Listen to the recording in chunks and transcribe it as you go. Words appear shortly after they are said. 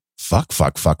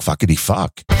Fuckity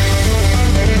fuck.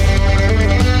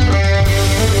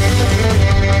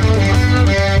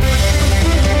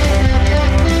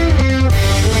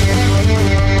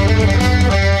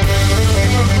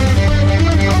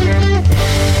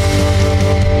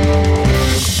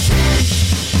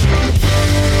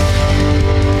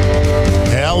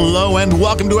 Hello and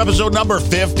welcome to episode number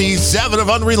 57 of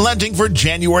Unrelenting for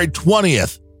January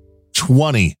 20th,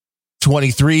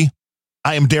 2023.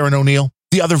 I am Darren O'Neill.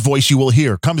 The other voice you will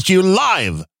hear comes to you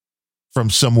live from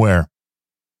somewhere.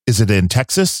 Is it in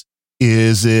Texas?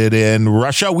 Is it in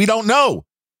Russia? We don't know,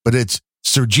 but it's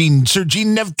Sergey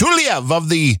Nevtuliev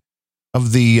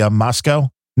of the Moscow.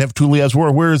 Nevtuliev's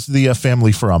where is the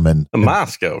family from? In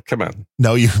Moscow. Come on.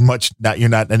 No, you're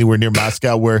not anywhere near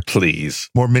Moscow. Where please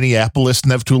more Minneapolis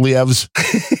Nevtulievs.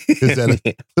 Is that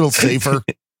a little safer?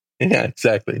 Yeah,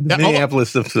 exactly.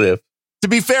 Minneapolis of today. To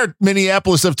be fair,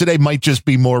 Minneapolis of today might just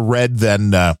be more red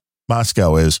than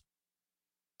Moscow is.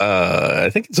 I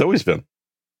think it's always been.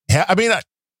 Yeah, I mean,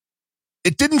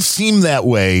 it didn't seem that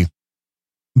way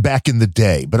back in the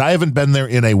day, but I haven't been there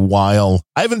in a while.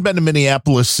 I haven't been to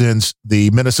Minneapolis since the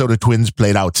Minnesota Twins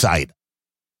played outside.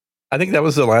 I think that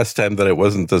was the last time that it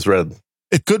wasn't as red.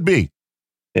 It could be.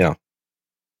 Yeah.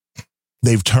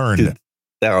 They've turned.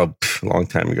 A long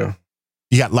time ago.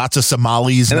 You got lots of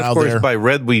Somalis and now of course, there. By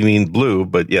red, we mean blue,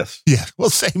 but yes. Yeah, well,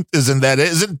 same. Isn't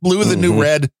blue the new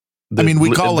red?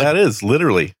 We call it. That is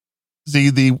literally.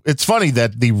 It's funny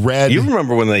that the red. You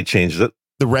remember when they changed it?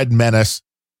 The Red Menace.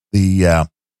 But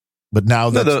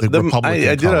now that's the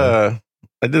Republican color.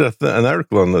 I did an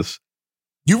article on this.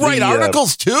 You write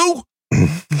articles too?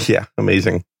 Yeah,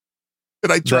 amazing.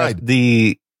 And I tried.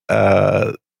 The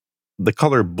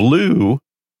color blue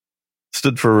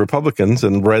stood for Republicans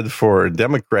and red for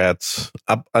Democrats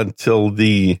up until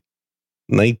the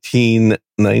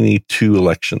 1992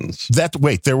 elections.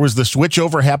 There was the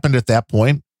switchover happened at that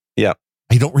point? Yeah.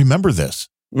 I don't remember this.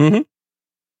 Mm-hmm.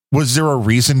 Was there a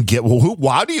reason?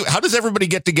 How does everybody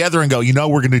get together and go,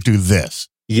 we're going to do this?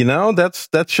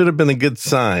 That should have been a good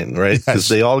sign, right? Because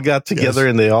they all got together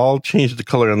and they all changed the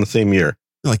color on the same year.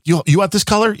 Like, you want this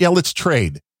color? Yeah, let's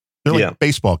trade. They're like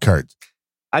baseball cards.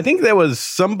 I think that was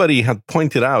somebody had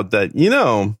pointed out that,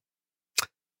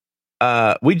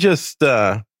 we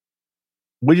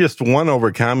just won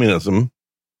over communism.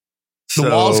 The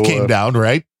walls came down,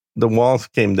 right? The walls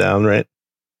came down, right?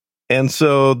 And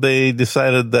so they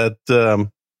decided that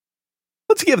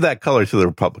let's give that color to the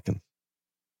Republicans.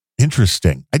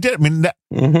 Interesting. I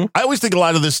always think a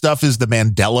lot of this stuff is the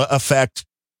Mandela effect.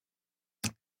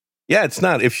 Yeah, it's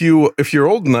not. If you're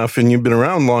old enough and you've been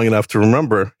around long enough to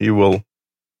remember, you will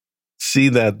see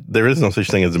that there is no such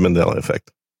thing as a Mandela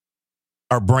effect.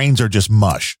 Our brains are just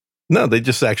mush. No, they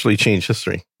just actually change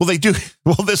history. Well, they do.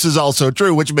 Well, this is also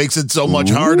true, which makes it so much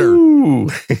harder.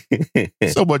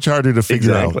 So much harder to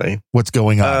figure out what's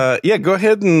going on. Go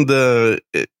ahead and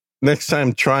next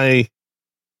time try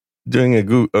doing a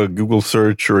Google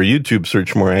search or a YouTube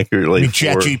search more accurately.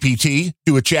 ChatGPT?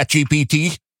 Do a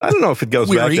ChatGPT? I don't know if it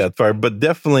goes back that far, but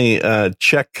definitely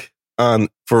check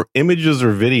for images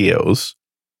or videos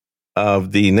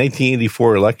of the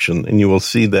 1984 election, and you will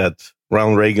see that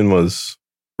Ronald Reagan was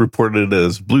reported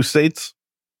as blue states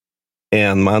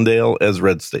and Mondale as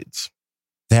red states.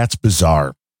 That's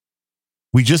bizarre.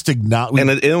 We just acknowledge, and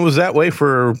it was that way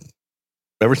for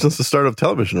ever since the start of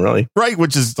television, really. Right,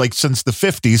 which is like since the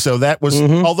 50s. So that was,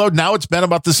 although now it's been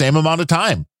about the same amount of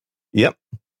time. Yep.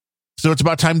 So it's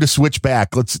about time to switch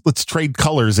back. Let's trade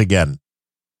colors again.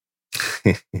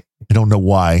 I don't know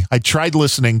why. I tried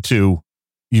listening to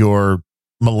your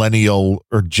millennial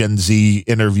or Gen Z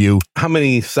interview. How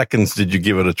many seconds did you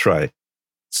give it a try?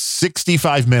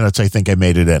 65 minutes, I think I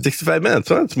made it in. 65 minutes.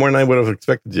 Well, that's more than I would have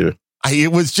expected you. He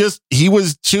was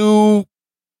too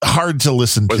hard to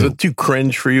listen to. Was it too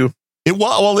cringe for you? It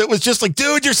was just like,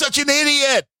 dude, you're such an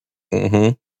idiot.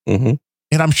 Mm-hmm. Mm-hmm.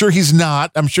 And I'm sure he's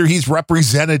not. I'm sure he's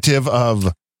representative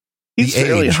of he's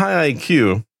fairly high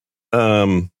IQ.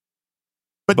 But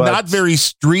not very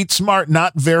street smart,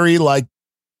 not very like.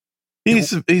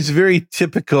 He's very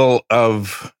typical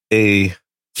of a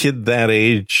kid that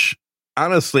age.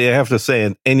 Honestly, I have to say,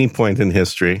 at any point in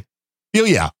history. Oh,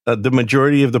 yeah. The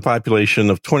majority of the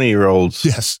population of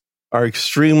 20-year-olds are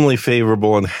extremely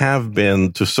favorable and have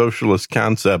been to socialist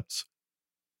concepts,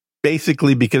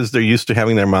 basically because they're used to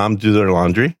having their mom do their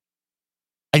laundry.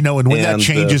 I know, and when that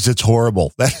changes, it's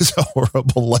horrible. That is a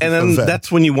horrible life and then event. That's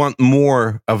when you want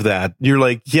more of that. You're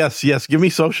like, yes, give me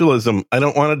socialism. I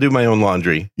don't want to do my own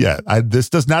laundry. Yeah, this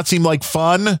does not seem like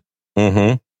fun.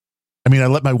 Mm-hmm. I mean, I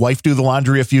let my wife do the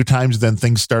laundry a few times, then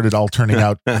things started all turning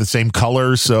out the same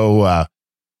color. So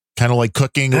Kind of like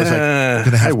cooking. It was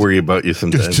I worry about you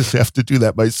sometimes. Just have to do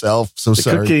that myself. So the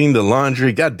sorry. Cooking, the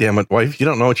laundry. God damn it, wife! You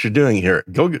don't know what you're doing here.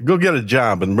 Go get a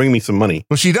job and bring me some money.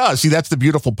 Well, she does. See, that's the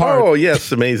beautiful part. Oh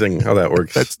yes, amazing how that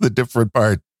works. That's the different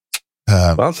part.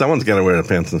 Well, someone's got to wear the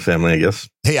pants in the family, I guess.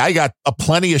 Hey, I got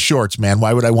plenty of shorts, man.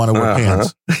 Why would I want to wear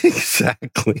pants?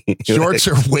 Exactly. Shorts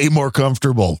are way more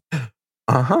comfortable.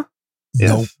 Uh-huh.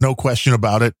 Yes. No question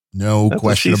about it. No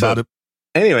question about it.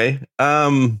 Anyway,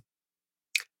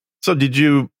 so did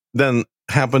you then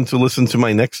happen to listen to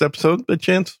my next episode by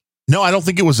chance? No, I don't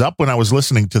think it was up when I was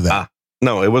listening to that.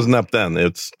 No, it wasn't up then.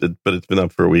 But it's been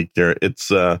up for a week here.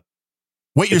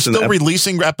 Wait, you're still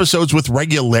releasing episodes with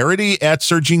regularity at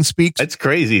Sergine Speaks? It's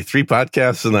crazy. 3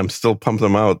 podcasts and I'm still pumping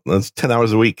them out. That's 10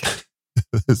 hours a week.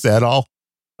 Is that all?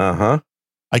 Uh-huh.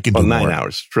 I can do 9 more.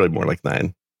 hours. It's really more like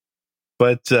 9.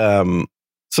 But so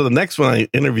the next one I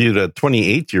interviewed a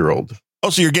 28-year-old. Oh,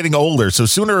 so you're getting older. So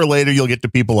sooner or later you'll get to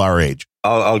people our age.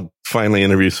 I'll finally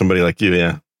interview somebody like you,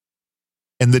 yeah.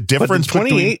 And the difference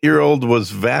between the 28-year-old was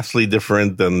vastly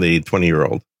different than the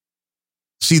 20-year-old.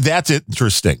 See, that's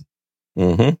interesting.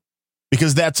 Mm-hmm.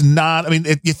 Because that's not, I mean,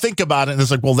 you think about it and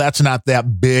it's like, well, that's not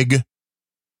that big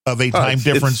of a time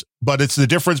difference, but it's the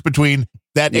difference between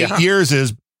that 8 years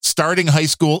is starting high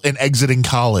school and exiting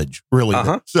college, really.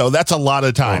 So that's a lot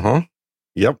of time.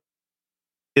 Yep.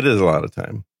 It is a lot of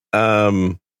time.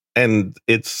 And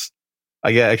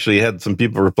I actually had some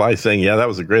people reply saying, yeah, that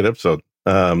was a great episode.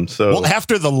 Well,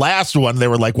 after the last one, they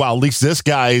were like, wow, at least this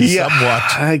guy is somewhat.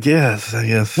 I guess.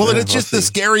 Well, and it's just the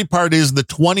scary part is the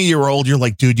 20-year-old, you're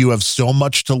like, dude, you have so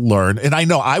much to learn. And I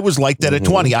know I was like that at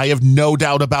 20. I have no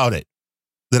doubt about it,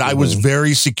 that I was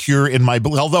very secure in my,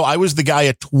 although I was the guy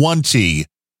at 20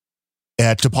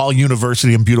 at DePaul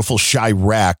University in beautiful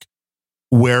Chirac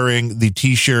wearing the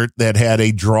T-shirt that had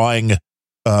a drawing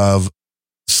of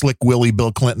Slick Willie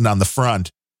Bill Clinton on the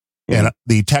front. And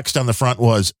the text on the front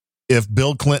was, if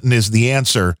Bill Clinton is the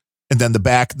answer, and then the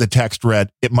back, the text read,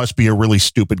 it must be a really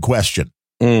stupid question.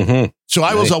 So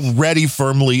I was already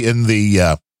firmly in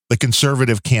the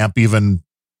conservative camp, even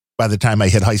by the time I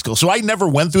hit high school. So I never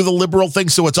went through the liberal thing.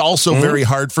 So it's also very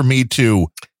hard for me to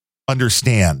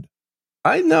understand.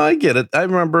 I know, I get it. I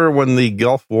remember when the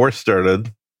Gulf War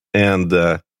started and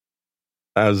I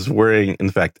was wearing, in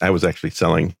fact, I was actually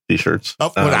selling T-shirts.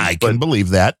 Oh, but I can believe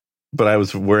that. But I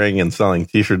was wearing and selling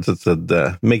T-shirts that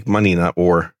said, make money, not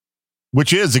war.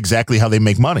 Which is exactly how they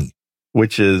make money.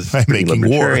 Which is pretty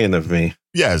libertarian of me.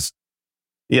 Yes.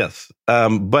 Yes.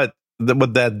 But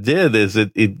what that did is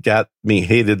it got me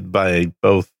hated by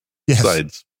both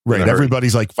sides. Right.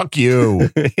 Everybody's like, fuck you.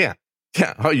 Yeah.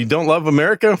 Oh, you don't love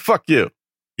America? Fuck you.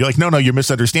 You're like, no, you're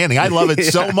misunderstanding. I love it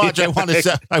so much. I want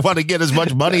to get as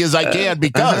much money as I can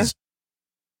because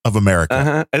of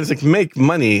America. And it's like, make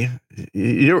money.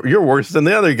 You're worse than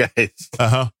the other guys.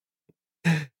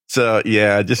 So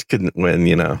yeah, I just couldn't win,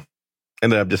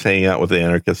 Ended up just hanging out with the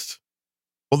anarchists.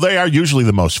 Well, they are usually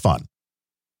the most fun.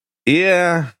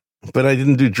 Yeah, but I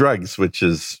didn't do drugs, which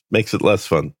makes it less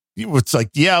fun. It's like,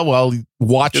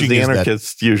 watching the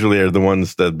anarchists usually are the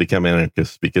ones that become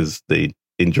anarchists because they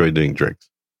enjoy doing drugs.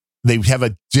 They have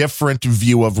a different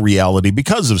view of reality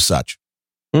because of such.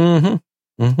 Not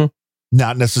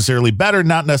necessarily better,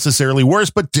 not necessarily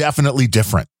worse, but definitely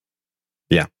different.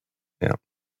 Yeah.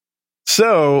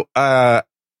 So, have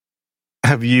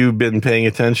you been paying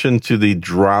attention to the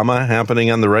drama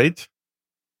happening on the right?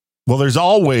 Well, there's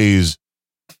always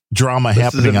drama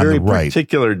happening on the right. Very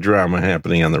particular drama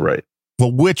happening on the right.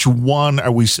 Well, which one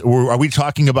are we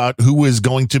talking about? Who is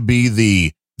going to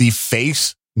be the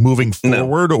face moving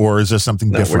forward, or is this something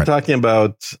different? We're talking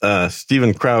about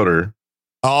Steven Crowder.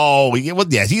 Oh,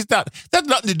 yeah, he's not. That's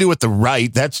nothing to do with the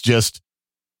right. That's just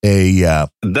a.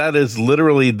 That is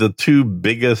literally the two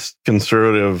biggest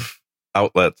conservative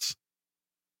outlets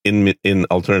in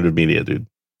alternative media, dude.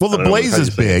 Well, the Blaze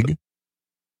is big.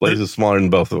 Blaze is smaller than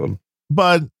both of them,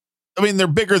 but I mean they're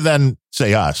bigger than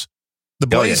say us. The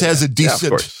Blaze has a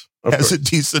decent. A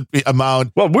decent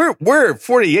amount. Well, we're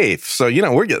 48th, so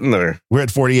we're getting there. We're at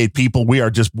 48 people.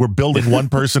 We're building one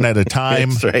person at a time.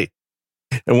 That's right.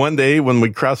 And one day when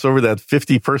we cross over that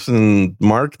 50-person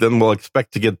mark, then we'll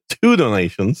expect to get 2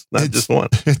 donations, not just one.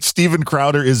 Steven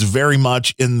Crowder is very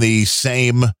much in the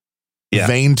same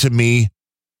vein to me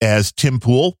as Tim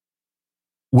Pool,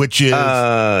 which is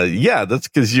that's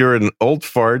because you're an old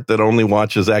fart that only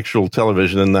watches actual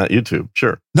television and not YouTube.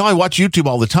 Sure. No, I watch YouTube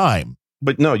all the time.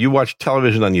 But no, you watch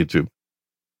television on YouTube.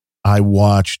 I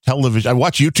watch television. I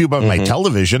watch YouTube on my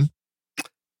television.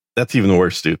 That's even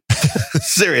worse, dude.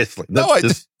 Seriously.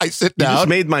 I sit down. You just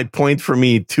made my point for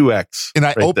me 2x. And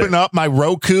I open up my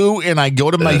Roku and I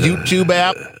go to my YouTube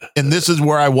app. And this is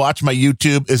where I watch my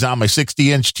YouTube is on my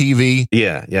 60-inch TV.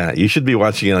 Yeah. You should be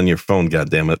watching it on your phone,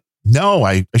 goddammit. No,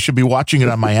 I should be watching it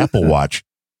on my Apple Watch.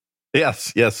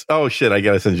 Yes. Oh, shit. I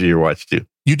got to send you your watch, too.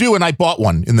 You do, and I bought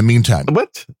one in the meantime.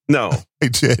 What? No. I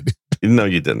did. No,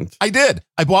 you didn't. I did.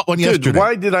 I bought one yesterday.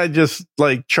 Why did I just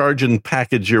charge and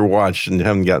package your watch and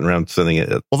haven't gotten around to sending it?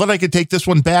 Well, then I could take this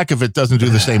one back if it doesn't do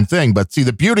the same thing. But see,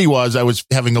 the beauty was I was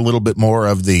having a little bit more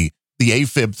of the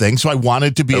AFib thing, so I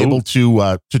wanted to be able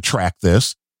to track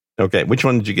this. Okay, which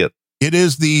one did you get? It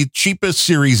is the cheapest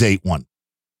Series 8 one.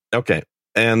 Okay,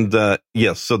 and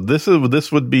yes, so this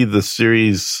would be the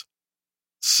Series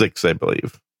 6, I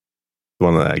believe, the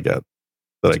one that I got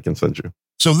that I can send you.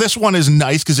 So this one is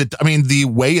nice because the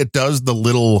way it does the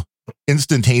little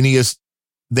instantaneous,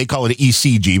 they call it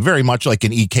ECG, very much like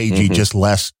an EKG, just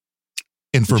less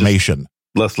information.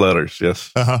 Less letters,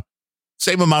 yes.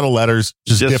 Same amount of letters,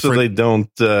 just different. So they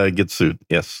don't get sued,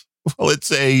 yes. Well,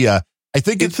 it's I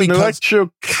think it's an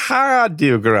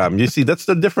electrocardiogram. You see, that's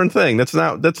the different thing. That's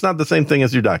not the same thing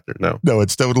as your doctor, no. No,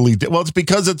 it's totally, well, it's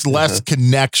because it's less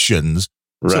connections.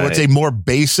 Right. So it's a more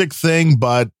basic thing,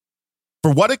 but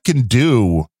for what it can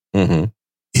do, it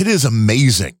is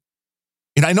amazing.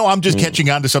 And I know I'm just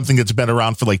catching on to something that's been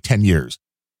around for like 10 years.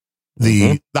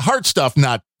 The heart stuff,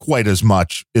 not quite as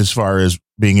much as far as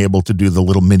being able to do the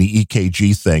little mini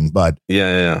EKG thing. But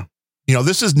yeah.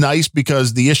 This is nice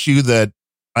because the issue that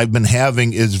I've been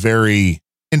having is very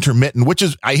intermittent, which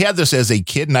is, I had this as a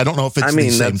kid, and I don't know if it's the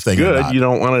same thing good. or not. You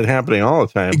don't want it happening all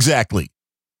the time. Exactly.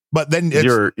 But then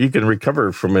you can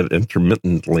recover from it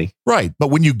intermittently. Right. But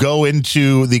when you go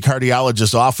into the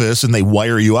cardiologist's office and they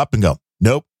wire you up and go,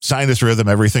 nope, sinus rhythm,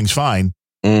 everything's fine.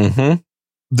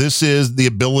 This is the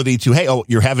ability to, hey,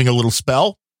 you're having a little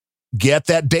spell, get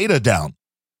that data down.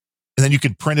 And then you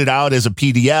can print it out as a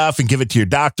PDF and give it to your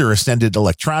doctor or send it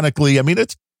electronically. I mean,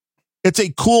 it's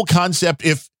a cool concept,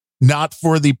 if not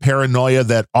for the paranoia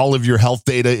that all of your health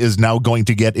data is now going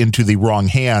to get into the wrong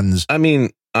hands. I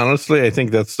mean, honestly, I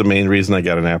think that's the main reason I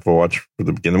got an Apple Watch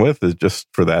to begin with, is just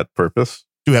for that purpose.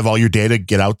 To have all your data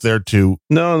get out there to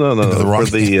no,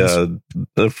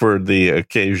 for the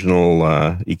occasional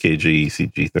EKG,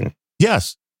 ECG thing.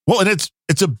 Yes. Well, and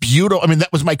it's a beautiful,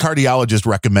 that was my cardiologist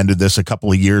recommended this a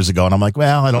couple of years ago. And I'm like,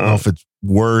 well, I don't know if it's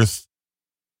worth,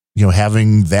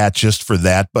 having that just for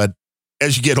that. But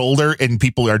as you get older and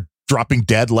people are dropping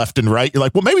dead left and right, you're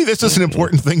like, well, maybe this is an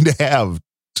important thing to have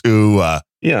to,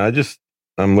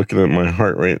 I'm looking at my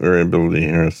heart rate variability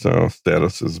here. So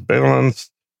status is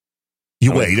balanced.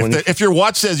 You wait. If your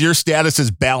watch says your status is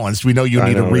balanced, we know you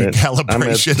need a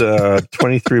recalibration. I'm at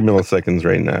 23 milliseconds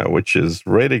right now, which is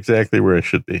right exactly where it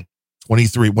should be.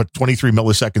 23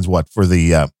 milliseconds? What for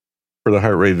the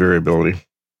heart rate variability?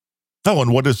 Oh,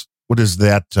 and what is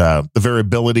that? The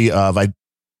variability of I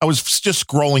was just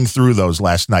scrolling through those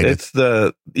last night. It's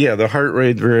the heart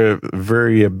rate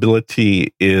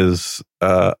variability is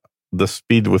the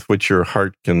speed with which your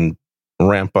heart can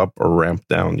ramp up or ramp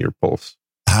down your pulse.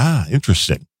 Ah,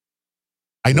 interesting.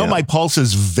 I know my pulse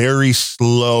is very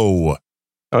slow.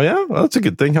 Oh, yeah? Well, that's a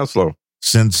good thing. How slow?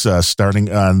 Since starting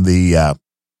on the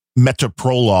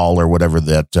metoprolol or whatever,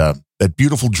 that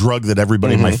beautiful drug that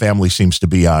everybody in my family seems to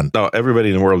be on. No, everybody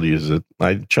in the world uses it.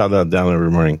 I chow that down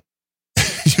every morning.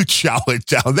 You chow it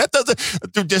down.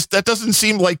 That doesn't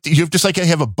seem like you just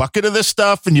have a bucket of this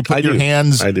stuff and you put your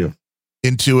hands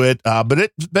into it. But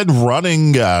it's been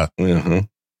running on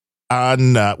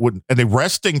and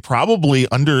resting probably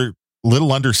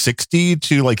little under 60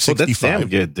 to like 65. That's damn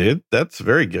good, dude. That's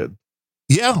very good.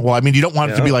 Yeah. Well, you don't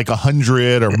want it to be like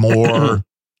 100 or more.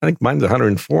 I think mine's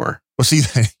 104. Well, see,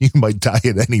 you might die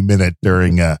at any minute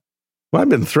during. Well, I've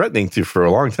been threatening to for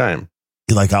a long time.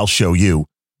 I'll show you.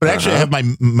 But actually, I have my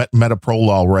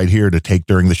metoprolol right here to take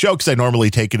during the show because I normally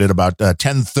take it at about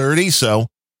 10:30. So,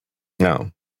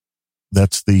 no,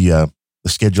 that's the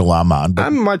schedule I'm on. But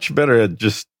I'm much better at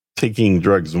just taking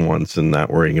drugs once and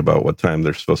not worrying about what time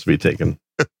they're supposed to be taken,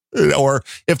 or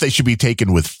if they should be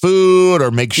taken with food, or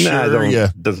make sure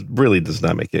really does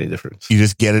not make any difference. You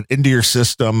just get it into your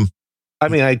system.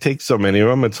 I take so many of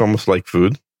them; it's almost like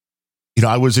food.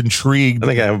 I was intrigued. I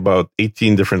think I have about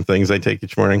 18 different things I take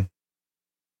each morning.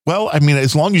 Well,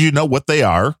 as long as you know what they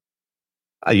are.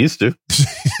 I used to.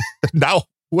 Now,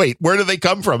 wait, where do they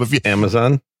come from?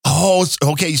 Amazon. Oh,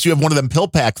 okay. So you have one of them pill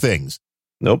pack things.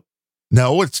 Nope.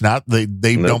 No, it's not. They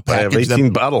don't package I have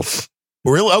 18 bottles.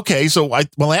 Really? Okay. So,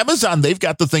 Amazon, they've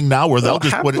got the thing now where they'll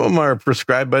just half of them are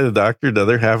prescribed by the doctor. The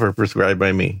other half are prescribed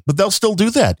by me. But they'll still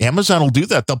do that. Amazon will do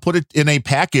that. They'll put it in a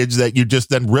package that you just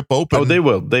then rip open. Oh, they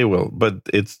will. They will. But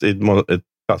it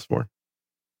costs more.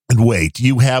 And wait,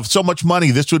 you have so much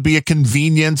money. This would be a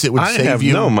convenience. It would save you. I have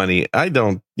no money. I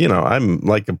don't,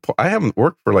 I haven't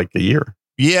worked for like a year.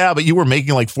 Yeah, but you were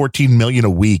making like $14 million a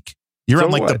week. You're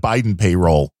on like the Biden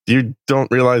payroll. You don't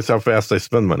realize how fast I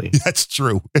spend money. That's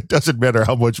true. It doesn't matter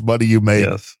how much money you make.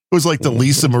 Yes. It was like the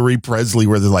Lisa Marie Presley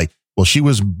where they're like, well, she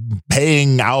was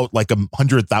paying out like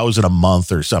 $100,000 a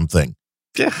month or something.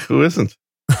 Yeah, who isn't?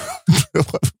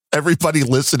 Everybody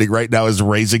listening right now is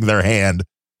raising their hand.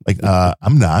 Like,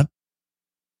 I'm not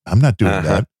doing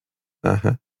that.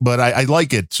 Uh-huh. But I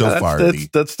like it so far.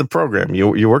 That's the program.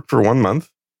 You work for 1 month,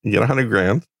 you get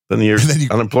 $100,000. Then you're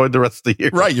unemployed the rest of the year.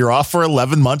 Right. You're off for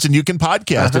 11 months and you can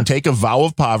podcast and take a vow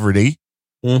of poverty,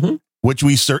 which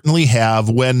we certainly have.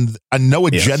 When on No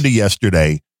Agenda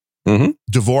yesterday,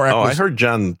 Dvorak. I heard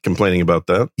John complaining about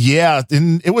that. Yeah.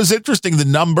 And it was interesting, the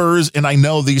numbers. And I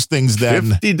know these things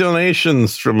then. 50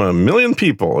 donations from 1 million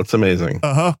people. It's amazing.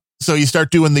 So you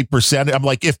start doing the percentage. I'm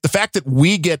like, if the fact that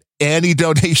we get any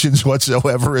donations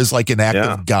whatsoever is like an act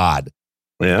of God.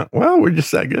 Yeah. Well, we're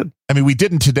just that good. I mean, we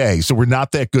didn't today, so we're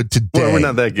not that good today. Well, we're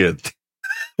not that good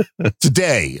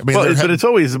today. I mean, but it's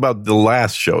always about the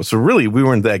last show. So really, we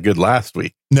weren't that good last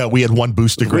week. No, we had one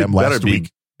Boostagram last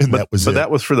week, and that was it. But that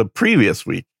was for the previous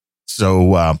week.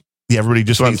 So, everybody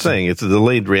just. That's what I'm saying. It's a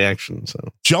delayed reaction. So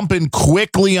jump in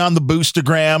quickly on the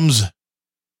Boostagrams.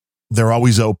 They're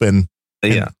always open.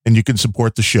 And you can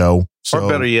support the show. So, or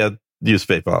better yet, use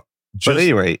PayPal. But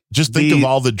anyway, just think of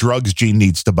all the drugs Gene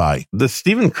needs to buy. The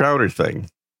Steven Crowder thing,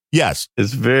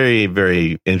 is very,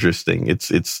 very interesting. It's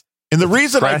and the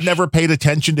reason I've never paid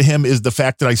attention to him is the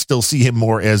fact that I still see him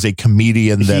more as a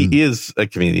comedian than he is a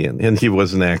comedian, and he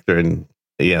was an actor, and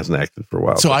he hasn't acted for a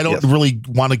while. So I don't really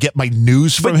want to get my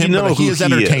news from him. But he is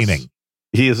entertaining.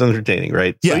 He is entertaining,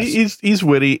 right? Yes. So he's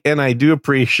witty, and I do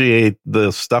appreciate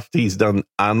the stuff he's done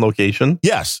on location.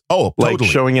 Yes. Oh, like totally.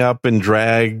 Showing up in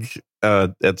drag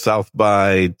at South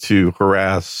by to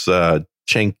harass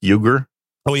Cenk Uygur.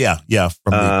 Oh, yeah. Yeah.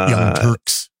 From the Young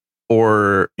Turks.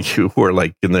 Or who are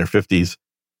like in their 50s.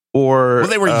 Or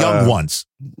they were young once.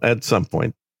 At some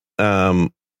point.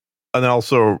 And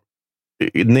also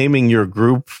naming your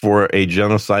group for a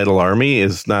genocidal army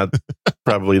is not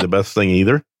probably the best thing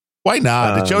either. Why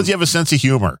not? It shows you have a sense of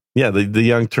humor. Yeah, the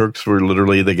Young Turks were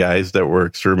literally the guys that were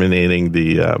exterminating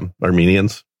the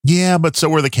Armenians. Yeah, but so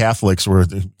were the Catholics were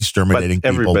exterminating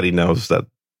people. Everybody knows that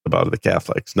about the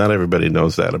Catholics. Not everybody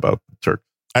knows that about the Turks.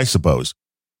 I suppose.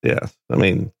 Yeah, I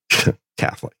mean,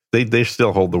 Catholic. They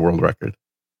still hold the world record.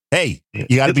 Hey,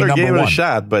 you got to be number gave one. It a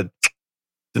shot, but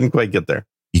didn't quite get there.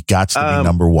 You got to be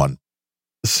number one.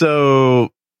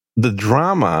 So the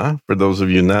drama, for those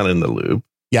of you not in the loop.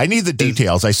 Yeah, I need the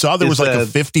details. I saw there was like a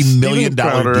 $50 million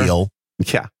deal.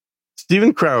 Yeah.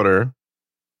 Steven Crowder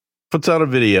puts out a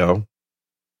video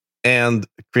and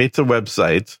creates a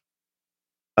website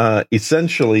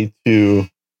essentially to...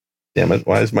 Damn it,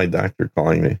 why is my doctor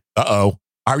calling me? Uh-oh.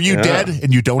 Are you dead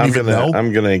and you don't even know?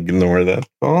 I'm going to ignore that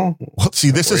call. Well,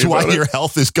 see, this is why your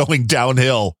health is going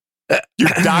downhill. Your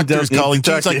doctor's calling.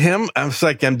 Talk to him. I'm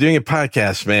like, I'm doing a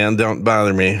podcast, man. Don't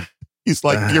bother me. He's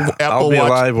like, your Apple I'll be Watch.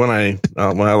 Alive when I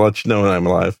let you know when I'm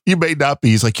alive. You may not be.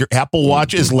 He's like, your Apple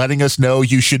Watch is letting us know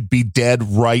you should be dead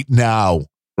right now.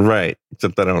 Right.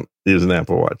 Except I don't use an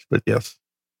Apple Watch, but yes.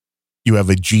 You have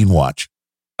a Gene watch.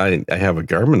 I have a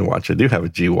Garmin watch. I do have a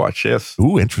G watch. Yes.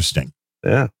 Ooh, interesting.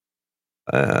 Yeah.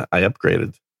 I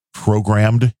upgraded.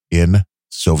 Programmed in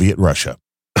Soviet Russia.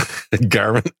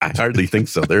 Garmin? I hardly think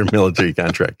so. They're a military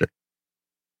contractor.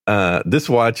 This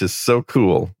watch is so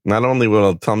cool. Not only will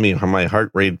it tell me how my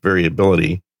heart rate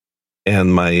variability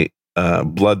and my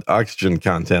blood oxygen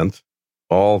content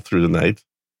all through the night,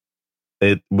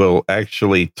 it will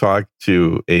actually talk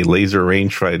to a laser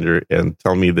rangefinder and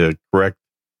tell me the correct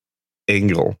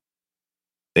angle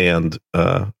and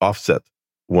offset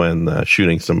when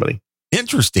shooting somebody.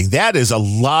 Interesting. That is a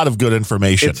lot of good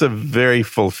information. It's a very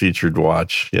full-featured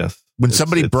watch. Yes. When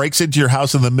somebody breaks into your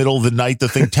house in the middle of the night, the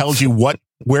thing tells you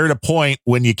where to point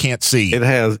when you can't see. It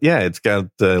has, it's got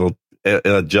it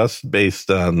adjusts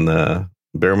based on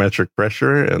barometric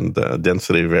pressure and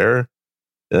density of air,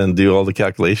 and do all the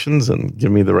calculations and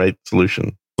give me the right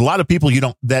solution. A lot of people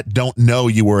that don't know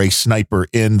you were a sniper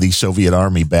in the Soviet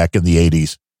Army back in the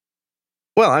 80s.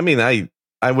 Well, I mean,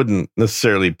 I wouldn't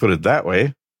necessarily put it that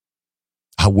way.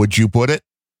 How would you put it?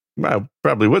 I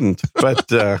probably wouldn't,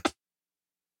 but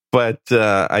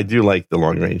I do like the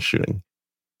long range shooting.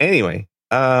 Anyway,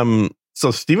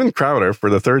 So Steven Crowder, for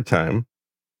the third time,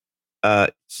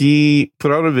 he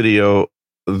put out a video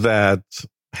that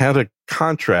had a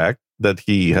contract that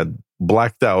he had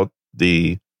blacked out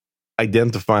the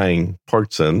identifying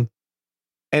parts in.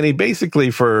 And he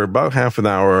basically, for about half an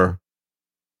hour,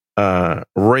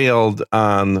 railed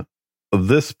on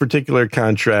this particular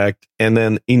contract, and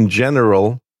then in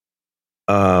general,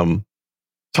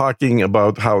 talking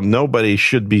about how nobody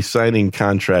should be signing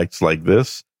contracts like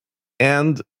this,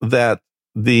 and that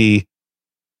the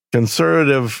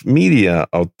conservative media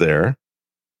out there,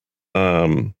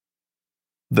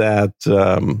 that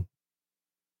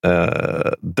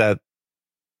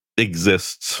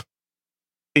exists,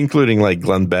 including like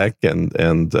Glenn Beck and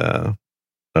the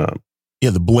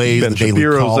Blaze, Ben the Daily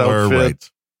Shapiro's Caller,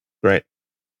 outfit, right?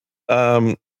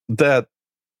 That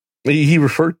he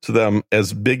referred to them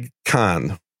as Big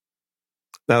Con.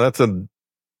 Now that's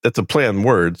a play on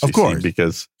words, of course,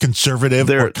 because conservative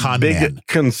they're or con big man.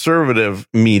 Conservative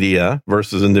media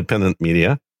versus independent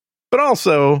media, but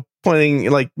also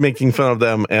making fun of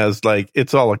them as like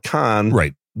it's all a con.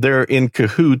 Right? They're in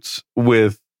cahoots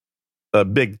with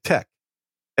big tech,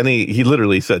 and he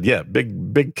literally said, "Yeah,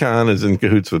 big con is in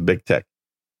cahoots with big tech."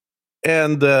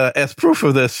 And as proof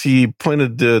of this, he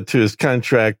pointed to his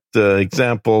contract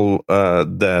example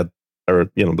the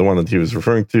one that he was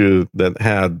referring to that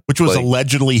had, which was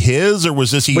allegedly his, or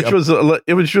was this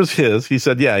it was just his. He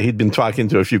said, yeah, he'd been talking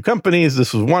to a few companies.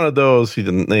 This was one of those. He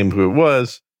didn't name who it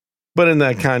was, but in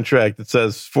that contract, it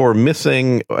says for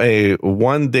missing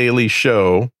one daily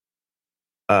show,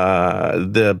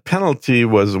 the penalty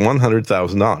was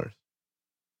 $100,000.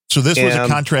 So this was a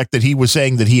contract that he was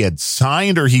saying that he had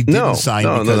signed, or he didn't sign?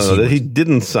 No, that he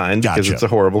didn't sign because it's a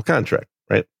horrible contract,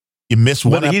 right? You miss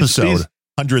one episode,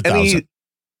 100,000.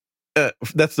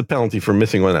 That's the penalty for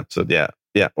missing one episode. Yeah,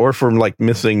 or for like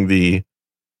missing the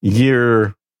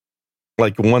year,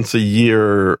 like once a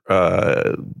year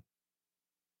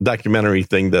documentary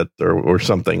thing that or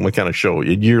something. What kind of show? A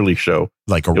yearly show,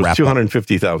 like a wrap.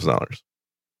 $250,000.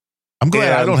 I'm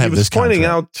glad I don't have this contract. Pointing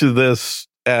out to this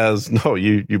as no,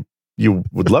 you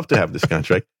would love to have this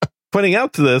contract. Pointing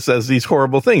out to this as these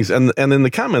horrible things, and in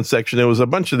the comment section, there was a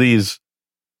bunch of these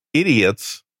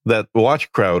idiots that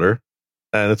watch Crowder,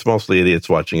 and it's mostly idiots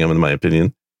watching him, in my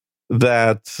opinion,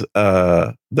 that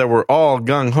were all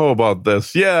gung ho about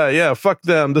this. Yeah, fuck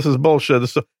them. This is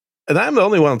bullshit. And I'm the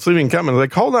only one that's leaving comments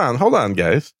like, hold on,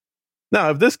 guys. Now,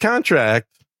 if this contract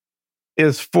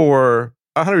is for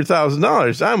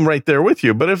 $100,000, I'm right there with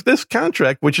you. But if this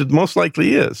contract, which it most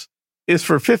likely is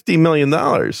for $50 million,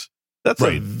 that's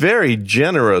a very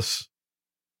generous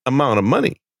amount of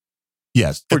money.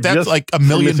 Yes, if that's like $1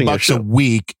 million a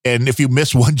week, and if you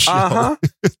miss one show,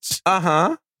 if it's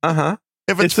 5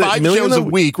 shows a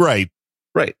week, right,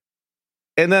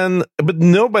 and then, but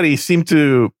nobody seemed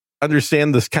to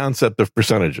understand this concept of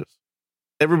percentages.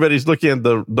 Everybody's looking at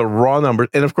the raw numbers,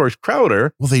 and of course,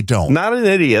 Crowder, well, they don't, not an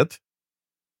idiot.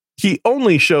 He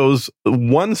only shows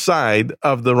one side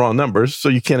of the raw numbers, so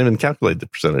you can't even calculate the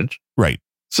percentage. Right.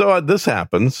 So this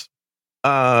happens.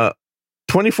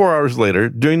 24 hours later,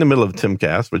 during the middle of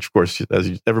Timcast, which, of course,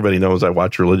 as everybody knows, I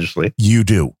watch religiously. You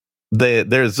do.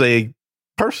 There's a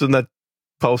person that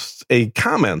posts a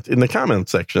comment in the comment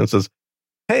section and says,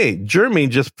 hey, Jeremy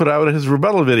just put out his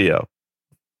rebuttal video.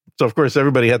 So, of course,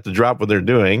 everybody had to drop what they're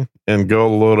doing and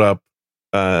go load up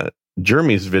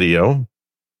Jeremy's video.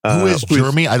 Who is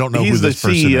Jeremy? I don't know who this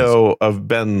person is. He's the CEO of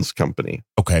Ben's company.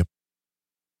 Okay.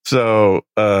 So,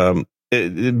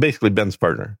 basically Ben's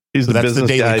partner. He's the business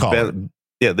guy. Ben,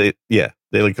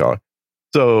 Daily Caller.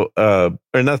 So,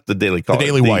 or not the Daily Caller. The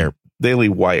Daily Wire. Daily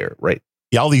Wire, right.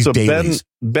 Yeah, all these dailies.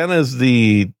 Ben is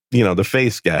the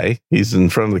face guy. He's in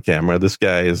front of the camera. This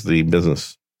guy is the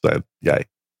business side guy.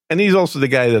 And he's also the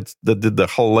guy that did the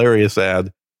hilarious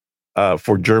ad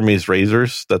for Jeremy's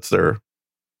Razors. That's their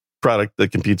product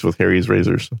that competes with Harry's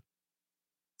Razors.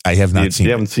 I have not seen it.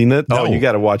 You haven't seen it? No. Oh, you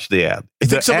got to watch the ad. I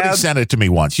think somebody sent it to me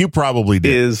once. You probably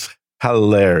did. It is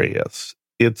hilarious.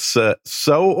 It's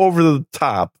so over the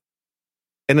top,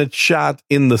 and it's shot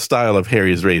in the style of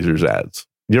Harry's Razors ads.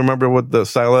 Do you remember what the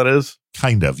style that is?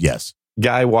 Kind of, yes.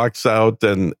 Guy walks out,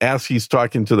 and as he's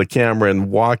talking to the camera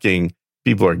and walking,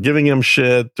 people are giving him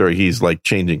shit, or he's like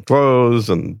changing clothes,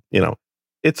 and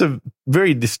it's a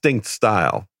very distinct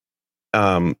style.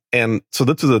 And so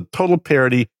this is a total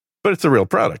parody, but it's a real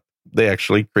product. They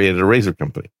actually created a razor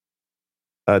company.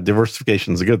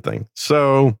 Diversification is a good thing.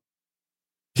 So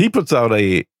he puts out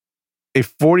a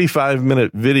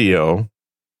 45-minute video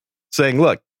saying,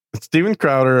 look, Steven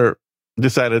Crowder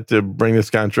decided to bring this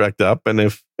contract up. And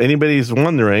if anybody's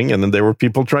wondering, and then there were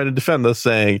people trying to defend us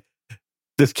saying,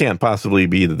 this can't possibly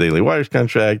be the Daily Wires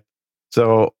contract.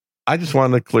 So I just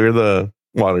wanted to clear the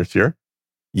waters here.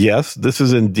 Yes, this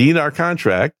is indeed our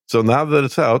contract. So now that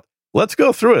it's out, let's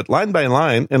go through it line by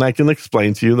line, and I can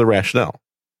explain to you the rationale.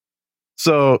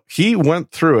 So he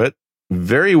went through it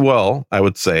very well, I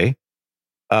would say.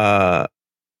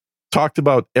 Talked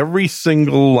about every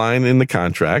single line in the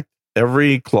contract,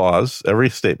 every clause, every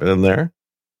statement in there,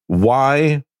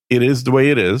 why it is the way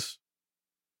it is.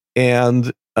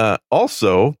 And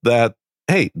also that,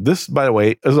 hey, this, by the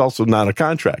way, is also not a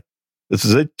contract. This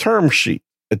is a term sheet.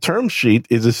 A term sheet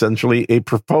is essentially a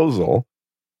proposal,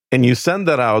 and you send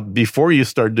that out before you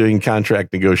start doing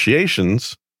contract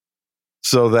negotiations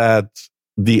so that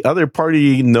the other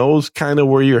party knows kind of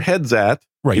where your head's at,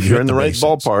 right? If you're in the right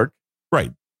basics. ballpark.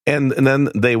 Right. And then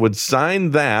they would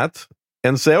sign that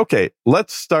and say, okay,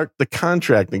 let's start the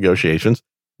contract negotiations.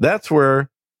 That's where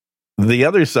the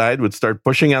other side would start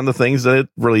pushing on the things that it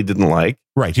really didn't like.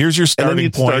 Right. Here's your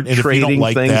starting point. And trading if you don't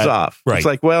like things off. Right. It's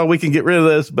like, well, we can get rid of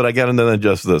this, but I got to then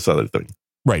adjust this other thing.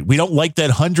 Right. We don't like that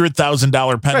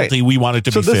 $100,000 penalty. Right. We want it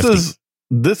to be 50.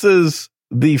 This is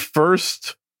the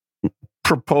first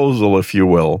proposal, if you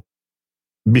will,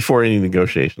 before any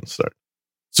negotiations start.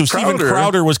 So Steven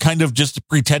Crowder was kind of just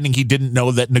pretending he didn't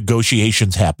know that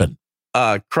negotiations happen.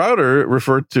 Crowder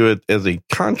referred to it as a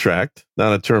contract,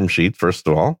 not a term sheet, first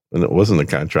of all, and it wasn't a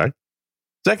contract.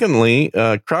 Secondly,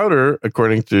 Crowder,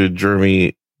 according to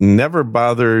Jeremy, never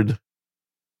bothered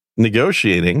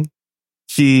negotiating.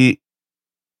 He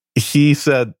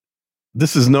said,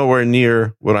 this is nowhere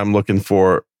near what I'm looking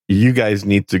for. You guys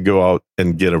need to go out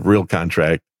and get a real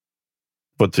contract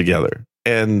put together.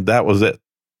 And that was it.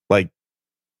 Like,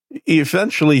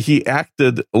 eventually he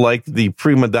acted like the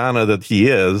prima donna that he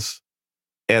is.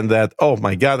 And that, oh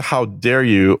my God, how dare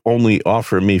you only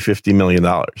offer me $50 million?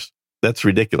 That's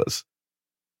ridiculous.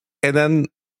 And then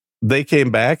they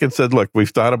came back and said, look, we've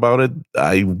thought about it.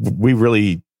 I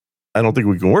don't think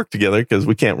we can work together because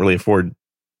we can't really afford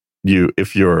you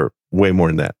if you're way more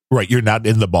than that. Right. You're not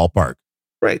in the ballpark.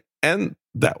 Right. And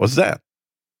that was that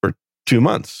for 2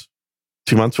 months.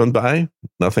 2 months went by,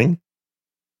 nothing.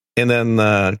 And then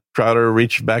Crowder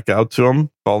reached back out to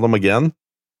him, called him again.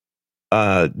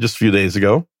 Just a few days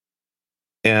ago,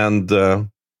 and said,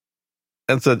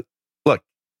 look,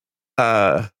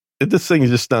 this thing is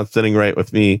just not sitting right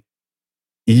with me.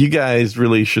 You guys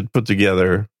really should put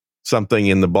together something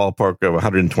in the ballpark of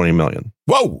 $120 million.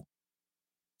 Whoa.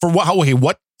 For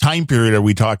what time period are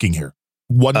we talking here?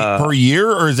 One per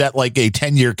year, or is that like a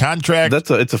 10-year contract?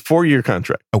 It's a 4-year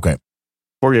contract. Okay.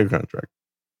 4-year contract.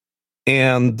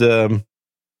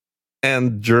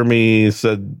 And Jeremy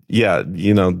said, yeah,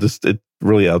 it's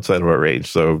really outside of our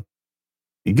range. So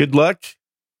good luck.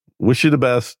 Wish you the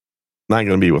best. Not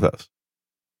going to be with us.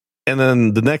 And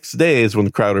then the next day is when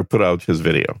Crowder put out his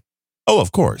video. Oh,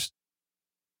 of course.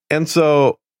 And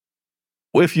so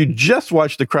if you just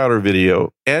watch the Crowder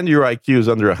video and your IQ is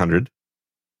under 100,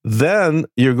 then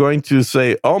you're going to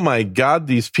say, oh my God,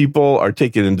 these people are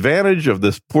taking advantage of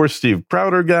this poor Steve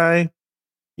Crowder guy.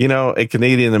 A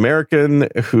Canadian American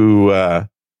who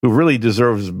really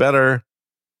deserves better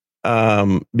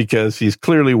because he's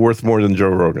clearly worth more than Joe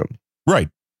Rogan. Right.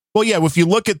 Well, yeah, if you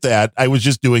look at that, I was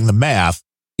just doing the math.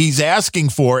 He's asking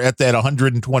for, at that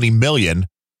 $120 million,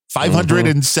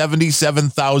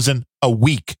 $577,000 a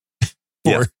week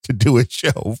to do a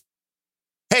show.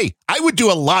 Hey, I would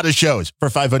do a lot of shows for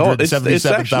 $577,000 it's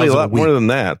actually a lot more than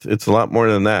that. It's a lot more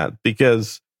than that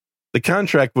because the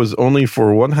contract was only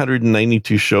for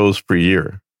 192 shows per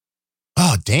year.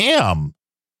 Oh, damn.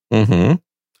 Mm-hmm.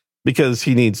 Because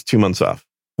he needs 2 months off.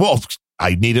 Well,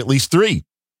 I need at least 3.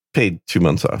 Paid 2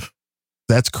 months off.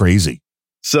 That's crazy.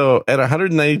 So at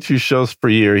 192 shows per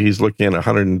year, he's looking at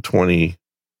 $120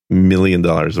 million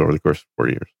over the course of 4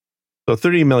 years. So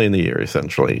 $30 million a year,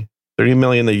 essentially. $30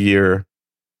 million a year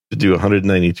to do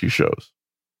 192 shows.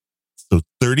 So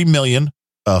 $30 million,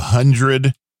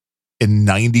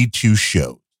 192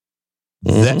 shows.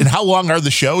 Mm-hmm. And how long are the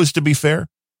shows, to be fair?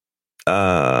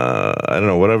 I don't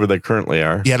know, whatever they currently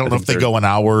are. Yeah, I don't know if they go an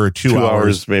hour or 2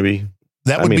 hours. Maybe.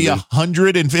 That would be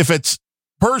 100, and if it's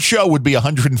per show, would be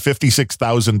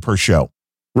 $156,000 per show.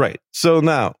 Right. So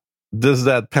now, does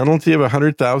that penalty of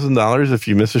 $100,000 if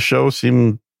you miss a show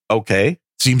seem okay?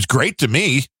 Seems great to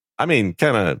me. I mean,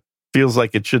 kind of feels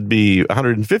like it should be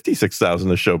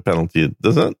 $156,000 a show penalty,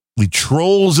 doesn't it? The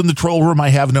trolls in the troll room, I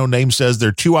have no name, says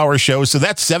they're 2-hour shows, so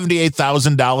that's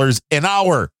 $78,000 an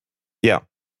hour. Yeah.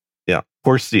 Yeah.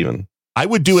 Poor Steven. I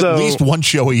would do at least one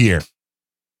show a year.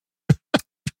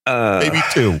 Maybe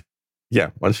 2. Yeah,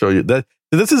 one show.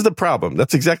 This is the problem.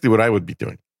 That's exactly what I would be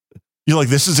doing. You're like,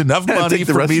 this is enough money take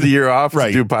the for rest me of the year off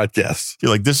right. to do podcasts. You're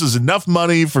like, this is enough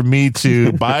money for me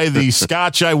to buy the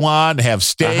scotch I want, have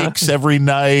steaks every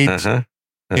night,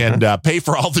 and pay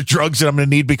for all the drugs that I'm going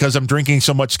to need because I'm drinking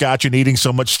so much scotch and eating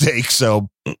so much steak. So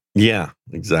yeah,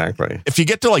 exactly. If you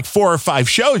get to like 4 or 5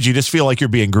 shows, you just feel like you're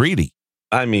being greedy.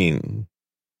 I mean,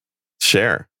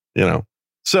 share,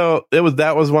 So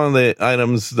that was one of the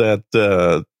items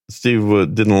that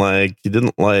Steve didn't like. He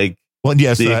didn't like. Well,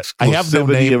 yes, I have no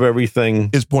name of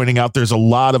everything. Is pointing out there's a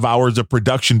lot of hours of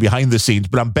production behind the scenes,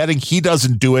 but I'm betting he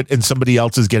doesn't do it, and somebody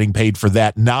else is getting paid for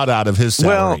that, not out of his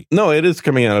salary. Well, no, it is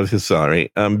coming out of his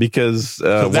salary, because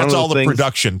so that's all the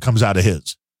production comes out of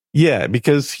his. Yeah,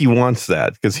 because he wants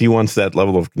that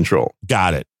level of control.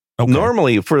 Got it. Okay.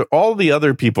 Normally, for all the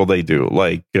other people they do,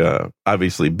 like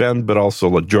obviously Ben, but also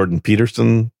like Jordan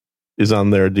Peterson is on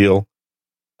their deal.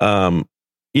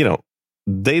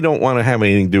 They don't want to have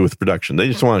anything to do with production. They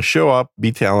just want to show up,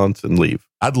 be talent, and leave.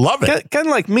 I'd love it. Kind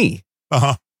of like me.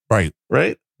 Right.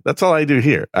 Right. That's all I do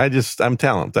here. I'm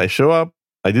talent. I show up,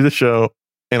 I do the show,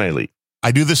 and I leave.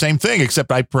 I do the same thing,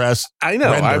 except I press. I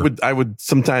know. Render. I would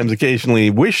sometimes occasionally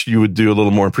wish you would do a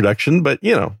little more production, but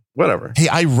whatever. Hey,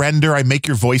 I render. I make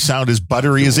your voice sound as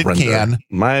buttery as it can.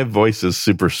 My voice is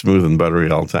super smooth and buttery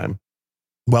all the time.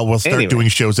 Well, we'll start doing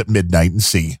shows at midnight and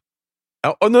see.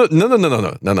 Oh no! That's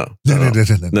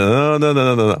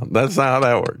not how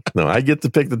that works. No, I get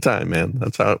to pick the time, man.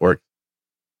 That's how it works.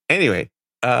 Anyway,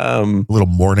 a little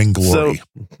morning glory. So,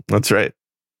 that's right.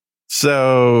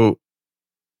 So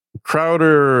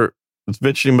Crowder is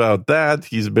bitching about that.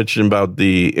 He's bitching about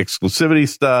the exclusivity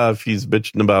stuff. He's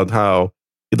bitching about how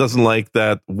he doesn't like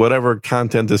that whatever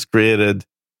content is created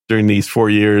during these 4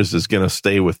 years is going to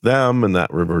stay with them and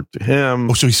not revert to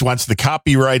him. Oh, so he wants the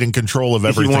copyright and control of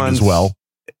everything as well.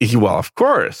 Well, of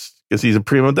course, because he's a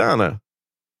prima donna.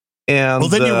 And well,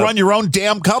 then you run your own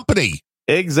damn company.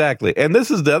 Exactly. And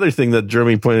this is the other thing that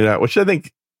Jeremy pointed out, which I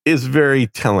think is very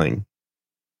telling.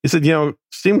 He said,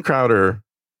 Steven Crowder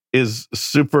is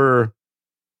super,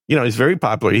 he's very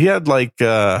popular. He had like,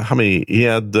 how many? He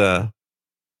had,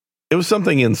 it was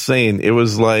something insane. It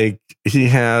was like he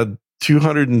had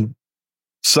 200 and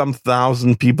some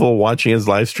thousand people watching his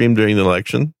live stream during the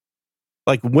election,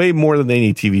 like way more than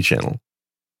any TV channel.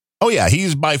 Oh yeah,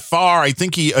 he's by far. I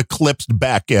think he eclipsed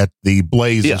Beck at the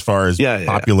Blaze as far as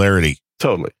popularity.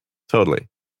 Totally.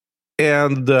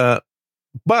 And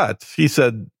but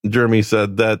Jeremy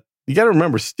said that you got to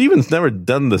remember, Steven's never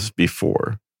done this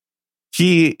before.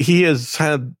 He has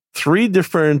had 3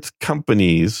 different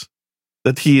companies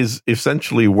that he has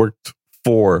essentially worked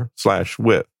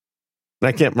for/with. And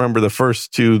I can't remember the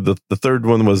first 2. The third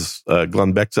one was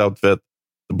Glenn Beck's outfit,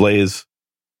 the Blaze.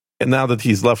 And now that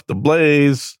he's left the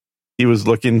Blaze, he was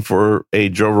looking for a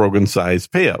Joe Rogan size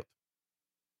payout.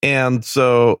 And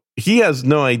so he has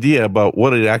no idea about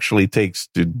what it actually takes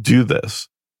to do this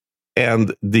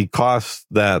and the costs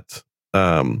that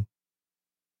are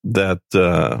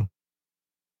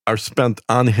spent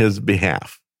on his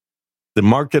behalf. The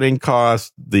marketing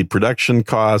costs, the production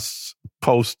costs,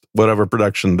 post whatever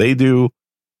production they do.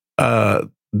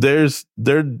 It's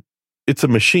a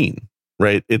machine,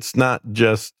 right? It's not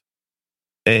just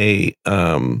we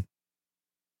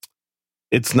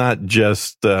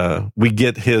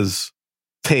get his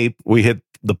tape, we hit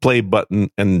the play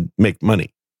button and make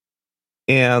money.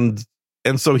 And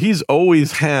so he's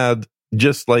always had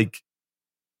just like,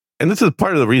 and this is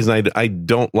part of the reason I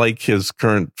don't like his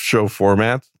current show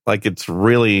format. Like, it's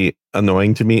really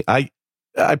annoying to me. I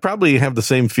probably have the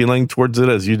same feeling towards it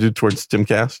as you do towards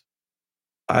Timcast.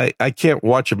 I can't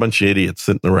watch a bunch of idiots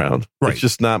sitting around. Right. It's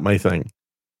just not my thing.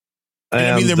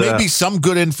 And, there may be some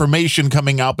good information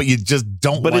coming out, but you just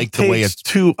don't like the way it's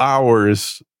 2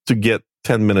 hours to get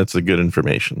 10 minutes of good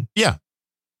information. Yeah.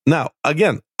 Now,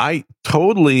 again, I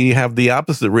totally have the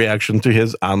opposite reaction to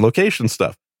his on location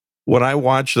stuff. When I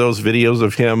watch those videos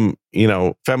of him,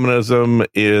 feminism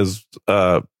is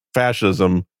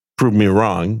fascism, prove me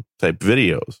wrong type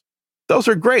videos. Those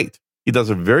are great. He does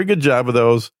a very good job of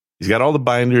those. He's got all the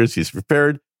binders. He's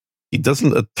prepared. He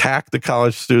doesn't attack the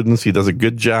college students. He does a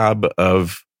good job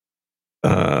of,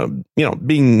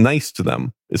 being nice to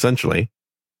them, essentially.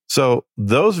 So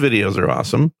those videos are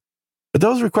awesome, but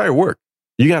those require work.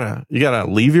 You gotta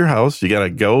leave your house. You gotta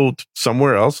go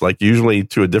somewhere else, like usually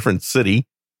to a different city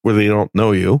where they don't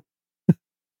know you,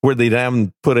 where they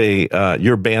haven't put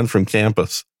you're banned from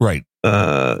campus, right?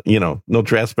 No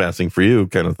trespassing for you,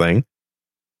 kind of thing.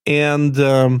 And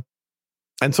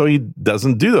so he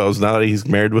doesn't do those now that he's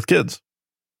married with kids.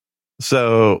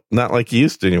 So not like he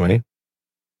used to anyway.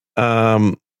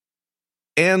 And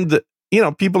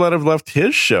people that have left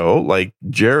his show, like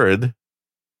Jared,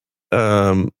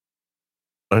 or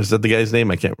is that the guy's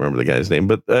name? I can't remember the guy's name,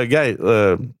 but guy.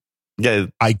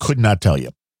 I could not tell you.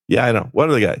 Yeah, I know. What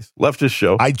are the guys? Left his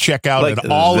show. I check out like,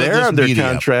 all of this they're under media.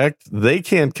 contract. They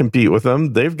can't compete with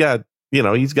him. They've got,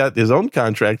 he's got his own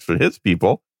contracts for his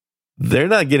people. They're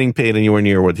not getting paid anywhere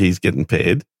near what he's getting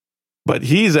paid. But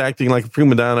he's acting like a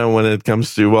prima donna when it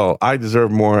comes to, well, I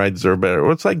deserve more, I deserve better.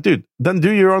 Well, it's like, dude, then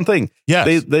do your own thing.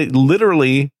 Yes. They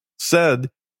literally said,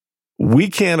 we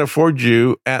can't afford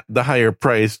you at the higher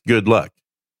price. Good luck.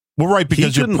 Well, right,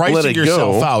 because you're pricing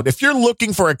yourself out. If you're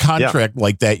looking for a contract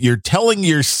like that, you're telling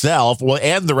yourself,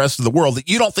 and the rest of the world, that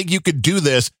you don't think you could do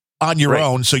this on your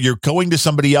own, so you're going to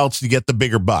somebody else to get the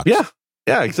bigger bucks. Yeah,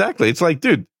 exactly. It's like,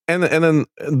 dude, and then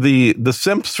the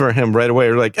simps for him right away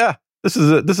are like, this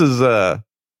is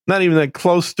not even that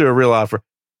close to a real offer.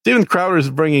 Steven Crowder is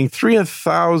bringing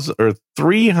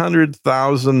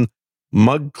 300,000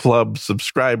 Mug Club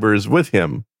subscribers with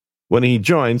him when he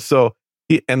joined. So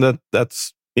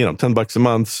that's $10 a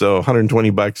month, so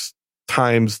 $120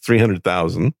 times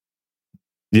 300,000.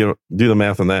 Do the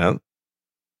math on that.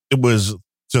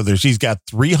 He's got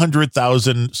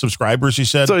 300,000 subscribers, he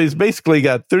said. So he's basically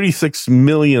got 36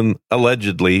 million,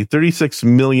 allegedly 36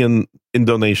 million in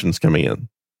donations coming in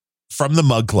from the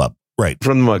Mug Club, right?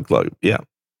 From the Mug Club, yeah.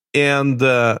 And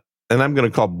I'm going to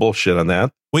call bullshit on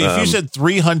that. Well, if you said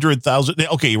 300,000,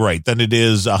 okay, right, then it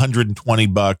is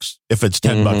 $120 if it's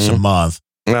 $10 a month.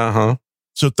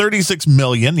 So 36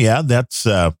 million, yeah, that's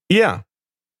right.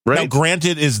 Now,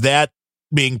 granted, is that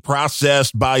being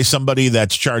processed by somebody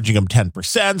that's charging him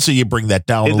 10%? So you bring that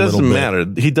down a little bit. It doesn't matter.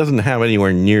 He doesn't have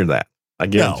anywhere near that. I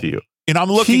guarantee you. And I'm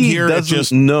looking here at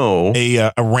just know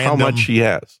a random how much he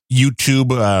has.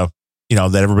 YouTube,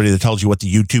 that everybody that tells you what the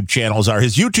YouTube channels are.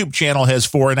 His YouTube channel has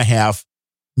 4.5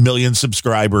 million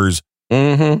subscribers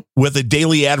with a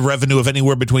daily ad revenue of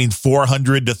anywhere between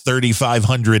 $400 to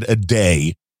 $3,500 a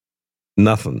day.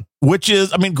 Nothing. Which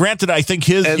is, granted, I think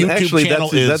his YouTube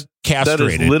channel is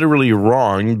castrated. That is literally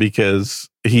wrong because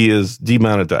he is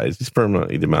demonetized. He's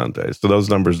permanently demonetized. So those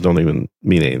numbers don't even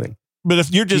mean anything. But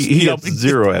if you're just, he gets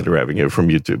zero ad revenue from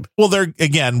YouTube. Well, they're,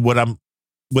 again,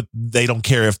 they don't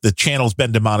care if the channel's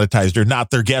been demonetized or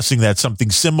not. They're guessing that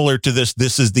something similar to this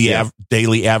is the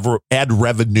daily ad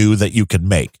revenue that you can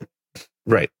make.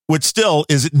 Right. Which still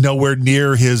is nowhere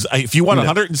near his, if you want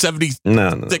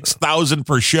 176,000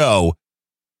 per show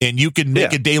and you can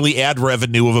make a daily ad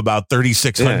revenue of about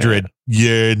 3,600,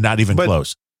 you're not even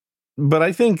close. But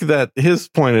I think that his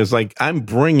point is like, I'm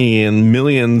bringing in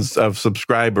millions of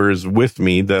subscribers with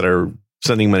me that are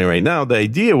sending money right now. The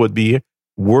idea would be,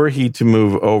 were he to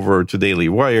move over to Daily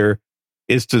Wire,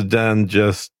 is to then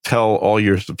just tell all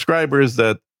your subscribers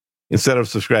that instead of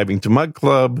subscribing to Mug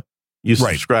Club, you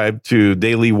subscribe to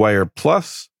Daily Wire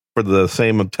Plus for the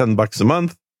same of $10 a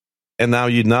month. And now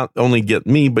you not only get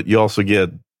me, but you also get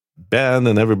Ben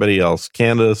and everybody else,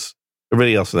 Candace,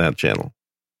 everybody else in that channel.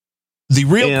 The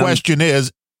real question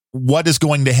is, what is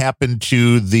going to happen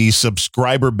to the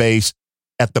subscriber base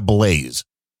at the Blaze?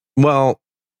 Well,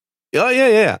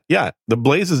 yeah. The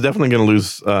Blaze is definitely going to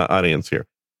lose audience here.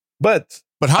 But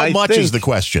how much is the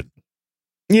question?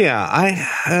 Yeah, I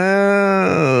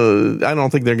don't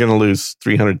think they're going to lose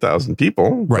 300,000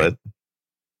 people. Right.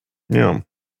 But,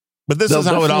 But this is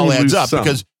how it all adds up,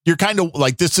 because you're kind of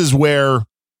like, this is where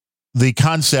the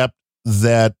concept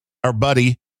that our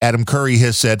buddy Adam Curry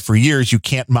has said for years, you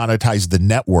can't monetize the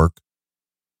network.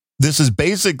 This is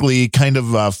basically kind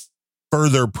of a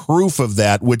further proof of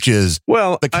that, which is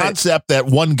the concept that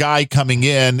one guy coming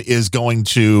in is going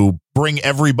to bring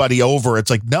everybody over. It's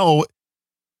like, no.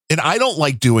 And I don't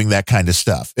like doing that kind of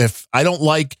stuff. I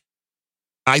like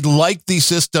the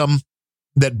system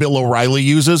that Bill O'Reilly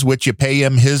uses, which you pay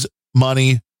him his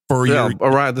money for your.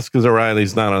 O'Reilly, that's because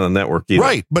O'Reilly's not on the network either.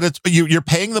 Right. But it's you're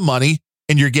paying the money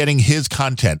and you're getting his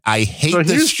content. I hate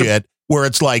this shit where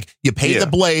it's like you pay the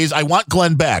Blaze. I want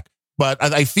Glenn Beck, but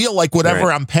I feel like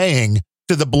whatever I'm paying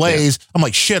to the Blaze, I'm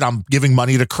like, shit, I'm giving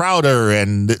money to Crowder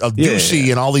and Ducey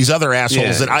and all these other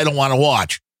assholes that I don't want to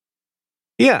watch.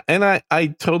 Yeah, and I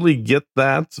totally get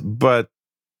that, but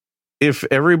if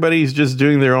everybody's just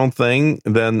doing their own thing,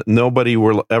 then nobody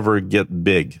will ever get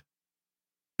big.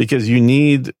 Because you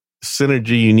need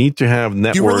synergy, you need to have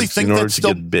networks in order to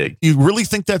get big. You really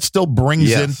think that still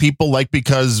brings in people, like,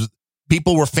 because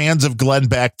people were fans of Glenn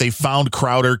Beck, they found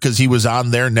Crowder because he was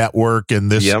on their network,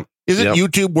 and this is it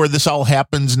YouTube where this all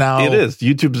happens now? It is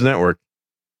YouTube's network.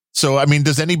 So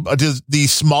does the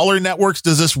smaller networks,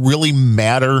 does this really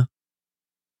matter?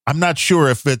 I'm not sure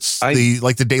if it's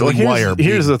the Daily Wire.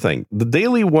 Here's the thing. The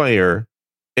Daily Wire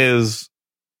is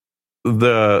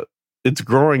it's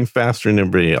growing faster than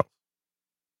everybody else.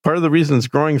 part of the reason it's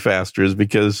growing faster is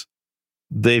because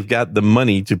they've got the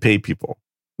money to pay people.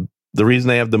 The reason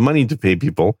they have the money to pay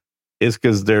people is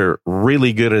because they're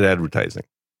really good at advertising.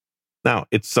 Now,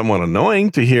 it's somewhat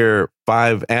annoying to hear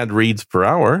 5 ad reads per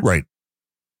hour. Right.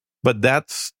 But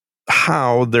that's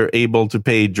how they're able to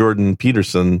pay Jordan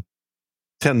Peterson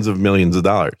tens of millions of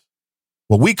dollars.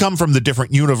 Well, we come from the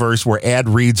different universe where ad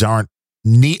reads aren't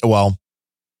neat. Well,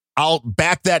 I'll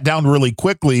back that down really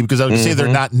quickly because I would say they're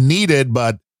not needed.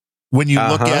 But when you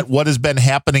look at what has been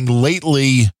happening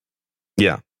lately,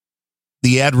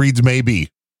 the ad reads may be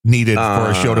needed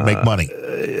for a show to make money.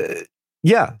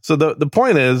 Yeah. So the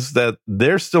point is that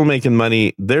they're still making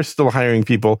money. They're still hiring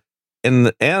people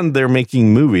and they're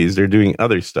making movies. They're doing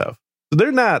other stuff. So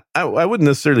they're not, I wouldn't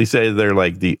necessarily say they're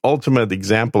like the ultimate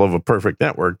example of a perfect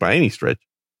network by any stretch.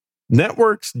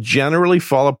 Networks generally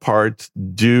fall apart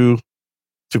due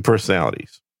to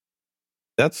personalities.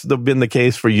 That's been the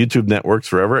case for YouTube networks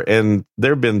forever. And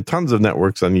there have been tons of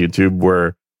networks on YouTube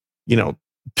where,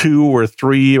 2 or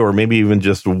 3 or maybe even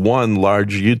just one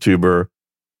large YouTuber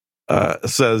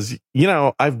says,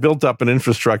 I've built up an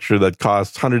infrastructure that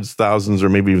costs hundreds of thousands or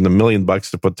maybe even $1 million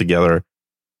to put together.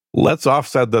 Let's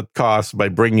offset that cost by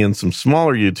bringing in some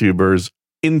smaller YouTubers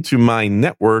into my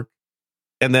network.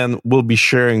 And then we'll be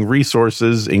sharing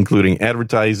resources, including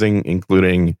advertising,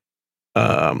 including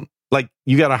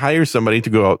you got to hire somebody to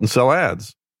go out and sell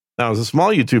ads. Now, as a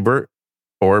small YouTuber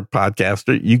or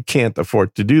podcaster, you can't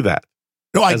afford to do that.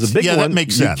 No, as a big one, that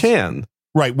makes sense. You can.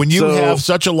 Right. When you have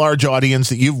such a large audience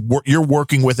that you're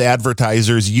working with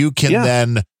advertisers, you can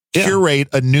then curate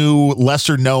a new,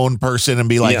 lesser known person and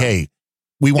be like, hey,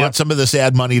 we want some of this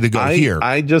ad money to go here.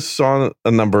 I just saw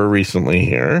a number recently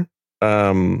here.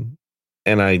 And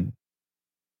I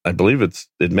believe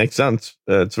it makes sense.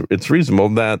 It's reasonable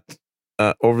that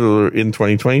in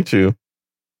 2022,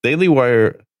 Daily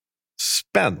Wire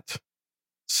spent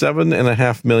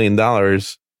 $7.5 million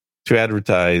to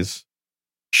advertise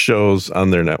shows on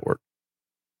their network.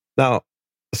 Now,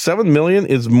 $7 million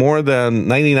is more than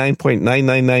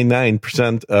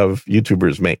 99.9999% of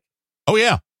YouTubers make. Oh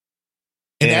yeah,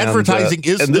 and advertising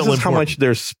is and still this is important. how much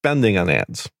they're spending on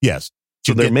ads. Yes,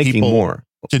 so they're making more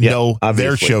to know obviously.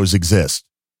 Their shows exist.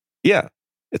 Yeah,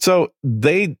 so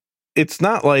it's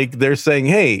not like they're saying,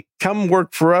 "Hey, come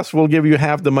work for us. We'll give you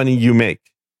half the money you make."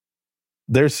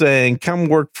 They're saying, "Come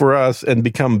work for us and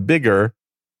become bigger,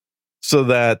 so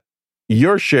that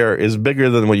your share is bigger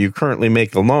than what you currently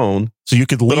make alone. So you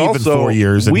could leave in 4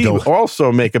 years and we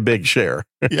also make a big share."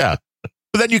 Yeah.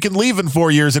 But then you can leave in 4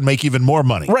 years and make even more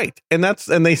money. Right. And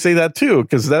they say that too,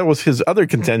 because that was his other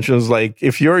contention is like,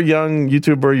 if you're a young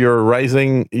YouTuber, you're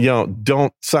rising,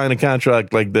 don't sign a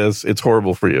contract like this. It's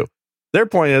horrible for you. Their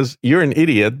point is you're an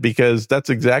idiot because that's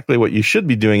exactly what you should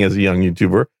be doing as a young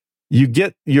YouTuber. You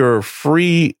get your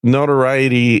free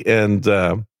notoriety and,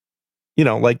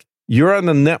 you're on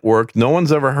the network. No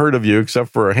one's ever heard of you except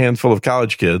for a handful of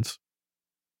college kids.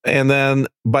 And then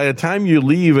by the time you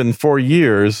leave in 4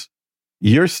 years,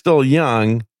 you're still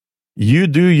young. You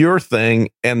do your thing.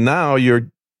 And now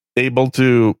you're able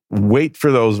to wait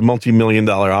for those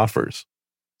multi-million-dollar offers.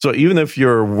 So even if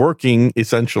you're working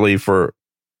essentially for,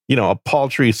 a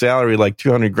paltry salary, like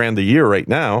 $200,000 a year right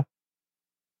now,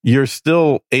 you're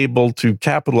still able to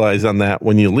capitalize on that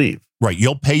when you leave. Right.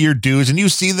 You'll pay your dues. And you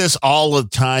see this all the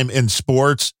time in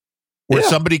sports where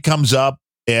somebody comes up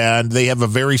and they have a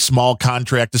very small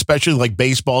contract, especially like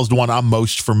baseball is the one I'm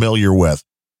most familiar with,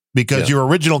 because your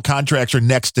original contracts are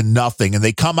next to nothing and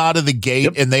they come out of the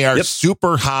gate and they are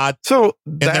super hot. So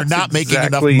and they're not making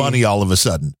enough money all of a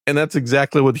sudden. And that's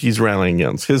exactly what he's rallying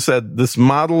against. He said this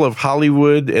model of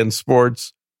Hollywood and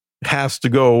sports has to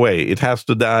go away. It has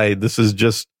to die. This is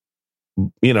just,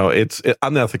 it's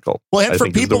unethical. Well, and for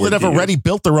people that have already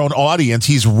built their own audience,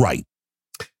 he's right.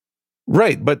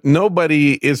 Right. But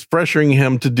nobody is pressuring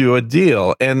him to do a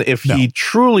deal. And if he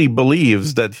truly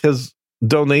believes that his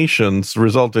donations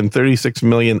result in $36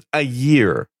 million a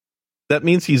year, that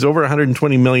means he's over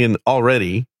 $120 million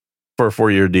already for a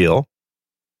 4-year deal.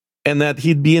 And that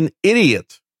he'd be an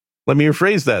idiot. Let me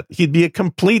rephrase that. He'd be a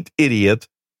complete idiot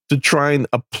to try and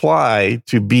apply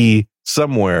to be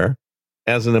somewhere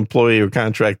as an employee or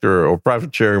contractor or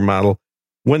profit sharing model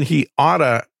when he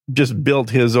oughta just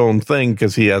build his own thing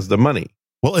because he has the money.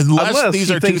 Well, unless these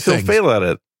are two things. He'll fail at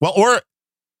it. Well, or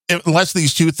unless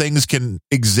these two things can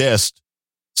exist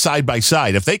side by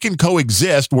side. If they can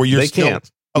coexist where you're can't.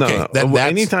 Okay, no.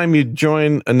 Anytime you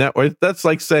join a network, that's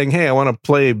like saying, hey, I want to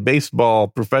play baseball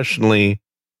professionally,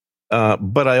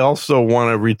 but I also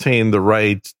want to retain the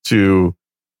right to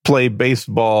play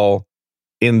baseball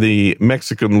in the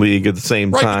Mexican League at the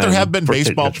same time. Right, there have been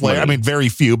baseball players. I mean, very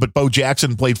few, but Bo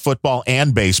Jackson played football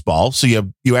and baseball, so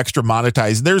you extra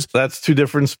monetize. That's two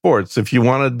different sports. If you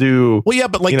want to do, well, yeah,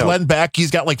 but like Glenn Beck,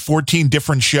 he's got like 14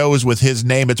 different shows with his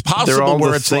name. It's possible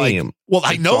where it's same. Like, well,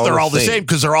 I know they're all the same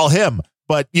because they're all him.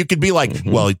 But you could be like,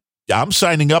 well, I'm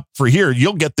signing up for here.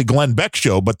 You'll get the Glenn Beck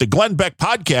show, but the Glenn Beck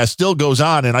podcast still goes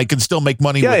on, and I can still make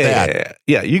money with that.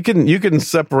 Yeah, you can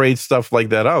separate stuff like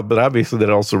that out, but obviously that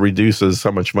also reduces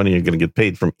how much money you're going to get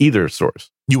paid from either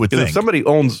source. You would think if somebody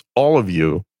owns all of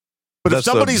you, but if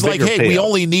somebody's like, "Hey, we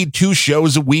only need 2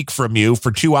 shows a week from you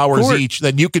for 2 hours each,"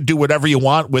 then you could do whatever you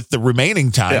want with the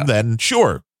remaining time. Then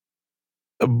sure.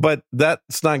 But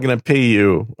that's not going to pay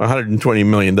you $120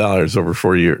 million over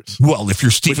 4 years. Well, if you're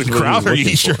Steven Crowder,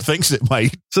 he sure thinks it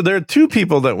might. So there are 2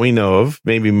 people that we know of,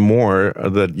 maybe more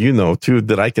that you know, 2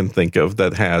 that I can think of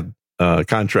that had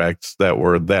contracts that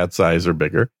were that size or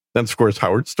bigger. That's, of course,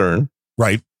 Howard Stern.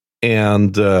 Right.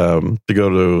 And to go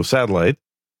to satellite.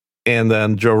 And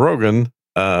then Joe Rogan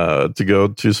to go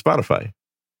to Spotify.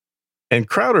 And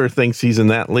Crowder thinks he's in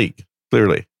that league,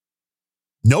 clearly.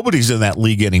 Nobody's in that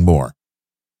league anymore.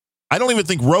 I don't even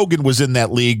think Rogan was in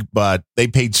that league, but they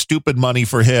paid stupid money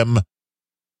for him.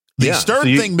 The Stern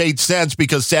thing made sense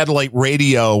because satellite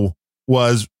radio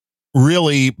was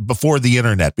really before the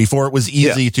internet, before it was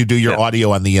easy to do your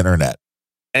audio on the internet.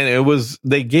 And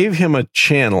they gave him a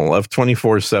channel of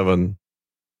 24/7,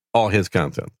 all his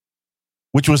content.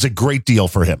 Which was a great deal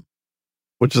for him.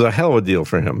 Which is a hell of a deal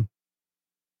for him.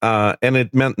 And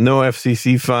it meant no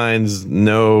FCC fines,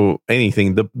 no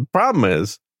anything. The problem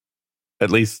is, at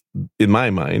least in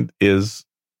my mind, is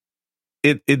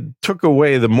it took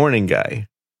away the morning guy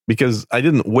because I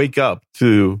didn't wake up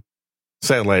to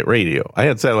satellite radio. I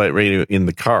had satellite radio in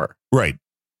the car. Right.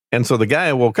 And so the guy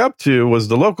I woke up to was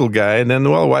the local guy. And then,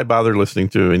 well, why bother listening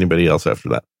to anybody else after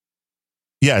that?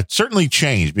 Yeah, it certainly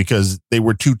changed because they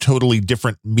were 2 totally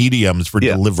different mediums for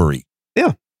delivery.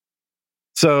 Yeah.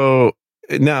 So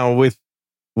now with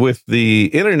the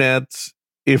internet,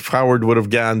 if Howard would have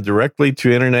gone directly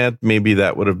to internet, maybe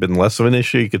that would have been less of an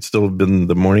issue. He could still have been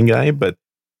the morning guy. But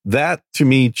that, to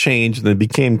me, changed and it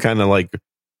became kind of like,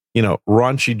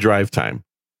 raunchy drive time.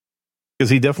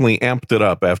 Because he definitely amped it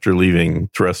up after leaving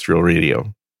terrestrial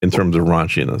radio in terms of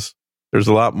raunchiness. There's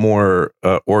a lot more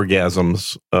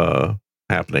orgasms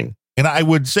happening. And I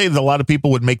would say that a lot of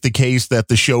people would make the case that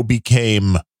the show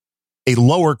became a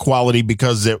lower quality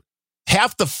because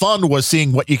half the fun was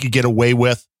seeing what you could get away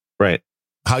with. Right.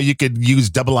 How you could use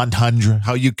double entendre,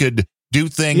 how you could do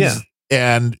things. Yeah.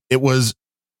 And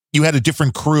you had a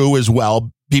different crew as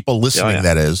well. People listening,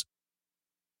 that is.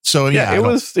 So,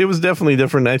 it was definitely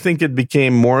different. I think it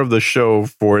became more of the show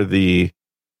for the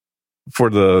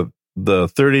 30,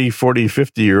 40,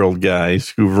 50-year-old guys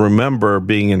who remember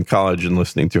being in college and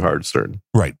listening to Howard Stern.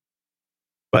 Right.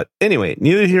 But anyway,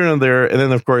 neither here nor there. And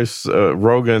then, of course,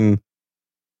 Rogan,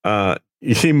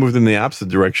 he moved in the opposite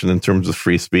direction in terms of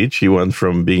free speech. He went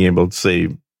from being able to say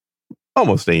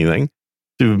almost anything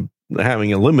to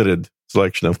having a limited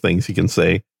selection of things he can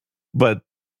say, but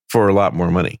for a lot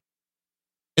more money.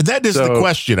 And that is the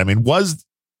question. I mean, was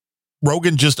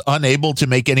Rogan just unable to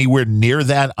make anywhere near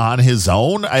that on his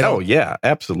own? Yeah,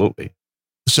 absolutely.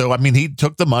 So, I mean, he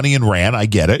took the money and ran. I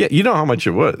get it. Yeah, you know how much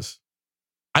it was.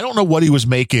 I don't know what he was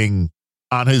making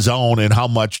on his own and how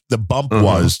much the bump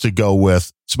was to go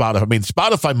with Spotify. I mean,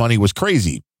 Spotify money was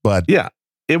crazy, but yeah,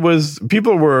 it was.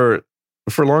 People were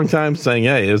for a long time saying,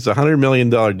 "Hey, it's a $100 million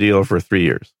deal for 3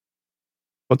 years."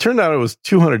 Well, it turned out it was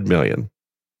 $200 million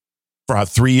for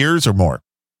 3 years or more.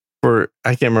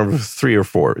 I can't remember if it was 3 or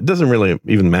 4. It doesn't really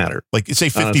even matter. Like say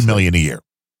 50 million a year.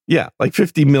 Yeah, like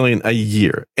 50 million a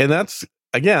year, and that's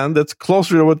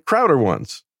closer to what Crowder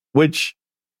wants. Which,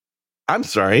 I'm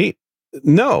sorry.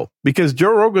 No, because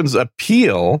Joe Rogan's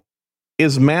appeal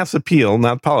is mass appeal,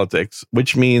 not politics,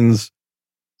 which means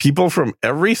people from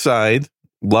every side,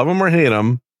 love him or hate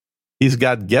him. He's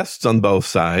got guests on both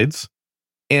sides.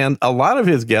 And a lot of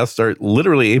his guests are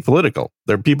literally apolitical.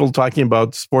 There are people talking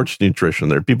about sports nutrition.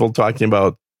 There are people talking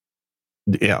about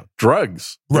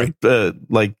drugs, right?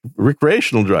 Like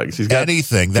recreational drugs. He's got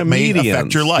anything that may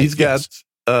affect your life. He's got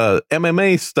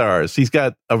MMA stars. He's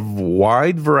got a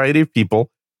wide variety of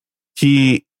people.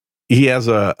 He has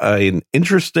an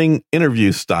interesting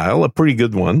interview style, a pretty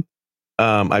good one.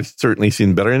 I've certainly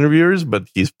seen better interviewers, but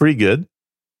he's pretty good.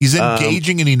 He's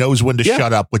engaging and he knows when to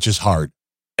shut up, which is hard.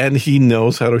 And he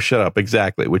knows how to shut up,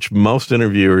 exactly, which most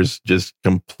interviewers just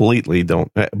completely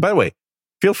don't. By the way,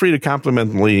 feel free to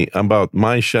compliment me about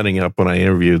my shutting up when I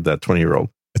interviewed that 20-year-old.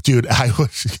 Dude, I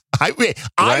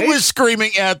was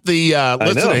screaming at the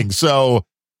listening. So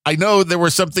I know there were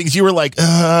some things you were like,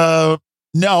 no,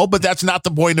 but that's not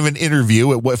the point of an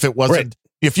interview. If it wasn't, right.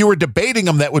 If you were debating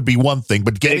him, that would be one thing,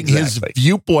 but getting his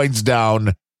viewpoints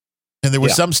down, and there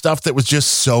was some stuff that was just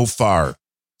so far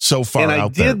and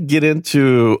out there. I did get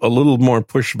into a little more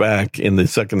pushback in the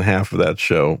second half of that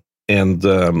show, and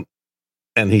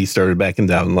he started backing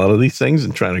down a lot of these things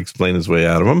and trying to explain his way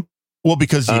out of them. Well,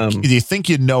 because you think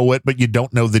you know it, but you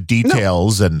don't know the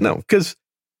details. No, because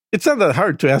it's not that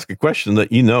hard to ask a question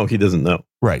that he doesn't know.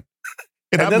 Right.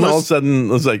 And then all of a sudden,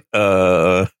 it was like,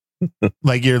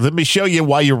 like, let me show you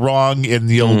why you're wrong, and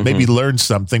you'll maybe learn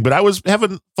something. But I was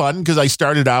having fun because I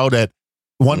started out at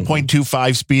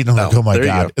 1.25 speed, and I'm like, oh my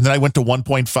God. And then I went to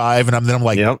 1.5, and I'm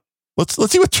like, let's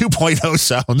see what 2.0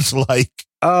 sounds like.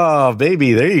 Oh,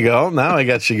 baby. There you go. Now I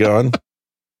got you going.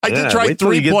 I did try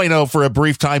 3.0 for a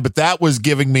brief time, but that was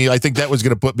giving me, I think that was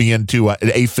going to put me into an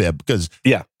AFib because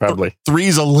probably 3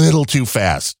 is a little too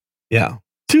fast. Yeah.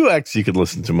 2X you could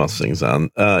listen to most things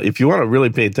on. If you want to really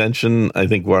pay attention, I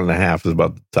think 1.5 is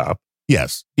about the top.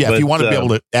 Yes. Yeah. But, if you want to be able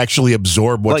to actually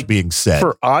absorb what's being said.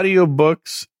 For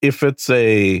audiobooks, if it's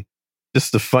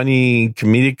just a funny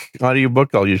comedic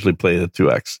audiobook, I'll usually play the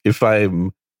 2X. If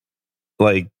I'm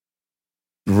like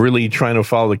really trying to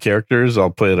follow the characters,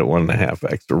 I'll play it at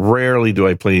 1.5X. Rarely do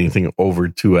I play anything over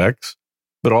 2X,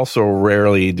 but also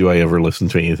rarely do I ever listen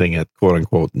to anything at quote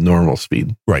unquote normal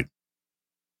speed. Right.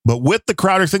 But with the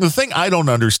Crowder thing, the thing I don't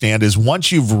understand is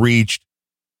once you've reached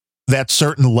that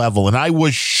certain level, and I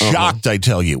was shocked, I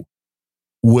tell you,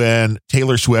 when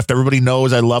Taylor Swift, everybody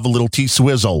knows I love a little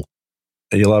T-Swizzle.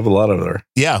 And you love a lot of her.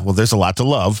 Yeah, well, there's a lot to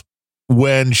love.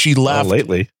 When she left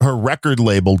her record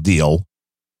label deal.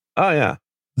 Oh, yeah.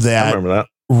 I remember that.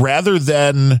 Rather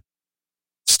than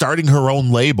starting her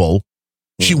own label,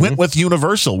 she went with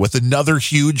Universal, with another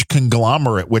huge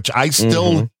conglomerate, which I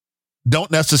still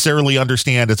don't necessarily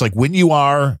understand. It's like when you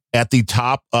are at the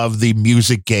top of the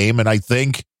music game, and I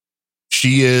think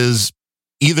she is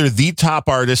either the top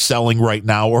artist selling right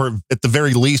now, or at the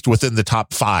very least within the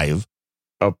top 5.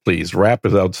 Oh, please. Rap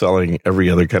is outselling every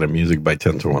other kind of music by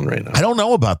 10 to 1 right now. I don't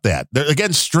know about that.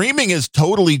 Again, streaming has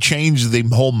totally changed the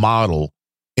whole model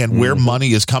and where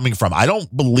money is coming from. I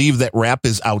don't believe that rap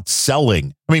is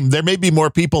outselling. I mean, there may be more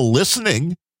people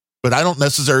listening, but I don't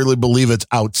necessarily believe it's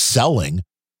outselling.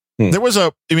 There was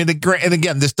and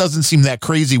again, this doesn't seem that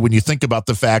crazy when you think about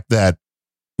the fact that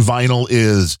vinyl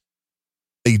is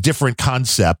a different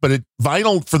concept, but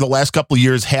vinyl for the last couple of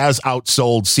years has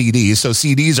outsold CDs. So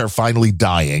CDs are finally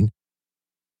dying.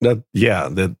 Like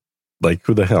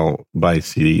who the hell buys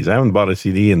CDs? I haven't bought a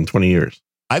CD in 20 years.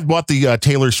 I've bought the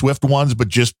Taylor Swift ones, but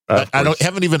just I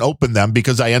haven't even opened them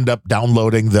because I end up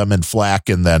downloading them in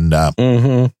FLAC, and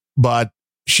then but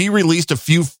she released a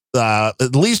few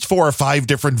at least 4 or 5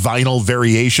 different vinyl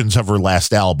variations of her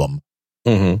last album.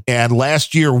 And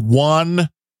last year, 1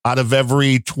 out of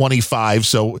every 25.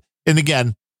 So, and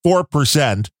again,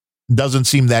 4% doesn't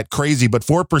seem that crazy, but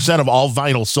 4% of all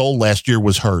vinyl sold last year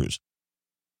was hers.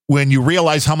 When you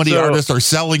realize how many artists are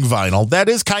selling vinyl, that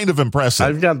is kind of impressive.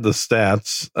 I've got the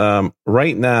stats.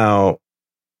 Right now,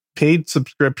 paid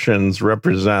subscriptions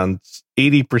represent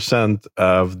 80%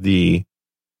 of the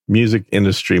music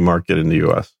industry market in the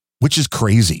U.S. Which is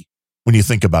crazy when you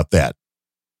think about that.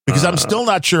 Because I'm still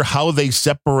not sure how they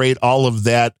separate all of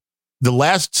that. The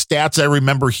last stats I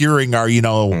remember hearing are, you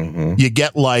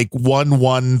get like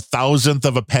 1/1000th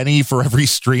of a penny for every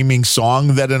streaming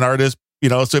song that an artist,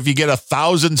 so if you get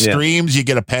 1,000 streams, you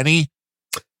get a penny.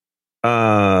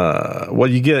 Well,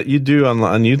 you do on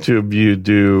YouTube, you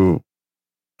do.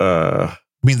 I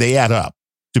mean, they add up,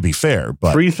 to be fair,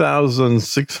 but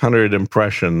 3,600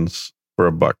 impressions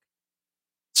for $1.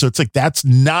 So it's like, that's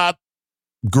not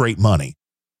great money.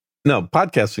 No,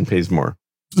 podcasting pays more,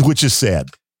 which is sad.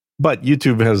 But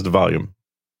YouTube has the volume.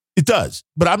 It does.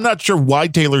 But I'm not sure why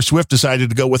Taylor Swift decided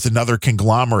to go with another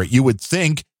conglomerate. You would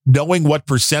think, knowing what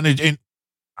percentage, and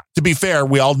to be fair,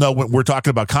 we all know when we're talking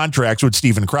about contracts with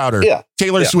Steven Crowder,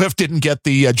 Taylor Swift didn't get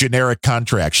the generic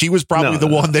contract. She was probably the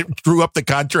one that drew up the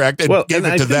contract and gave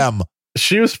it to them.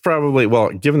 She was probably,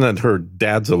 given that her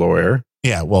dad's a lawyer.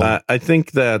 Yeah, well, I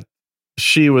think that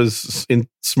she was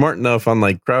smart enough,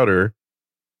 unlike Crowder,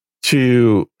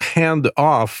 to hand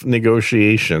off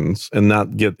negotiations and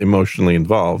not get emotionally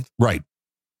involved. Right.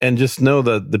 And just know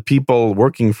that the people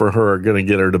working for her are going to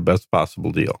get her the best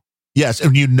possible deal. Yes.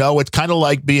 And it's kind of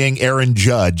like being Aaron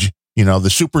Judge, the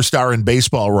superstar in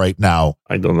baseball right now.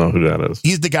 I don't know who that is.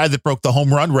 He's the guy that broke the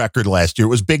home run record last year. It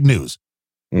was big news.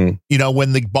 When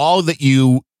the ball that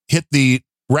you hit the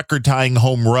record tying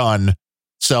home run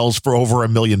sells for over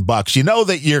 $1 million,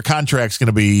 that your contract's going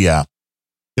to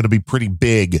be pretty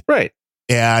big. Right.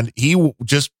 And he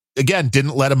just, again,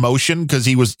 didn't let emotion because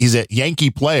he's a Yankee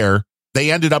player.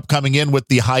 They ended up coming in with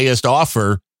the highest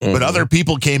offer, but other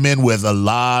people came in with a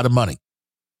lot of money.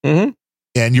 Mm-hmm.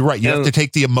 And you're right. You have to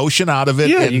take the emotion out of it.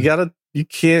 Yeah, you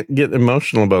can't get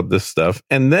emotional about this stuff.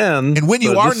 And when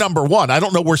you are number one, I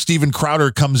don't know where Steven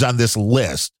Crowder comes on this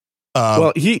list.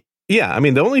 The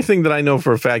only thing that I know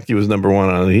for a fact he was number one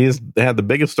on, he's had the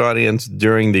biggest audience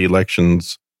during the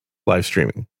elections live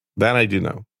streaming. That I do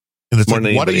know. And it's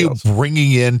like, what are you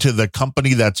bringing into the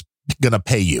company that's going to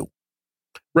pay you?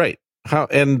 Right.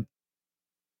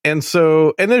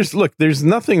 There's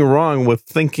nothing wrong with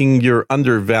thinking you're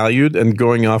undervalued and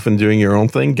going off and doing your own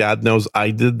thing. God knows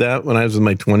I did that when I was in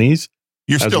my 20s.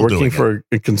 You're still working for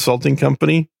a consulting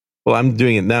company. Well, I'm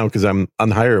doing it now because I'm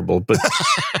unhireable. But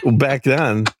back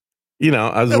then,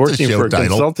 I was working for a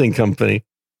consulting company.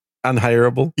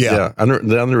 Unhireable. Yeah.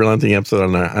 The unrelenting episode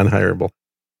on unhireable.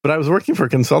 But I was working for a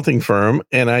consulting firm,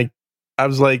 and I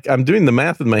was like, I'm doing the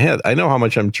math in my head. I know how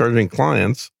much I'm charging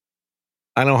clients.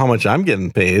 I know how much I'm getting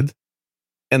paid.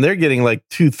 And they're getting like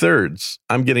 2/3.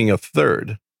 I'm getting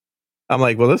 1/3. I'm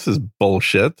like, well, this is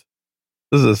bullshit.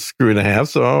 This is a screw and a half.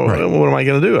 So what am I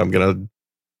going to do? I'm going to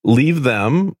leave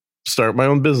them, start my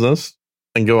own business,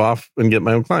 and go off and get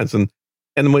my own clients. And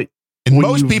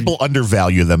most people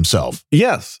undervalue themselves.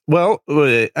 Yes. Well,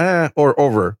 or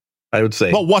over, I would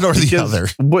say. Well, one or the other.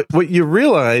 What you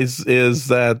realize is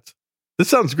that this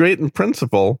sounds great in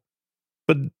principle,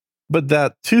 but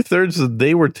that 2/3 that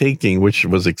they were taking, which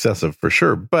was excessive for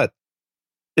sure, but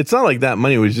it's not like that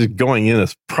money was just going in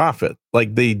as profit.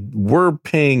 Like they were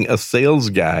paying a sales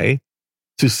guy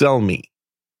to sell me,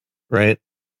 right?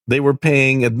 They were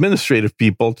paying administrative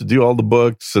people to do all the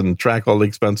books and track all the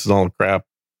expenses and all the crap,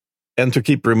 and to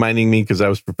keep reminding me because I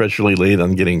was perpetually late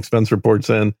on getting expense reports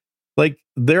in. Like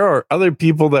there are other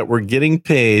people that were getting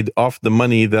paid off the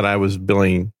money that I was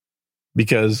billing,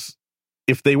 because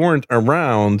if they weren't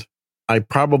around, I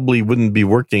probably wouldn't be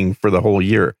working for the whole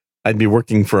year. I'd be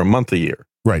working for a month a year.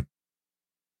 Right.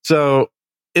 So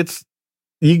it's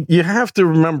you have to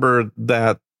remember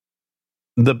that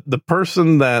the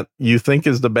person that you think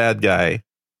is the bad guy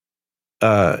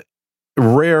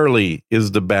rarely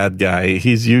is the bad guy.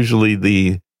 He's usually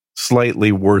the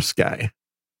slightly worse guy.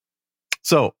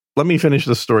 So let me finish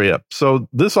the story up. So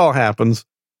this all happens.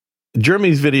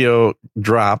 Jeremy's video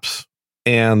drops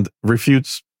and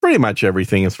refutes pretty much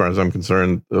everything, as far as I'm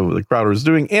concerned, the Crowder is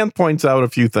doing, and points out a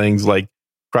few things like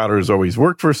Crowder has always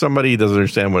worked for somebody. He doesn't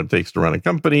understand what it takes to run a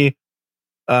company.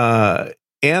 And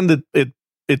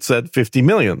it said 50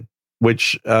 million,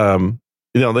 which,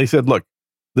 they said, look,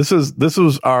 this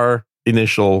was our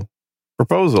initial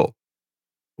proposal.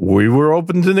 We were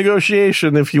open to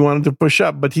negotiation if you wanted to push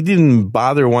up, but he didn't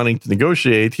bother wanting to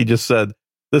negotiate. He just said,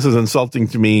 this is insulting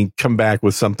to me. Come back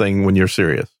with something when you're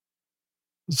serious.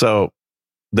 So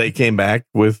they came back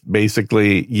with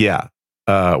basically,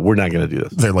 we're not going to do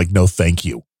this. They're like, no, thank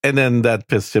you. And then that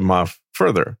pissed him off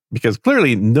further, because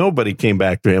clearly nobody came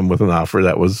back to him with an offer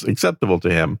that was acceptable to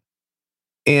him.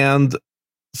 And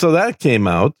so that came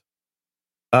out.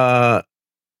 And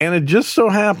it just so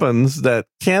happens that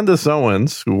Candace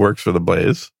Owens, who works for the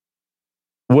Blaze,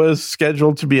 was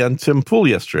scheduled to be on Tim Pool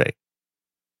yesterday.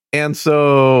 And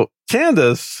so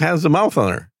Candace has a mouth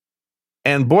on her.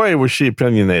 And boy, was she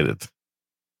opinionated.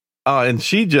 And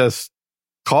she just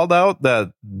called out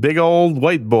that big old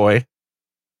white boy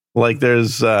like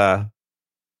there's, there's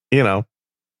no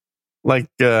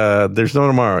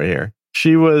tomorrow here.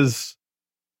 She was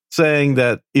saying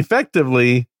that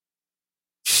effectively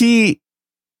he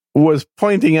was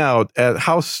pointing out at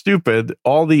how stupid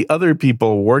all the other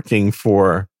people working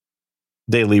for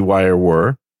Daily Wire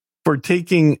were for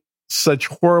taking such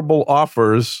horrible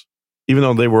offers, even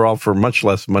though they were all for much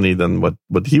less money than what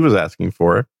he was asking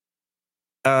for.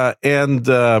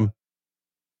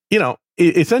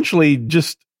 Essentially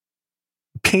just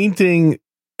painting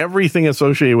everything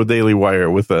associated with Daily Wire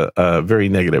with a very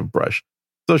negative brush.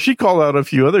 So she called out a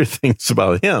few other things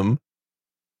about him.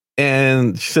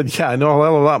 And she said, I know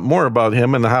a lot more about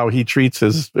him and how he treats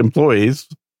his employees.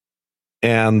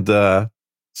 And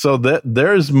so that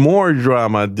there's more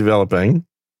drama developing.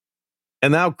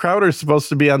 And now Crowder's supposed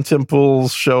to be on Tim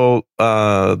Pool's show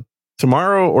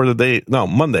tomorrow or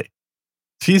Monday.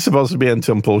 He's supposed to be on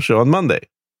Tim Pool's show on Monday.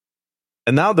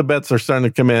 And now the bets are starting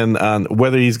to come in on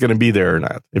whether he's going to be there or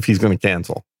not, if he's going to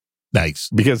cancel. Nice.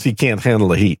 Because he can't handle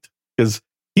the heat. Because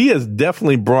he has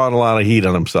definitely brought a lot of heat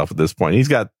on himself at this point. He's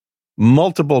got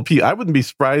multiple people. I wouldn't be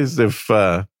surprised if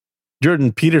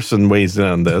Jordan Peterson weighs in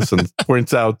on this and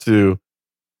points out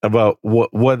about what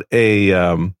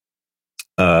a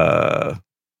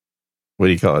what do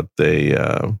you call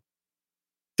it?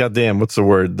 goddamn, what's the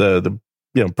word? The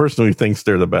person who thinks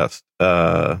they're the best.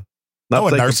 A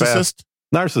narcissist?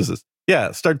 Narcissist.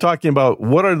 Yeah. Start talking about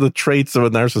what are the traits of a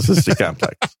narcissistic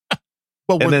complex.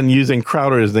 And then using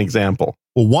Crowder as an example.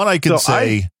 Well, one I can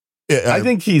say... I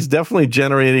think he's definitely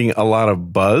generating a lot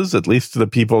of buzz, at least to the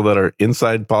people that are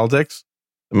inside politics.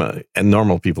 And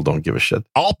normal people don't give a shit.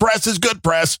 All press is good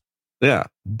press. Yeah.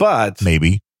 But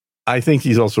maybe I think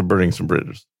he's also burning some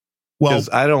bridges. Well,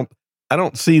 I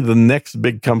don't see the next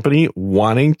big company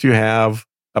wanting to have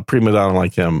a prima donna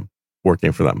like him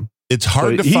working for them. It's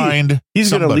hard to find.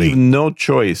 He's going to leave no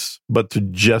choice but to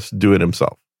just do it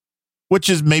himself. Which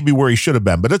is maybe where he should have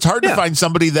been. But it's hard to find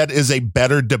somebody that is a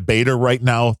better debater right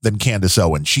now than Candace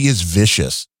Owens. She is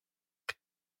vicious.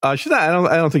 She's not.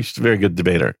 I don't think she's a very good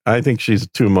debater. I think she's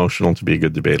too emotional to be a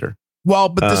good debater. Well,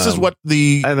 but this is what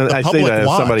the I public say that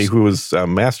wants. As somebody who was a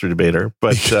master debater,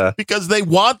 but because they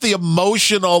want the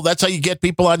emotional. That's how you get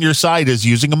people on your side, is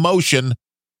using emotion.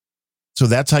 So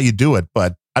that's how you do it.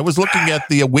 But I was looking at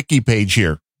the wiki page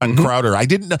here on Crowder. I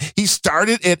didn't know he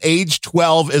started at age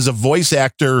 12 as a voice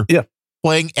actor. Yeah.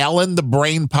 Playing Alan the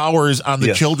Brain Powers on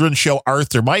the children's show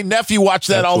Arthur. My nephew watched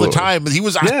that all the time. He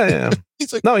was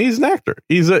he's like, no, he's an actor.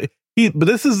 But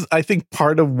this is, I think,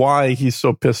 part of why he's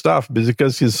so pissed off,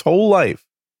 because his whole life,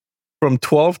 from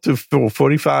 12 to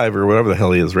 45 or whatever the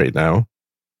hell he is right now,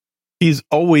 he's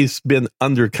always been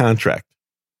under contract.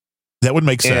 That would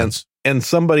make sense. And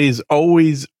somebody's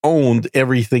always owned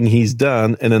everything he's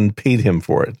done and then paid him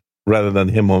for it, rather than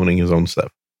him owning his own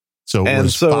stuff. So it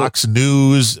was Fox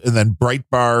News and then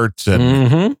Breitbart,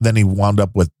 and then he wound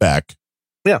up with Beck.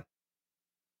 Yeah.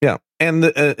 Yeah. And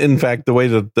in fact, the way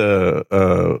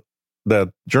that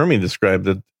that Jeremy described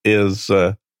it is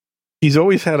he's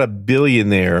always had a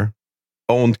billionaire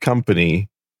owned company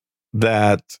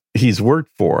that he's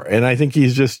worked for. And I think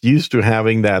he's just used to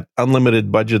having that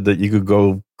unlimited budget that you could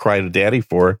go cry to daddy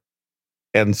for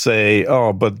and say,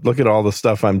 oh, but look at all the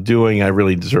stuff I'm doing. I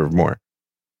really deserve more.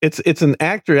 It's an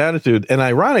actor attitude, and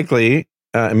ironically,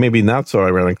 maybe not so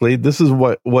ironically, this is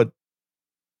what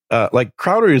like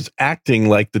Crowder is acting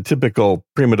like the typical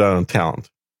prima donna talent,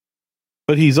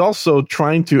 but he's also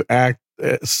trying to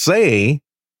say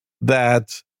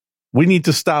that we need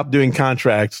to stop doing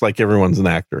contracts like everyone's an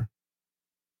actor.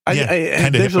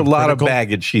 There's a lot of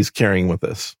baggage he's carrying with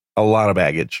this, a lot of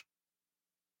baggage.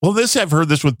 Well, I've heard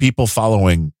this with people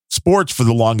following sports for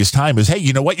the longest time is, hey,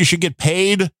 you know what? You should get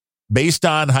paid based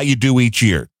on how you do each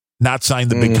year, not sign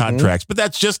the big contracts. But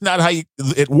that's just not how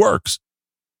it works.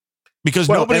 Because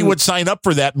nobody would sign up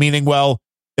for that, meaning, well,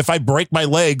 if I break my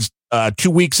legs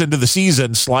 2 weeks into the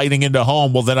season, sliding into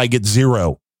home, well, then I get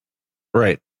zero.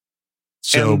 Right.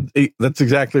 So that's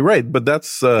exactly right. But that's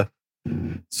so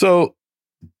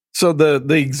the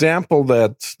example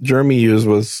that Jeremy used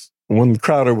was when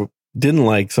Crowder didn't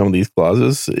like some of these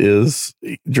clauses is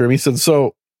Jeremy said,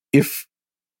 so if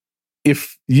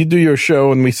you do your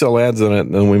show and we sell ads on it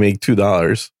and we make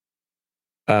 $2,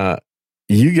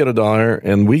 you get $1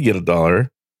 and we get $1.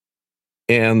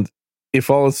 And if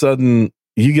all of a sudden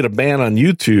you get a ban on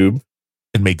YouTube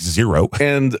and make zero,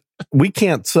 and we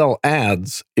can't sell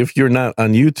ads if you're not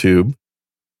on YouTube,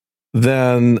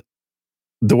 then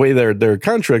the way their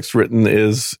contract's written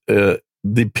is the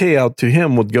payout to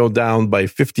him would go down by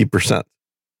 50%.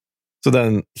 So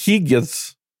then he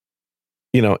gets,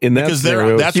 in that because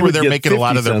scenario, that's where they're making a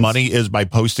lot of their money is by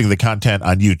posting the content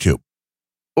on YouTube.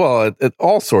 Well, at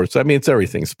all sorts. I mean, it's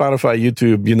everything. Spotify,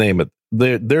 YouTube, you name it.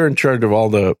 They're in charge of all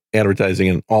the advertising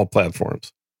in all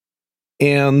platforms.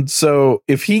 And so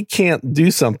if he can't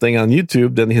do something on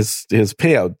YouTube, then his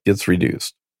payout gets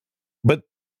reduced. But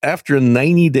after a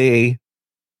 90-day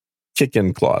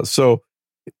kick-in clause. So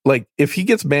like if he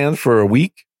gets banned for a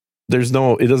week, it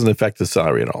doesn't affect his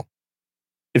salary at all.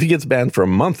 If he gets banned for a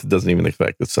month, it doesn't even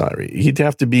affect his salary. He'd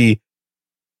have to be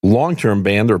long-term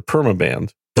banned or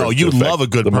perma-banned. Oh, you love a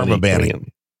good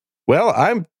perma-banning. Well,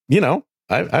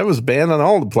 I was banned on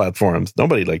all the platforms.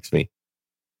 Nobody likes me,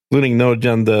 including No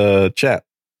Agenda Chat.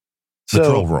 The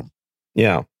troll room.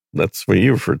 Yeah, that's what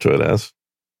you refer to it as.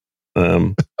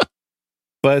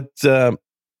 But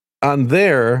on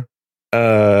there,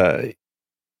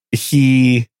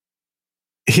 his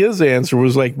answer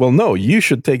was like, well, no, you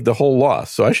should take the whole loss.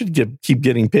 So I should keep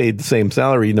getting paid the same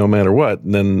salary no matter what.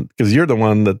 And then, because you're the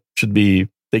one that should be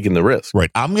taking the risk.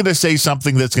 Right. I'm going to say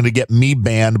something that's going to get me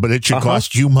banned, but it should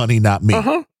cost you money, not me.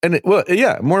 And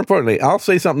more importantly, I'll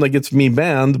say something that gets me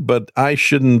banned, but I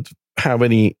shouldn't have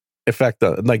any effect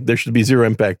on it. Like there should be zero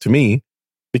impact to me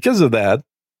because of that,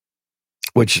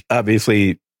 which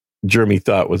obviously Jeremy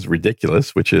thought was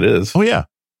ridiculous, which it is. Oh, yeah.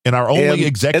 And our only executive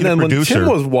producer. And then producer, when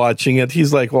Tim was watching it,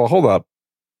 he's like, well, hold up.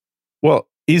 Well,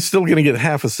 he's still going to get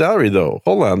half a salary, though.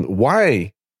 Hold on.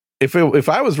 Why? If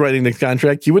I was writing the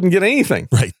contract, you wouldn't get anything.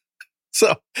 Right.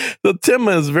 So Tim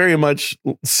is very much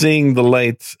seeing the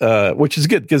light, which is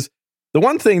good. Because the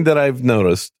one thing that I've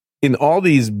noticed in all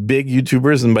these big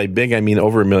YouTubers, and by big, I mean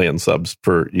over 1 million subs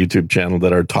per YouTube channel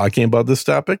that are talking about this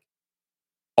topic,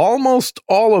 almost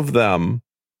all of them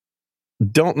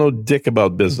don't know dick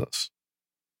about business.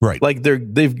 Right. Like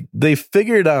they've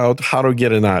figured out how to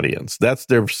get an audience. That's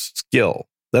their skill.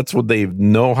 That's what they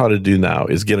know how to do now,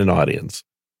 is get an audience.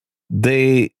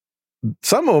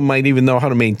 Some of them might even know how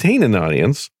to maintain an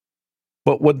audience,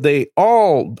 but what they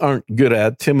all aren't good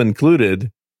at, Tim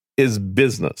included, is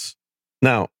business.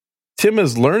 Now, Tim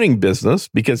is learning business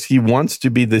because he wants to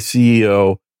be the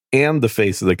CEO and the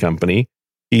face of the company.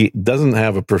 He doesn't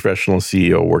have a professional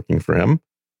CEO working for him.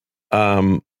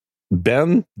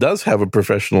 Ben does have a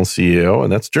professional CEO,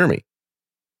 and that's Jeremy.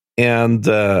 And,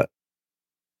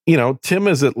 Tim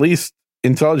is at least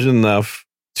intelligent enough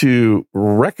to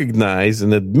recognize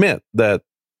and admit that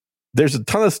there's a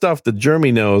ton of stuff that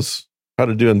Jeremy knows how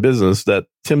to do in business that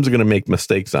Tim's going to make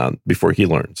mistakes on before he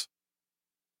learns.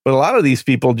 But a lot of these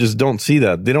people just don't see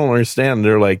that. They don't understand.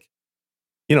 They're like,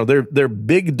 they're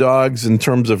big dogs in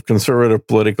terms of conservative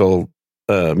political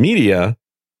media,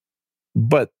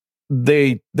 but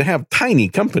they have tiny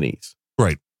companies.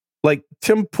 Right. Like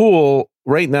Tim Pool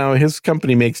right now, his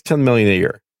company makes $10 million a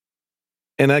year.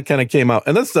 And that kind of came out.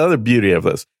 And that's the other beauty of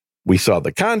this. We saw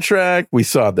the contract, we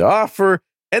saw the offer,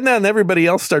 and then everybody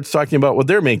else starts talking about what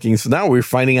they're making. So now we're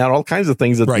finding out all kinds of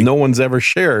things that no one's ever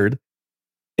shared,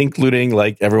 including,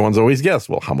 like, everyone's always guessed,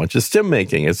 well, how much is Tim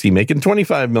making? Is he making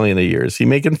 $25 million a year? Is he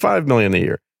making $5 million a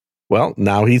year? Well,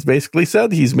 now he's basically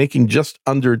said he's making just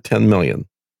under $10 million.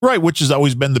 Right, which has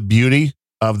always been the beauty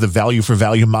of the value for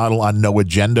value model on No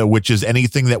Agenda, which is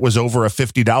anything that was over a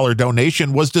 $50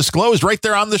 donation was disclosed right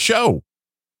there on the show.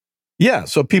 Yeah,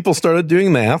 so people started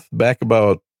doing math back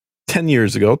about 10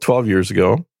 years ago, 12 years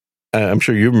ago. I'm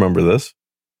sure you remember this.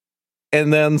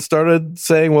 And then started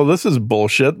saying, well, this is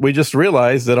bullshit. We just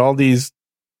realized that all these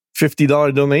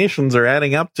 $50 donations are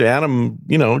adding up to Adam,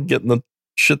 getting a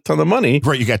shit ton of money.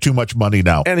 Right, you got too much money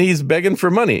now. And he's begging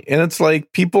for money. And it's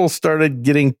like people started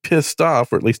getting pissed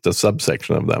off, or at least a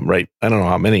subsection of them, right? I don't know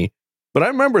how many. But I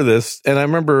remember this, and I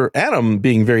remember Adam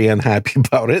being very unhappy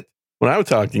about it when I was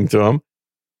talking to him.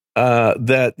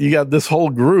 That you got this whole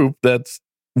group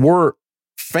were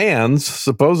fans,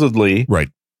 supposedly, right?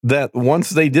 That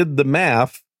once they did the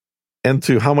math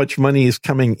into how much money is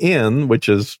coming in, which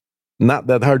is not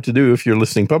that hard to do if you're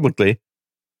listening publicly,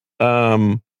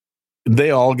 they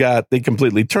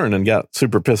completely turned and got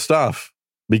super pissed off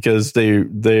because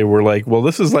they were like, well,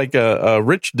 this is like a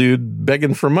rich dude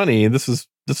begging for money. This is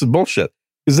bullshit.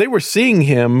 Because they were seeing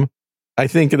him. I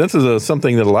think, and this is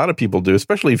something that a lot of people do,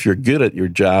 especially if you're good at your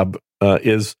job,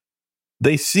 is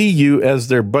they see you as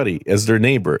their buddy, as their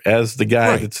neighbor, as the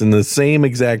guy that's in the same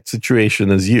exact situation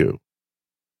as you.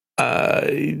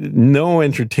 No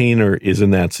entertainer is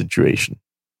in that situation.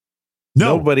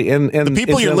 No. Nobody. And the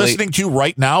people you're listening to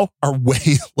right now are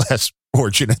way less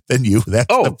fortunate than you. That's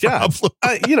the problem.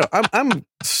 I'm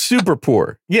super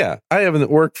poor. Yeah, I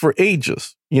haven't worked for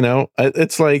ages.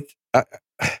 It's like...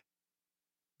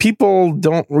 people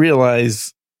don't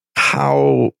realize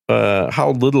how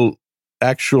little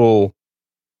actual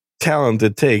talent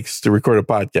it takes to record a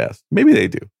podcast. Maybe they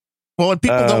do. Well, and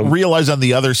people don't realize on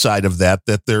the other side of that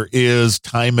there is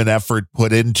time and effort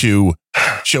put into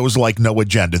shows like No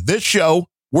Agenda. This show,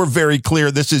 we're very clear.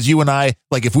 This is you and I.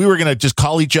 Like, if we were going to just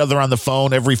call each other on the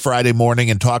phone every Friday morning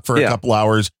and talk for a couple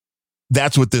hours,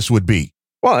 that's what this would be.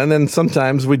 Well, and then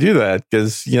sometimes we do that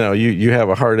because, you have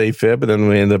a hard AFib and then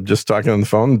we end up just talking on the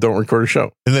phone and don't record a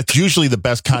show. And that's usually the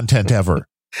best content ever.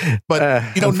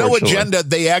 But, No Agenda,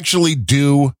 they actually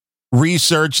do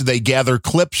research. They gather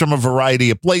clips from a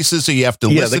variety of places. So you have to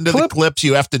listen to the clips.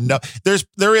 You have to know.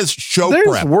 There is show prep.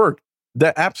 There's work.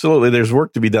 Absolutely, there's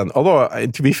work to be done. Although,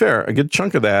 to be fair, a good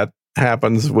chunk of that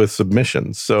happens with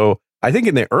submissions. So I think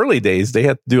in the early days, they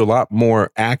had to do a lot more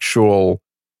actual...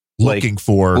 looking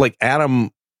for, like,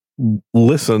 Adam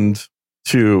listened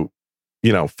to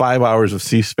 5 hours of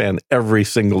C-SPAN every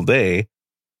single day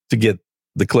to get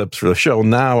the clips for the show.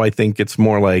 Now I think it's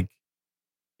more like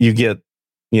you get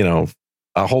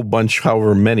a whole bunch,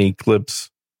 however many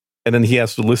clips, and then he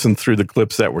has to listen through the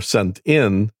clips that were sent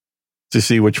in to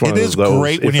see which one of those,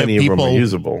 great when if any of them are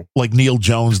usable. Like Neil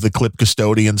Jones, the clip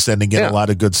custodian, sending in a lot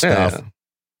of good stuff. Yeah.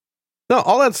 No,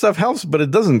 all that stuff helps, but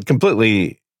it doesn't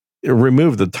completely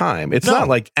remove the time. It's not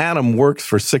like Adam works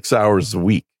for 6 hours a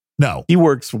week. No, he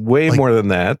works way more than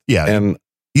that. Yeah, and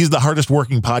He's the hardest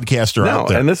working podcaster out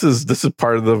there. And this is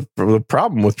part of the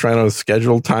problem with trying to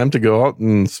schedule time to go out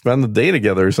and spend the day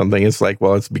together or something. It's like,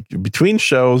 well, it's between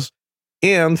shows,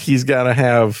 and he's got to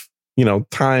have,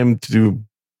 time to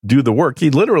do the work. He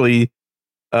literally,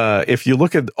 if you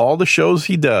look at all the shows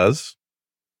he does,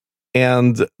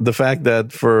 and the fact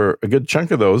that for a good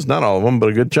chunk of those, not all of them, but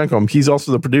a good chunk of them, he's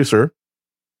also the producer.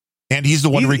 And he's the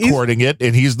one recording it,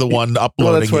 and he's the one uploading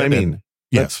it. Well, that's what I mean.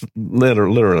 That's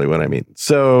literally what I mean.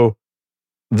 So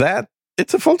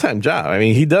it's a full-time job. I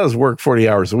mean, he does work 40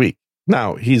 hours a week.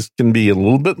 Now, can be a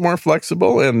little bit more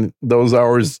flexible, and those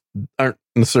hours aren't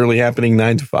necessarily happening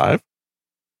 9 to 5.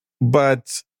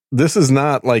 But this is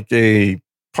not like a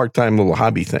part-time little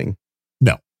hobby thing.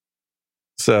 No.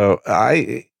 So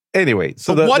anyway.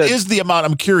 So what is the amount?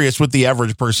 I'm curious with the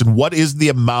average person. What is the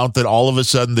amount that all of a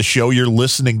sudden the show you're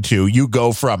listening to, you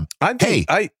go from,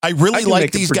 I really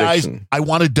like these guys. I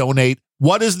want to donate.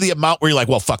 What is the amount where you're like,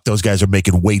 well, fuck, those guys are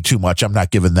making way too much. I'm not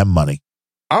giving them money.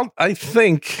 I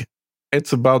think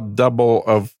it's about double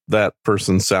of that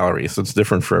person's salary. So it's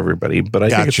different for everybody, but I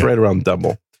think it's right around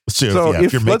double. So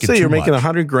if let's say you're making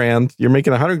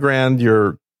 $100,000,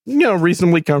 you're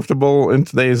reasonably comfortable in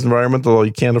today's environment, although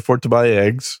you can't afford to buy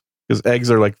eggs because eggs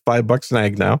are like $5 an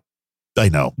egg now. I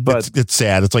know, but it's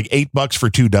sad. It's like $8 for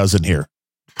 2 dozen here.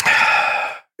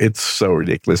 It's so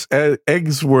ridiculous.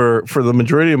 Eggs were, for the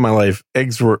majority of my life,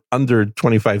 eggs were under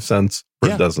 25 cents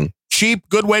per dozen. Cheap,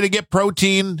 good way to get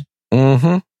protein.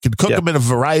 Mm-hmm. Can cook them in a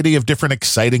variety of different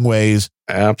exciting ways.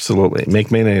 Absolutely.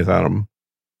 Make mayonnaise out of them.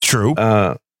 True.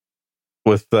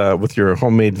 With your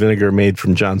homemade vinegar made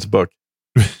from John's book.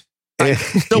 I'm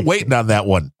still waiting on that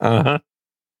one.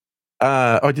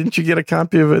 Didn't you get a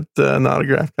copy of it? An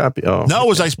autographed copy? Oh, no.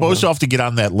 Was I supposed to have to get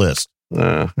on that list?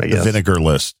 I guess. The vinegar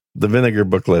list. The vinegar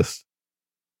book list.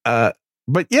 But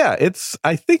yeah,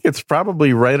 I think it's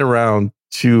probably right around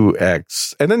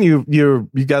 2x. And then you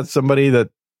got somebody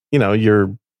that,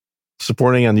 you're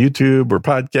supporting on YouTube or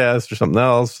podcast or something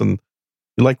else, and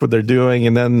you like what they're doing.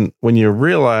 And then when you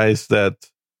realize that,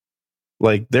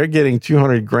 like, they're getting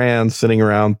 $200,000 sitting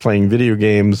around playing video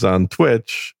games on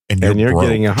Twitch, and you're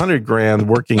getting $100,000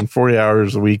 working 40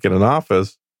 hours a week in an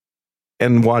office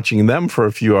and watching them for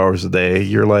a few hours a day,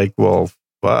 you're like, well,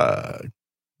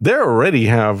 they already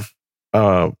have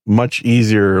a much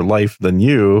easier life than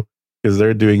you because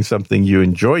they're doing something you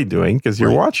enjoy doing because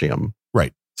you're watching them.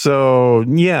 Right. So,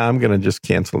 yeah, I'm going to just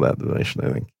cancel that donation,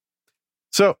 I think.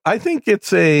 So I think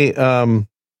it's an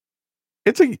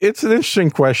interesting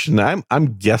question.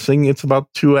 I'm guessing it's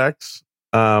about 2x.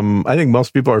 I think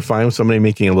most people are fine with somebody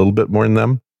making a little bit more than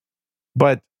them,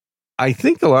 but I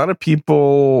think a lot of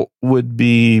people would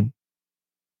be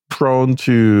prone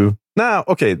to now.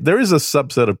 Okay, there is a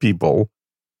subset of people,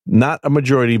 not a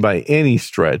majority by any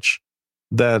stretch,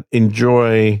 that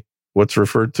enjoy what's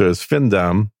referred to as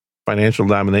FinDom, financial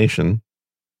domination.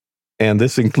 And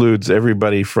this includes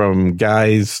everybody from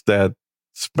guys that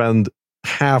spend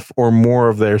half or more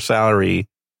of their salary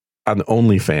on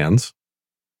OnlyFans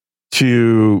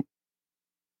to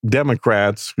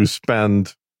Democrats who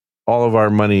spend all of our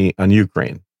money on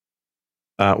Ukraine.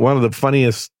 One of the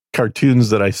funniest cartoons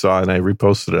that I saw, and I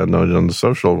reposted it on the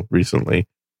social recently,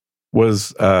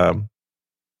 was a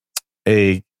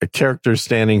character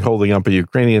standing holding up a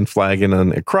Ukrainian flag, and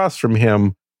then across from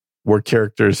him were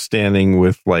characters standing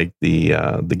with like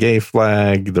the gay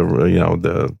flag, the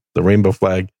rainbow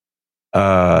flag,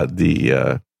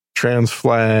 the trans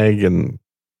flag, and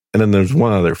then there's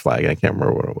one other flag. I can't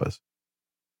remember what it was.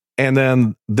 And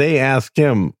then they ask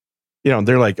him,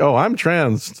 they're like, "Oh, I'm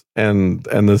trans," and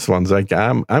this one's like,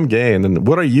 "I'm gay," and then,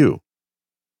 "What are you?"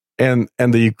 And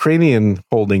the Ukrainian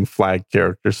holding flag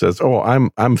character says, "Oh, I'm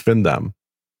FinDom.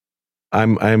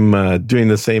 I'm doing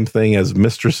the same thing as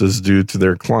mistresses do to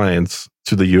their clients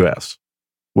to the U.S.,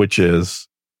 which is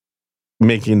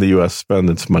making the U.S. spend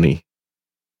its money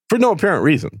for no apparent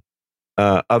reason,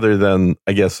 other than,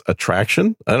 I guess,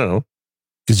 attraction. I don't know.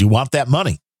 Because you want that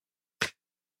money.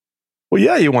 Well,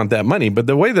 yeah, you want that money, but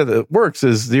the way that it works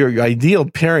is your ideal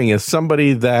pairing is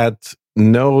somebody that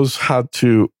knows how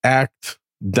to act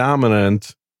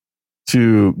dominant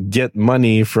to get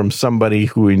money from somebody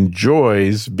who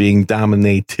enjoys being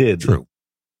dominated. True.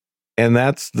 And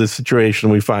that's the situation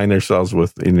we find ourselves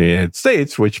with in the United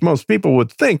States, which most people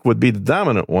would think would be the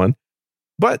dominant one,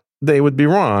 but they would be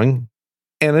wrong.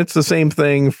 And it's the same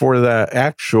thing for the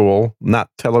actual, not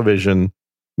television,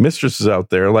 mistresses out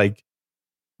there. Like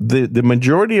the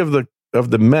majority of the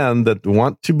men that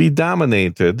want to be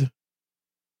dominated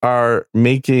are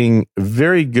making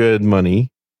very good money,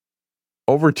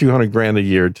 over $200,000 a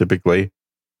year typically,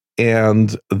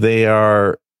 and they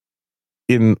are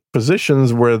in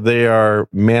positions where they are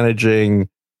managing,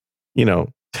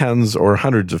 tens or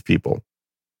hundreds of people,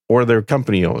 or they're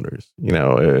company owners,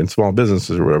 in small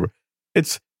businesses or whatever.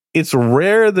 It's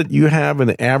rare that you have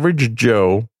an average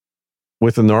Joe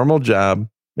with a normal job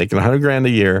making $100,000 a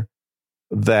year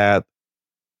that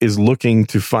is looking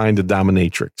to find a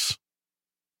dominatrix.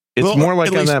 It's more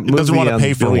like on that movie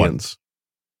on Billions.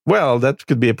 Well, that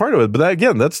could be a part of it, but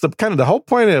again, that's the kind of the whole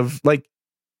point of, like,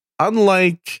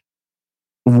 unlike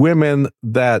women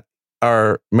that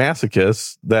are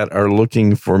masochists that are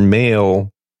looking for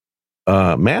male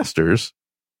masters,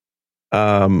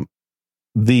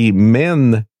 the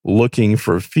men looking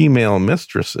for female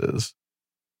mistresses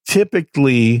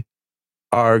typically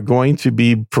are going to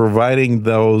be providing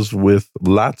those with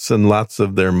lots and lots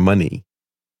of their money.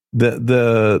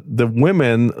 The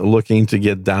women looking to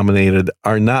get dominated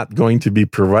are not going to be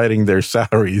providing their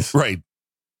salaries right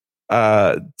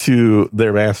to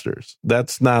their masters.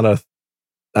 That's not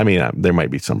there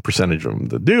might be some percentage of them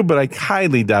that do, but I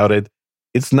highly doubt it.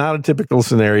 It's not a typical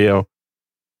scenario.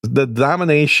 The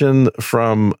domination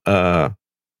from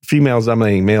females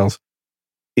dominating males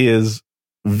is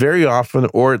very often,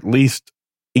 or at least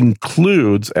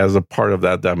includes as a part of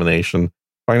that domination,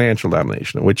 financial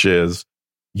domination, which is,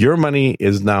 your money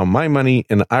is now my money,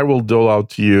 and I will dole out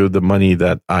to you the money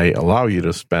that I allow you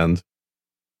to spend,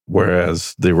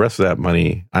 whereas the rest of that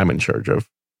money I'm in charge of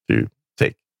to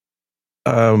take.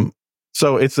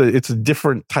 So it's a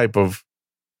different type of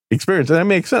experience, and that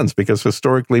makes sense because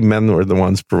historically men were the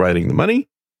ones providing the money,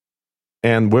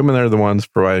 and women are the ones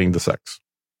providing the sex.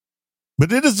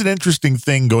 But it is an interesting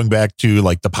thing going back to,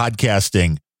 like, the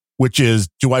podcasting, which is,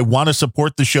 do I want to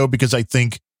support the show because I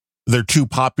think they're too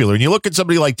popular? And you look at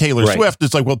somebody like Taylor Swift,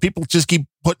 it's like, well, people just keep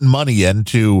putting money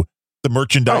into the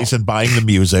merchandise and buying the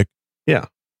music. Yeah.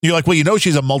 You're like, well,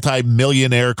 she's a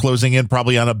multi-millionaire closing in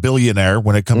probably on a billionaire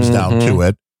when it comes down to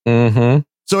it. Mm-hmm.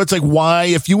 So it's like, why,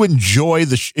 if you enjoy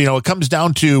it comes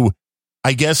down to,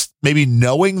 I guess, maybe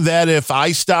knowing that if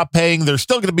I stop paying, they're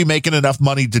still going to be making enough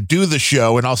money to do the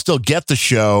show and I'll still get the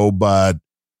show. But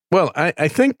well, I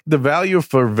think the value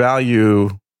for value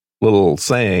little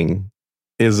saying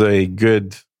is a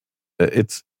good,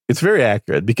 it's very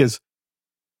accurate, because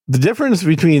the difference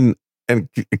between, and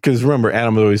because remember,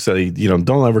 Adam always said,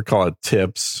 don't ever call it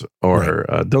tips or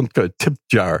don't call it tip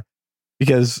jar,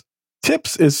 because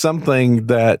tips is something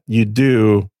that you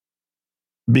do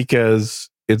because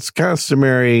it's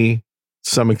customary to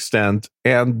some extent,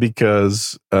 and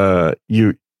because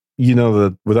you know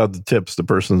that without the tips, the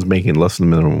person's making less than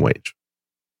minimum wage.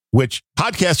 Which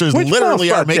podcasters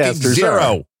literally are making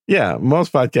zero. Yeah,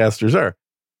 most podcasters are.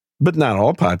 But not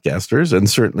all podcasters, and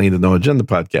certainly the No Agenda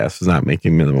podcast is not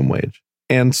making minimum wage.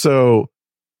 And so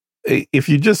if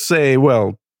you just say,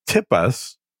 well, tip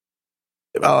us,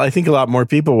 well, I think a lot more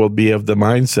people will be of the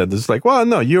mindset that's like, well,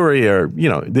 no, you already are,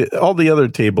 all the other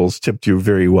tables tipped you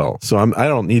very well, so I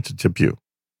don't need to tip you.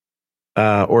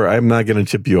 Or I'm not going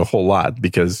to tip you a whole lot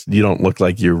because you don't look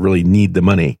like you really need the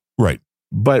money. Right.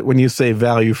 But when you say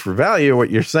value for value, what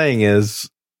you're saying is,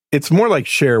 it's more like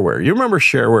shareware. You remember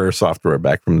shareware software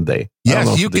back from the day?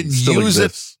 Yes, you can use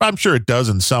it. I'm sure it does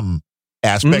in some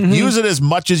aspect. Mm-hmm. Use it as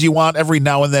much as you want. Every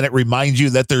now and then it reminds you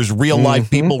that there's real life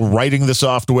people writing the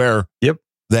software. Yep.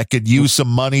 That could use some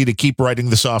money to keep writing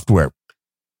the software.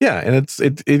 Yeah, and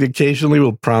it occasionally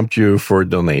will prompt you for a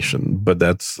donation, but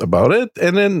that's about it.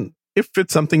 And then if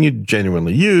it's something you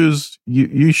genuinely use,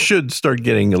 you should start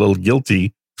getting a little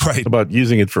guilty about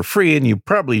using it for free, and you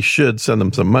probably should send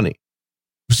them some money.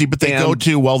 See, but they go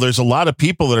to, well, there's a lot of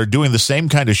people that are doing the same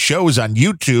kind of shows on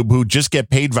YouTube who just get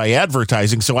paid by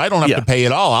advertising, so I don't have to pay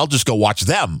at all. I'll just go watch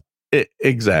them.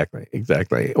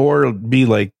 Exactly. Or be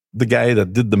like the guy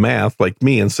that did the math like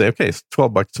me and say, okay, it's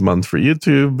 $12 a month for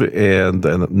YouTube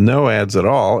and no ads at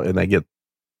all. And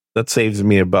that saves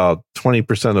me about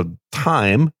 20% of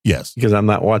time. Yes. Because I'm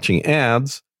not watching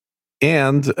ads.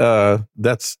 And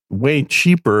that's way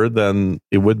cheaper than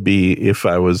it would be if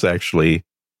I was actually,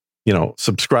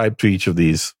 subscribe to each of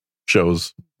these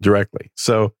shows directly.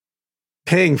 So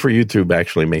paying for YouTube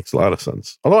actually makes a lot of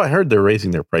sense. Although I heard they're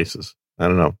raising their prices. I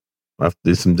don't know. I'll have to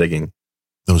do some digging.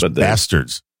 Those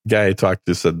bastards. Guy I talked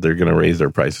to said they're going to raise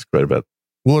their prices quite a bit.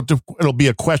 Well, it'll be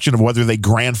a question of whether they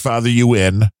grandfather you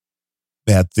in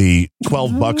at the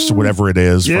 $12 or whatever it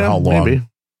is for how long. Maybe.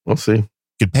 We'll see. You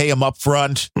could pay them up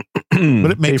front.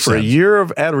 But it makes for sense. A year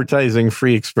of advertising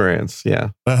free experience. Yeah.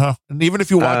 And even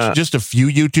if you watch just a few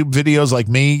YouTube videos like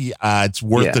me, it's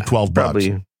worth the $12.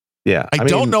 Probably. Yeah. I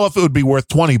don't know if it would be worth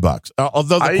 $20.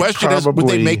 Although the question is, would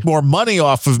they make more money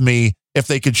off of me if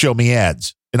they could show me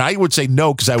ads? And I would say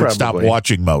no, because I would stop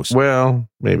watching most. Well,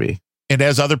 maybe. And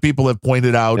as other people have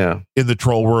pointed out in the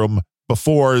troll room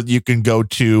before, you can go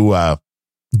to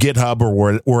GitHub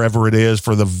or wherever it is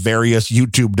for the various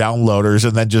YouTube downloaders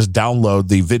and then just download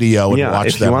the video and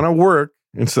watch them. If you want to work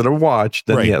instead of watch,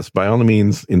 then yes, by all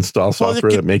means, install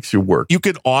software that makes you work. You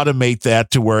can automate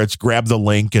that to where it's grab the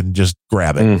link and just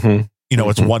grab it. Mm-hmm.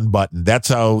 It's one button. That's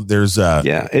how there's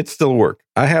it still work.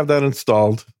 I have that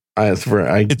installed. I will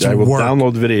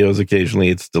download videos occasionally.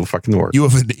 It still fucking works. You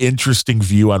have an interesting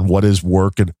view on what is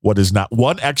work and what is not.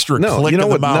 One extra click of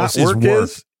the mouse is work.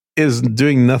 Is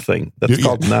doing nothing. That's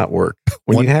called not work.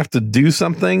 When you have to do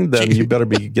something, then you better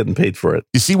be getting paid for it.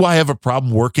 You see why I have a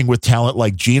problem working with talent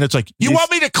like Gene? It's like, you want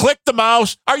me to click the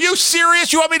mouse? Are you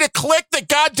serious? You want me to click the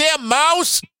goddamn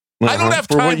mouse? I don't have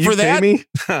time for that.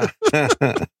 I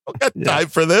don't got time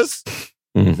for this.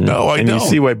 Mm-hmm. No, I don't. And you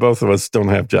see why both of us don't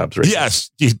have jobs right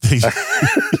yes.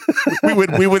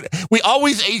 we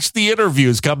always ace the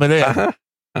interviews coming in.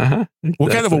 Exactly.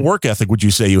 What kind of a work ethic would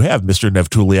you say you have, Mr.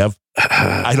 Nevtuliev?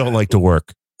 I don't like to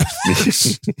work.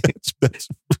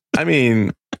 I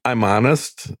mean, I'm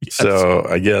honest, so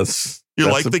I guess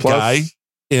you're like the guy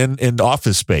in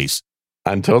Office Space.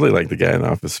 I'm totally like the guy in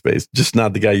Office Space, just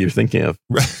not the guy you're thinking of.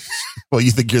 Well,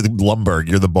 you think you're the Lumbergh,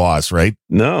 you're the boss, right?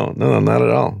 No, not at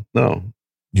all. No,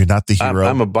 you're not the hero.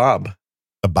 I'm a Bob.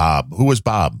 A Bob. Who was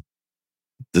Bob?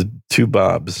 The two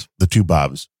Bobs. The two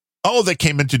Bobs. Oh, they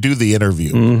came in to do the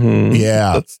interview. Mm-hmm.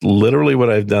 Yeah. That's literally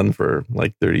what I've done for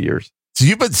like 30 years. So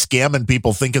you've been scamming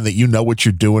people thinking that you know what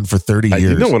you're doing for 30 years.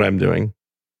 I do know what I'm doing.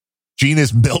 Gene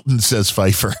is Milton, says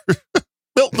Pfeiffer.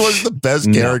 Milton was the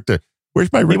best character.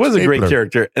 Where's my Rick He was Stapler? A great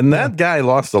character. And that guy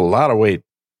lost a lot of weight.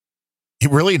 He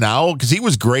really now? Because he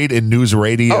was great in news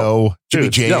radio. Jimmy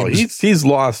James. No, he's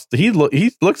lost. He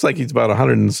looks like he's about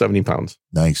 170 pounds.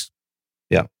 Nice.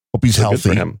 Yeah. Hope he's healthy. Good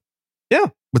for him. Yeah.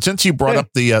 But since you brought up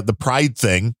the pride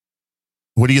thing,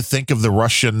 what do you think of the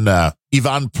Russian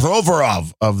Ivan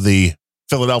Provorov of the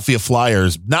Philadelphia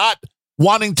Flyers not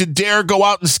wanting to dare go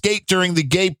out and skate during the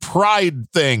gay pride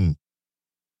thing?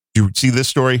 Did you see this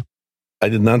story? I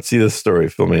did not see this story.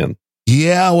 Fill me in.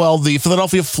 Yeah, well, the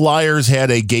Philadelphia Flyers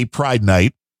had a gay pride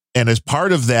night, and as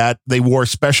part of that, they wore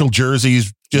special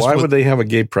jerseys. Why would they have a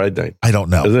gay pride night? I don't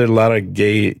know. Is there a lot of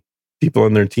gay people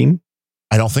on their team?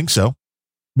 I don't think so.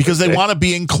 Because they want to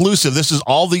be inclusive. This is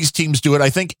all these teams do it. I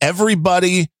think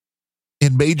everybody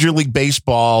in Major League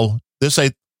Baseball, this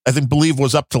I believe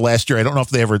was up to last year. I don't know if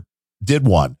they ever did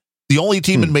one. The only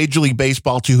team in Major League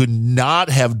Baseball to not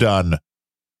have done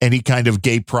any kind of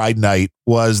gay pride night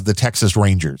was the Texas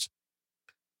Rangers.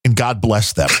 And God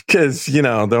bless them. Because,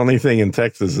 the only thing in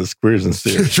Texas is queers and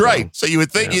steers. That's right. So you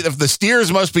would think if the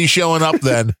steers must be showing up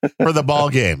then for the ball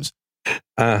games.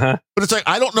 Uh-huh. But it's like,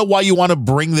 I don't know why you want to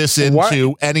bring this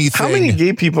into anything. How many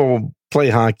gay people play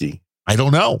hockey? I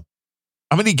don't know.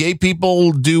 How many gay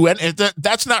people do? And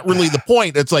that's not really the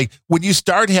point. It's like when you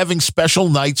start having special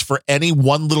nights for any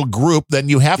one little group, then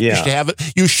you have to have it.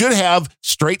 You should have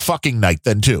straight fucking night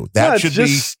then too. That should be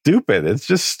stupid. It's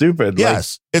just stupid.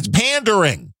 Yes. It's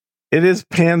pandering. It is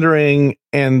pandering.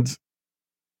 And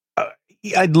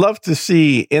I'd love to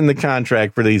see in the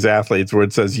contract for these athletes where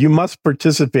it says you must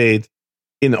participate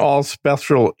in all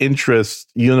special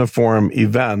interest uniform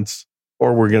events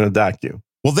or we're going to dock you.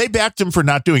 Well, they backed him for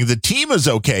not doing it. The team is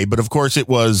okay, but of course it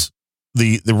was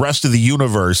the rest of the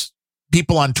universe,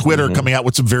 people on Twitter coming out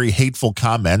with some very hateful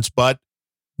comments. But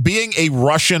being a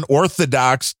Russian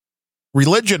Orthodox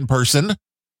religion person,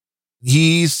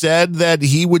 he said that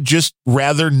he would just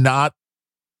rather not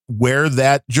wear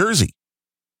that jersey.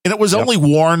 And it was only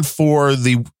worn for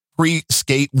the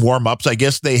pre-skate warm-ups. I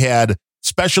guess they had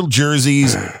special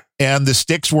jerseys and the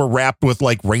sticks were wrapped with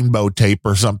like rainbow tape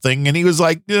or something. And he was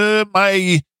like,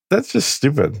 that's just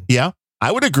stupid. Yeah,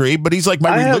 I would agree. But he's like,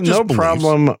 I have no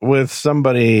problem with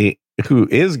somebody who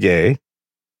is gay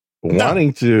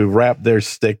wanting to wrap their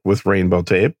stick with rainbow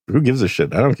tape. Who gives a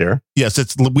shit? I don't care.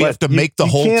 Yes, we have to make the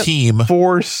whole team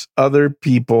force other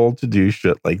people to do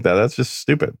shit like that. That's just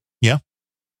stupid. Yeah.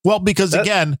 Well, because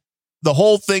again, the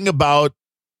whole thing about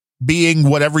being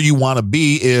whatever you want to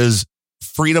be is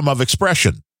freedom of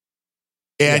expression.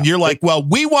 And you're like, well,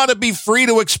 we want to be free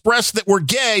to express that we're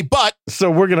gay, but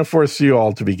so we're going to force you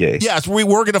all to be gay. Yes, we're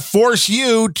going to force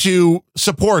you to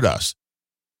support us.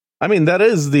 I mean, that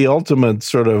is the ultimate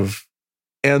sort of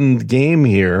end game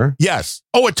here. Yes.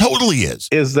 Oh, it totally is.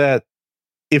 Is that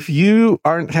if you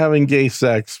aren't having gay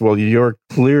sex, well, you're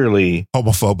clearly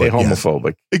homophobic.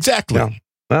 Homophobic. Yes. Exactly. Yeah.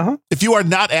 Uh-huh. If you are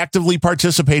not actively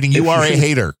participating, you are a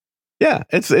hater. Yeah,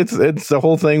 it's the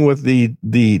whole thing with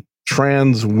the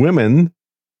trans women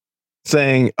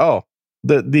saying, "Oh,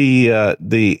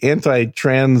 the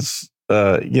anti-trans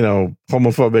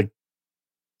homophobic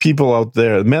people out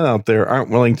there, men out there, aren't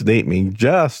willing to date me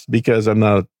just because I'm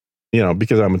not,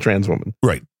 because I'm a trans woman.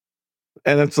 Right.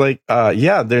 And it's like,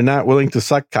 they're not willing to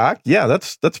suck cock. Yeah,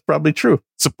 that's probably true.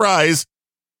 Surprise.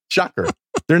 Shocker.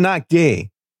 They're not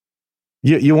gay.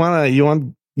 You want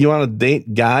to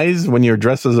date guys when you're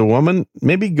dressed as a woman?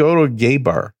 Maybe go to a gay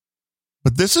bar.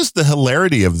 But this is the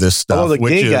hilarity of this stuff. The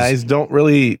gay guys don't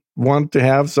really want to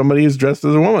have somebody who's dressed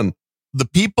as a woman. The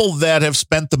people that have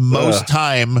spent the most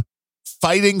time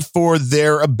fighting for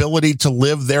their ability to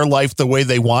live their life the way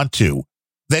they want to,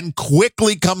 then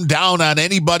quickly come down on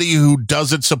anybody who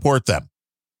doesn't support them.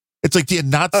 It's like, do you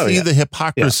not see the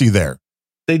hypocrisy there?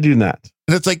 They do not.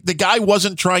 And it's like the guy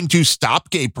wasn't trying to stop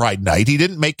Gay Pride Night. He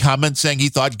didn't make comments saying he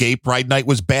thought Gay Pride Night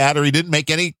was bad, or he didn't make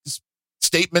any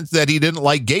statements that he didn't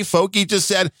like gay folk. He just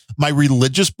said, my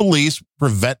religious beliefs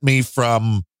prevent me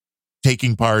from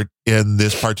taking part in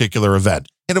this particular event.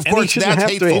 And of course, that's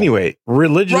hateful. Anyway,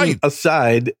 religion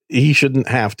aside, he shouldn't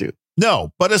have to.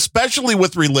 No, but especially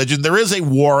with religion, there is a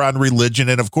war on religion.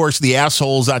 And of course, the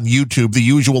assholes on YouTube, the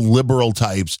usual liberal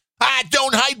types,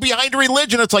 don't hide behind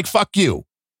religion. It's like, fuck you.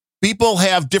 People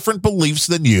have different beliefs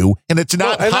than you, and it's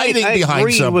not hiding behind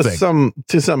agree something.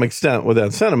 To some extent with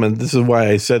that sentiment. This is why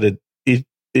I said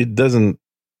it doesn't,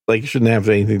 like, shouldn't have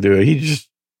anything to do with it. He just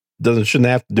shouldn't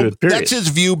have to do it, period. That's his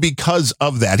view because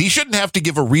of that. He shouldn't have to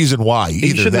give a reason why either.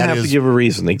 He shouldn't have to give a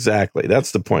reason. Exactly.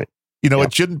 That's the point.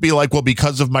 It shouldn't be like, well,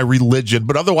 because of my religion,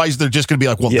 but otherwise they're just going to be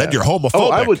like, well, then you're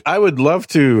homophobic. I would love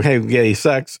to have gay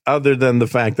sex other than the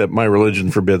fact that my religion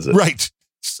forbids it. Right.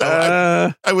 So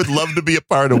I would love to be a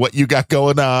part of what you got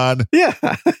going on. Yeah.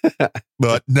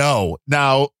 But no.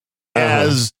 Now,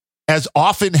 as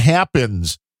often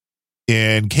happens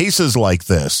in cases like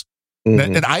this,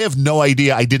 and I have no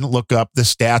idea, I didn't look up the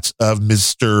stats of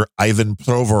Mr. Ivan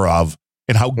Provorov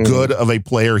and how good of a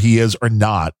player he is or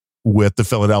not with the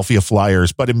Philadelphia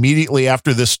Flyers. But immediately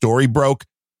after this story broke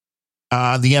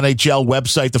on the NHL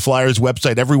website, the Flyers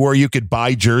website, everywhere you could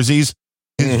buy jerseys,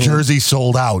 his jersey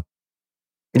sold out.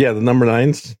 Yeah, the number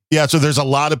 9s. Yeah, so there's a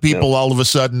lot of people all of a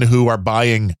sudden who are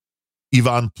buying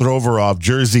Ivan Provorov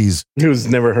jerseys. Who's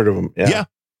never heard of him. Yeah,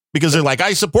 because they're like,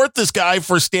 I support this guy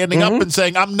for standing up and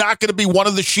saying, I'm not going to be one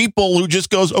of the sheeple who just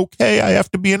goes, okay, I have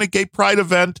to be in a gay pride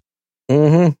event.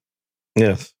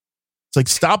 Yes. It's like,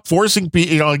 stop forcing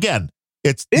people, again,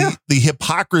 it's the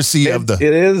hypocrisy of the...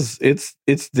 It is. It's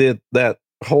that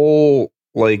whole,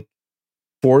 like,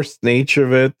 forced nature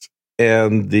of it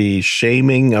and the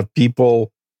shaming of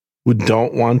people who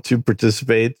don't want to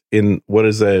participate in what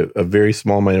is a very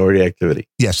small minority activity.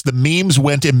 Yes, the memes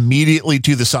went immediately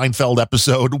to the Seinfeld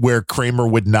episode where Kramer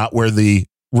would not wear the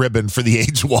ribbon for the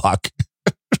AIDS walk.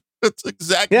 That's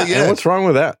exactly it. And what's wrong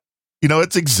with that?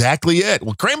 It's exactly it.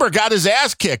 Well, Kramer got his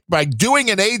ass kicked by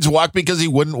doing an AIDS walk because he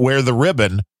wouldn't wear the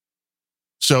ribbon.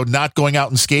 So not going out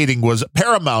and skating was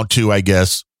paramount to, I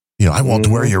guess, I won't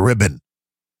wear your ribbon.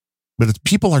 But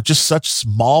people are just such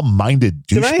small-minded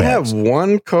douchebags. Can I have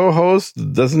one co-host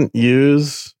that doesn't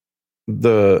use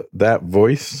that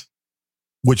voice?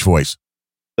 Which voice?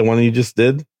 The one you just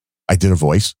did? I did a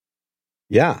voice?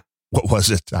 Yeah. What was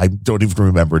it? I don't even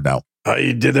remember now.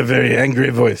 You did a very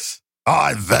angry voice.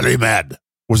 I'm very mad.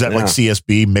 Was that like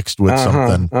CSB mixed with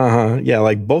something? Yeah,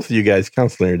 like both of you guys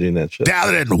constantly are doing that shit.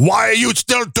 Darren, why are you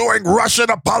still doing Russian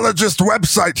apologist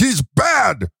website? He's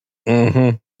bad.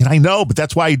 And I know, but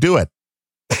that's why I do it.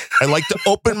 I like to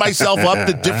open myself up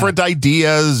to different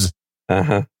ideas,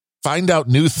 find out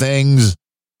new things.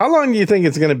 How long do you think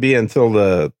it's going to be until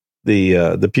the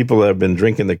people that have been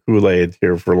drinking the Kool-Aid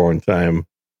here for a long time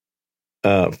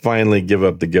finally give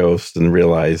up the ghost and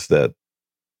realize that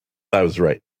I was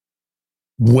right?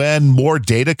 When more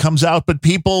data comes out, but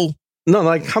people... No,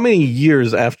 like how many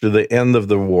years after the end of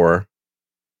the war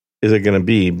is it going to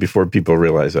be before people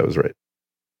realize I was right?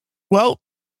 Well,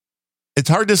 it's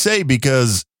hard to say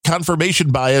because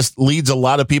confirmation bias leads a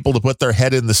lot of people to put their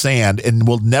head in the sand and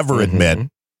will never admit.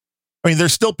 I mean,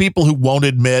 there's still people who won't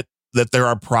admit that there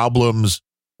are problems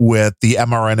with the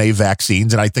mRNA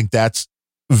vaccines. And I think that's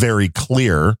very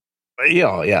clear.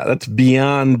 Yeah, that's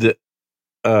beyond,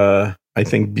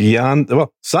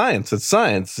 science. It's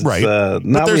science. Right.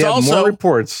 Now we have more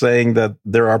reports saying that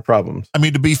there are problems. I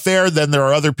mean, to be fair, then there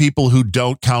are other people who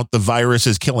don't count the virus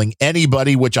as killing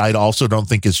anybody, which I also don't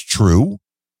think is true.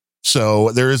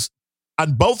 So there's,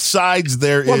 on both sides,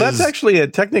 Well, that's actually a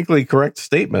technically correct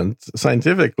statement,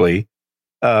 scientifically.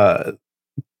 The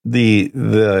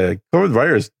COVID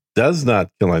virus does not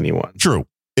kill anyone. True.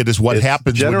 It is what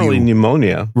happens generally when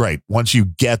pneumonia. Right. Once you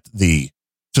get the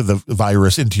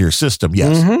virus into your system.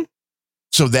 Yes.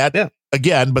 So that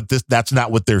again, but that's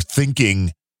not what they're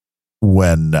thinking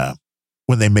when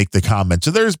when they make the comments.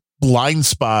 So there's blind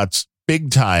spots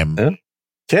big time on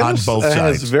Candace both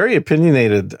sides. Is very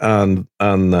opinionated on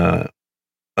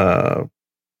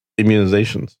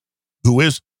immunizations. Who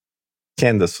is?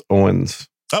 Candace Owens.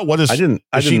 Oh, what is?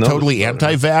 Is she totally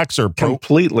anti-vax or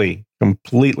completely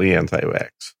anti-vax?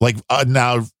 Like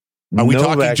now, are we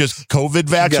talking vax. Just COVID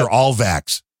vax or all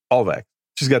vax? All vax.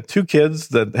 She's got 2 kids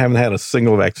that haven't had a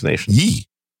single vaccination. Yee.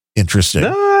 Interesting.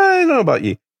 No, I don't know about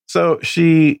ye. So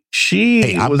she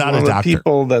was one of the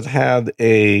people that had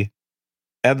a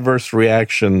adverse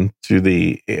reaction to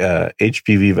the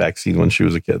HPV vaccine when she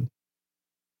was a kid.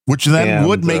 Which then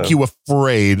would make you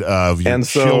afraid of your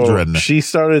children. She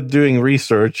started doing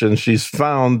research and she's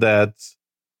found that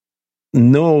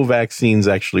no vaccines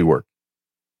actually work.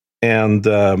 And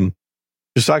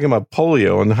she's talking about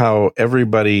polio and how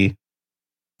everybody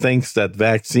thinks that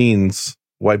vaccines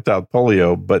wiped out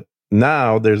polio, but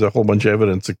now there's a whole bunch of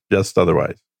evidence that suggests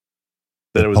otherwise.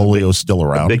 That it was polio still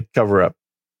around. A big cover up.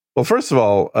 Well, first of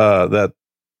all, that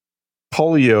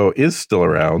polio is still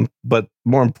around, but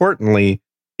more importantly,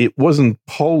 it wasn't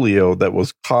polio that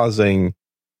was causing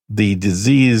the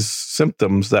disease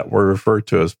symptoms that were referred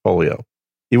to as polio.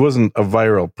 It wasn't a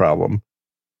viral problem.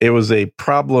 It was a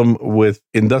problem with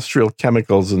industrial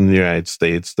chemicals in the United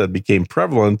States that became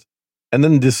prevalent and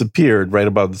then disappeared right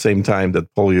about the same time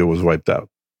that polio was wiped out,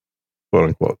 quote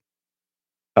unquote.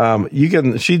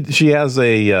 She has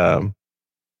a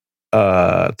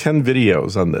 10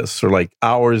 videos on this, or like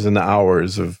hours and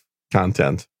hours of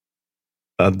content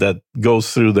that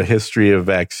goes through the history of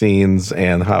vaccines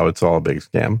and how it's all a big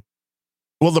scam.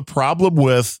 Well, the problem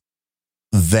with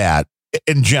that,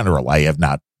 in general, I have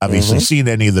not obviously seen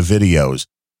any of the videos.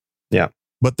 Yeah.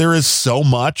 But there is so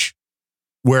much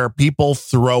where people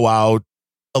throw out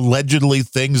allegedly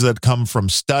things that come from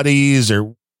studies,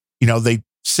 or, they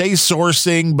say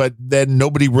sourcing, but then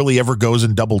nobody really ever goes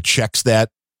and double checks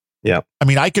that. Yeah. I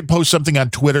mean, I could post something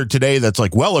on Twitter today that's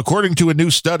like, well, according to a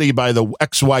new study by the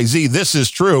XYZ, this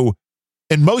is true.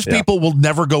 And most people will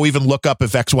never go even look up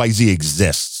if XYZ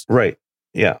exists. Right.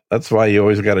 Yeah. That's why you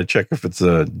always got to check if it's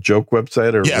a joke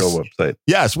website or a real website.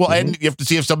 Yes. Well, and you have to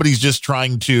see if somebody's just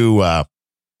trying to,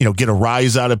 get a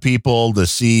rise out of people, to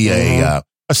see a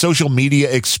social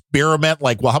media experiment.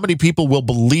 Like, well, how many people will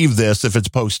believe this if it's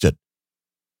posted?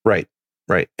 Right.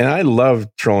 Right. And I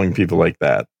love trolling people like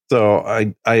that. So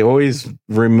I always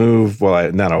remove,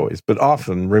 not always, but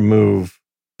often remove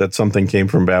that something came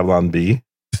from Babylon Bee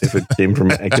if it came from,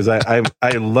 because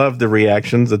I love the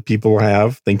reactions that people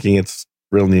have thinking it's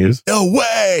real news. No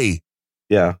way.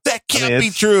 Yeah. That can't be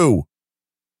true.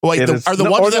 Wait, are the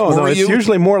ones that worry you? It's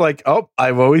usually more like,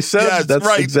 I've always said that's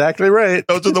right. Exactly right.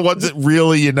 Those are the ones that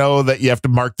really, that you have to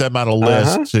mark them on a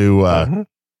list they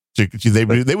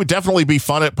would definitely be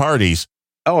fun at parties.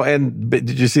 Oh, and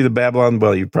did you see the Babylon?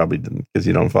 Well, you probably didn't because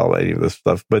you don't follow any of this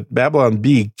stuff. But Babylon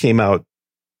Bee came out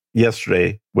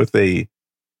yesterday with a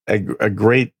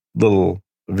great little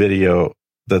video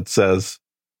that says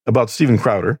about Steven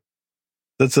Crowder.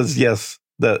 That says, yes,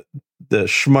 that the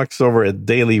schmucks over at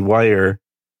Daily Wire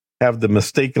have the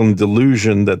mistaken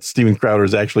delusion that Steven Crowder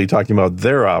is actually talking about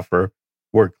their offer,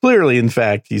 where clearly, in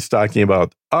fact, he's talking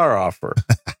about our offer.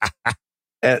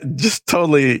 And just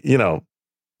totally,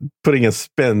 putting a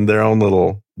spin, their own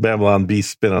little Babylon Bee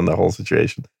spin on the whole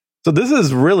situation. So this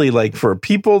is really like for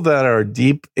people that are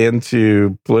deep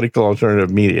into political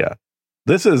alternative media,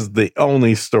 this is the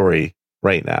only story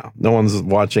right now. No one's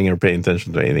watching or paying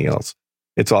attention to anything else.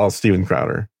 It's all Steven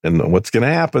Crowder and what's going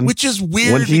to happen. Which is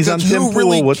weird. When he's on Tim Pool,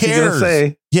 really what's he going to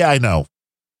say? Yeah, I know.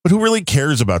 But who really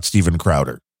cares about Steven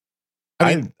Crowder?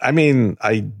 I mean,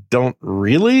 I don't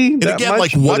really. And again,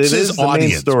 much, what's his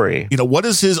audience? Story. What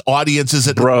is his audience? Is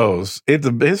it bros?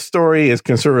 His story is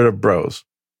conservative bros.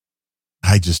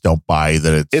 I just don't buy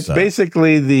that. It's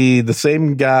basically the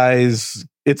same guys.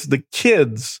 It's the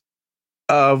kids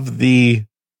of the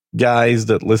guys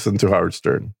that listen to Howard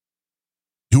Stern.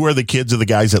 Who are the kids of the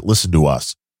guys that listen to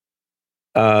us?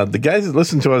 The guys that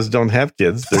listen to us don't have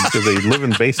kids because they live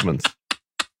in basements.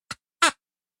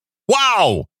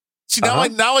 Wow. See,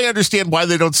 now I understand why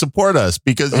they don't support us,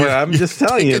 because I'm just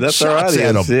telling you, that's our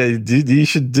audience. Yeah, you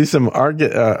should do some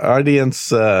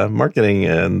audience marketing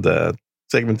and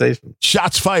segmentation.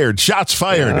 Shots fired. Shots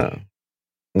fired.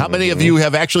 Yeah. How many of you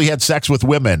have actually had sex with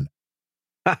women?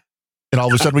 And all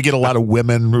of a sudden we get a lot of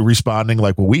women responding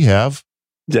like, well, we have.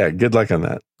 Yeah, good luck on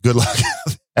that. Good luck.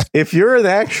 If you're an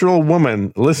actual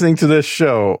woman listening to this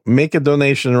show, make a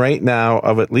donation right now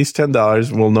of at least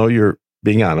 $10. We'll know you're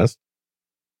being honest.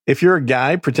 If you're a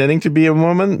guy pretending to be a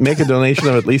woman, make a donation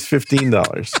of at least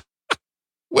 $15.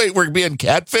 Wait, we're being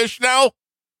catfish now?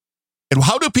 And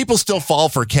how do people still fall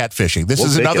for catfishing? This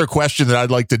is another question that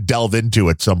I'd like to delve into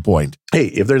at some point. Hey,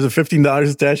 if there's a $15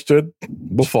 attached to it,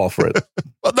 we'll fall for it.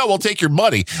 Well, no, we'll take your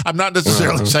money. I'm not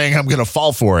necessarily saying I'm going to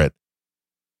fall for it.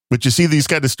 But you see these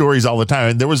kind of stories all the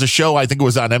time. And there was a show, I think it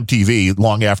was on MTV,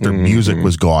 long after music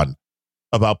was gone,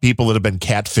 about people that have been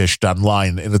catfished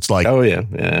online. And it's like, oh,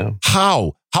 yeah.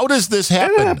 How? How does this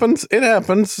happen? It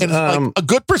happens. And like a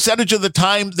good percentage of the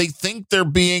time, they think they're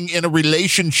being in a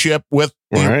relationship with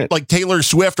like Taylor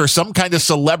Swift or some kind of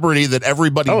celebrity that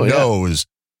everybody knows.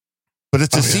 But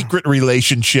it's a secret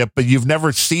relationship, but you've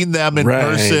never seen them in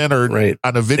person or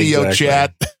on a video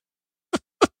chat.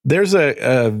 There's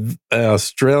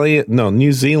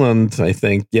New Zealand, I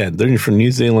think. Yeah, they're from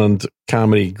New Zealand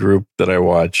comedy group that I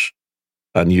watch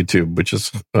on YouTube, which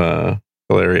is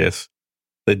hilarious.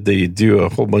 They do a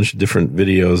whole bunch of different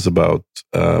videos about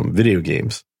video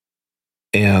games,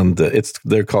 and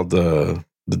they're called the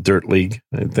Dirt League,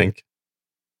 I think.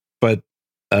 But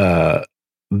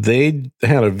they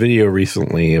had a video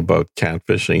recently about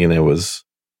catfishing, and it was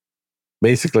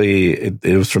basically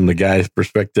it was from the guy's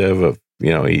perspective of,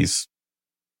 he's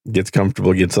gets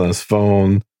comfortable, gets on his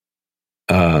phone,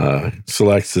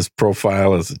 selects his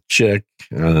profile as a chick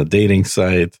on a dating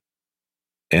site,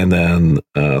 and then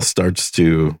starts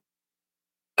to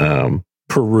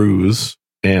peruse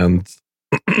and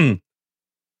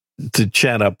to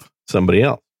chat up somebody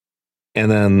else.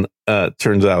 And then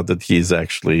turns out that he's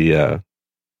actually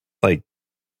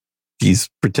he's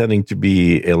pretending to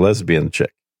be a lesbian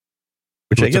chick,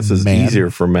 which I guess is easier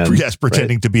for men. Yes,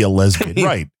 pretending to be a lesbian,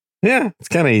 right? Yeah, it's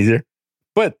kind of easier.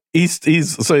 But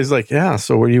he's like, yeah,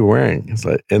 so what are you wearing? It's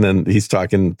like, and then he's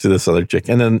talking to this other chick.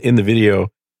 And then in the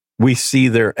video, we see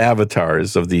their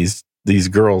avatars of these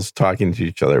girls talking to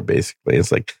each other. Basically,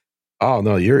 it's like, oh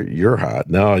no, you're hot.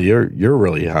 No, you're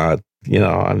really hot.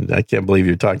 I can't believe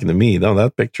you're talking to me. No,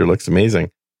 that picture looks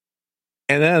amazing.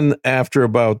 And then after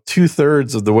about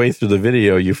 2/3 of the way through the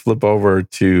video, you flip over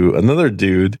to another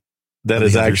dude that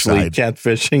is actually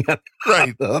catfishing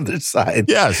on the other side.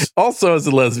 Yes, also as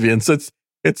a lesbian. So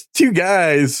it's two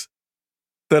guys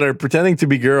that are pretending to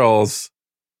be girls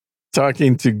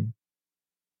talking to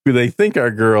who they think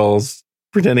are girls,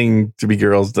 pretending to be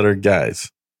girls that are guys.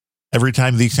 Every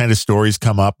time these kind of stories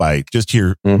come up, I just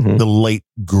hear the late,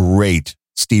 great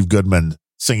Steve Goodman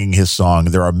singing his song,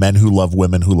 "There are men who love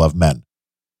women who love men."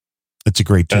 It's a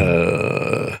great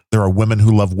tune. There are women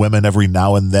who love women every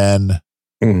now and then.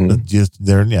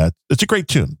 It's a great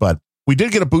tune. But we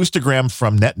did get a boostergram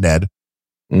from NetNed.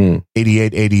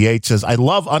 8888 says, I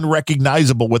love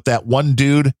Unrecognizable with that one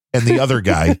dude and the other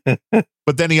guy.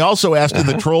 But then he also asked in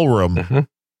the troll room,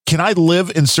 can I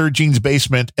live in Sir Gene's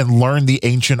basement and learn the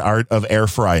ancient art of air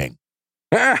frying?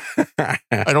 I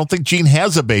don't think Gene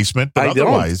has a basement, but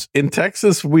otherwise. In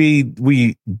Texas, we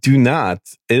do not.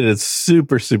 It is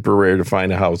super, super rare to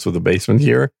find a house with a basement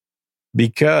here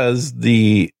because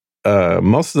the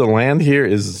most of the land here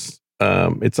is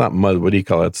it's not mud. What do you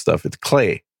call that stuff? It's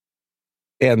clay.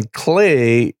 And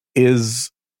clay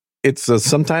it's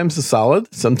sometimes a solid,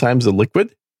 sometimes a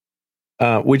liquid,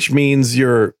 which means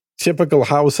your typical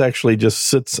house actually just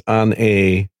sits on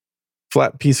a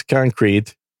flat piece of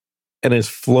concrete and is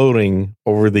floating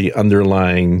over the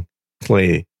underlying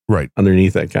clay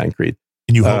underneath that concrete.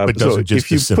 And you hope it doesn't just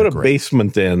if you disintegrate. Put a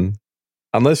basement in,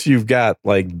 unless you've got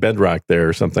like bedrock there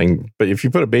or something, but if you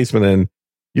put a basement in,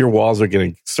 your walls are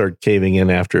going to start caving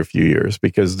in after a few years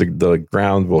because the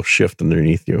ground will shift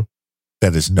underneath you.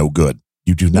 That is no good.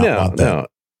 You do not want that. No.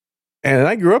 And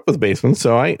I grew up with basements,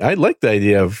 so I like the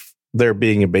idea of there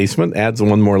being a basement. Adds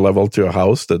one more level to a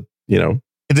house that,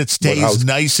 and it stays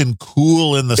nice and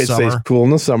cool in the summer. It stays cool in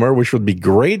the summer, which would be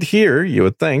great here, you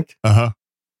would think.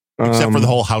 Except for the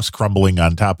whole house crumbling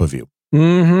on top of you.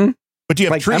 Mm-hmm. But you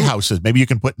have tree houses. Maybe you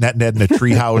can put NetNed in a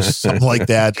tree house, something like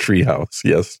that. Tree house,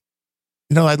 yes.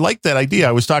 I like that idea.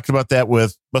 I was talking about that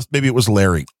with, maybe it was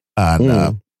Larry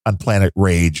on Planet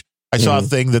Rage. I saw a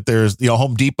thing that there's,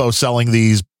 Home Depot selling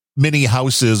these mini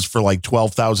houses for like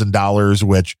 $12,000,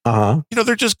 which,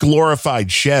 they're just glorified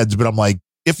sheds. But I'm like,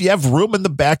 if you have room in the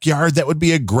backyard, that would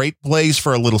be a great place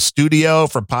for a little studio,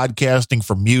 for podcasting,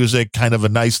 for music, kind of a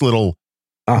nice little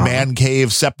man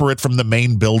cave separate from the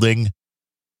main building.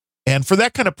 And for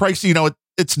that kind of price,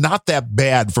 it's not that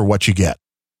bad for what you get.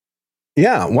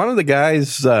 Yeah. One of the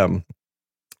guys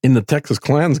in the Texas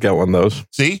Clan's got one of those.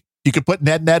 See? You could put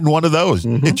NetNed in one of those.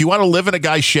 If you want to live in a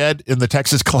guy's shed in the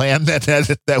Texas Clan,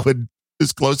 that would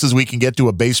as close as we can get to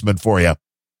a basement for you.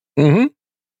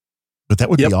 But that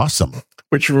would be awesome.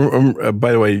 Which,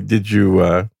 by the way, did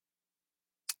you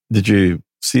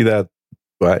see that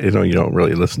Well, you don't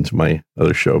really listen to my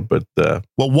other show, but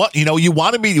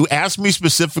you asked me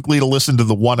specifically to listen to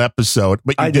the one episode,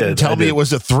 but you didn't tell me it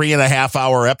was a 3.5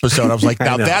 hour episode. I was like,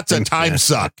 now that's a time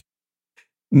suck.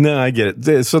 No, I get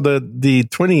it. So the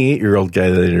 28-year-old guy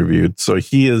that I interviewed, so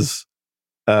he is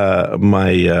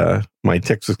my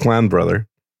Texas clan brother,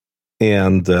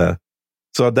 and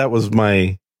so that was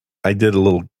I did a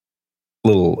little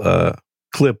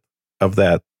clip of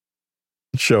that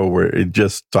show where it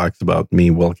just talks about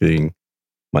me welcoming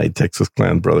my Texas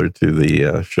clan brother to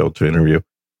the show to interview.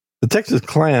 The Texas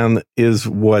Clan is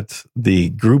what the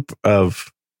group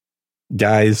of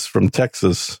guys from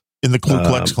Texas in the Ku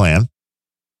Klux Klan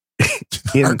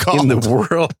in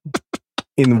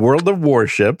World of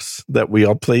Warships that we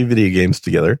all play video games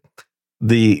together.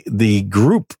 The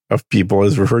group of people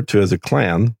is referred to as a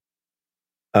clan.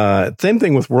 Same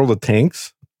thing with World of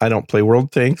Tanks. I don't play World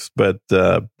of Tanks, but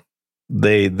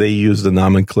they use the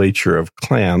nomenclature of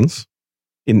clans.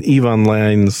 In EVE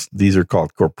Online, these are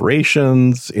called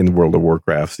corporations. In World of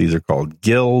Warcraft, these are called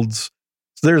guilds.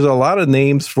 So there's a lot of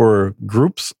names for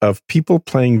groups of people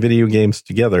playing video games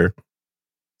together.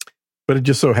 But it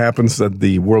just so happens that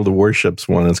the World of Warships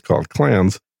one is called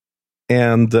clans.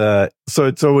 And so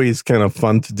it's always kind of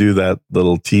fun to do that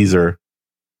little teaser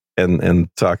and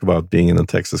talk about being in the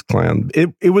Texas Clan.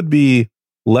 It would be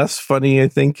less funny, I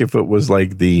think, if it was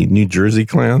like the New Jersey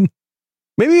Clan.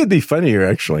 Maybe it'd be funnier,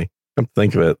 actually. Come to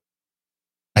think of it.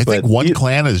 I think one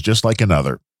clan is just like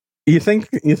another. You think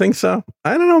so?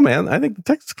 I don't know, man. I think the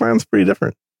Texas Clan's pretty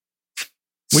different.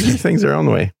 We do things our own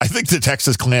way. I think the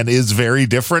Texas Clan is very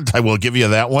different. I will give you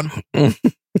that one.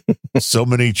 So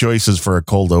many choices for a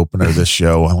cold opener this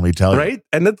show, let me tell you. Right?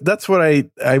 And that's what I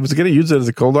was going to use it as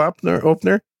a cold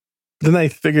opener. Then I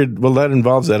figured, well, that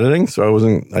involves editing,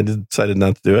 so I decided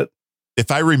not to do it.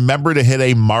 If I remember to hit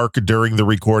a mark during the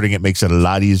recording, it makes it a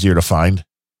lot easier to find.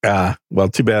 Well,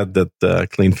 too bad that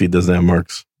Clean Feed doesn't have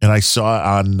marks. And I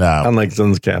saw on unlike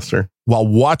Zencaster, while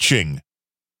watching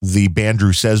the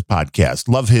Bandrew Says podcast,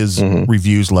 love his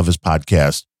reviews, love his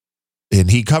podcast, and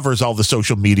he covers all the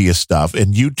social media stuff.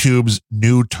 And YouTube's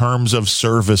new terms of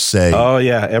service say, "Oh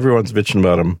yeah, everyone's bitching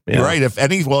about him." Yeah. Right?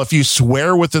 If you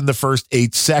swear within the first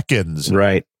 8 seconds,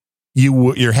 right,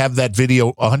 you have that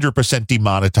video 100%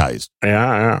 demonetized.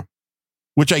 Yeah.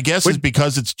 Which I guess is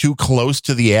because it's too close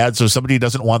to the ad, so somebody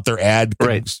doesn't want their ad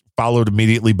followed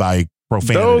immediately by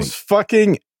profanity. Those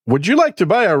fucking, would you like to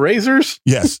buy our razors?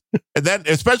 Yes. And then,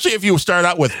 especially if you start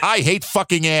out with, I hate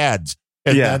fucking ads,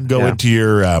 and then go into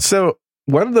your... So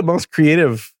one of the most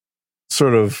creative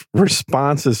sort of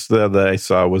responses that I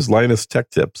saw was Linus Tech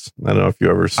Tips. I don't know if you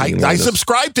ever seen I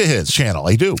subscribe to his channel.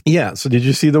 I do. Yeah. So did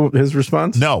you see his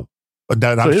response? No. But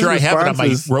I'm sure I have it on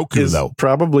my Roku, though.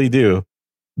 Probably do.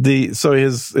 So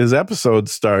his episode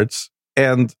starts,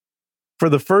 and for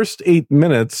the first 8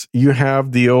 minutes, you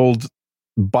have the old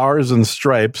bars and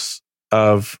stripes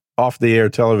of off-the-air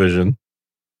television,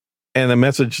 and a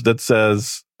message that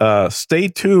says, "Stay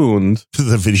tuned.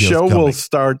 The video show will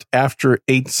start after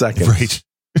 8 seconds." Right.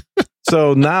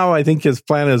 So now I think his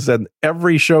plan is that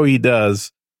every show he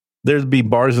does, there'd be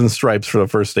bars and stripes for the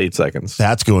first 8 seconds.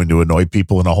 That's going to annoy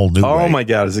people in a whole new way. Oh my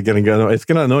God. Is it going to go? It's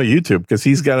going to annoy YouTube because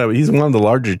he's one of the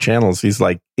larger channels. He's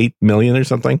like 8 million or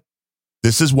something.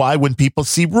 This is why when people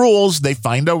see rules, they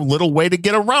find a little way to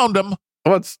get around them.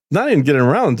 Well, it's not even getting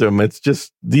around to them. It's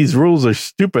just these rules are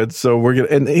stupid. So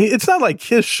it's not like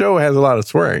his show has a lot of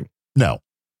swearing. No.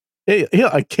 He'll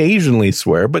occasionally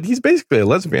swear, but he's basically a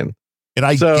lesbian. And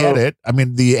I get it. I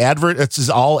mean, this is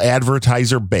all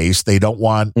advertiser based. They don't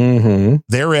want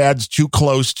their ads too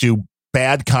close to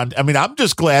bad content. I mean, I'm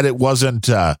just glad it wasn't,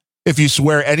 if you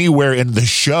swear anywhere in the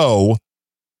show,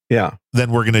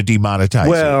 then we're going to demonetize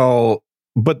you.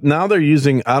 But now they're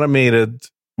using automated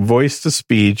voice to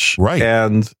speech. Right.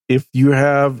 And if you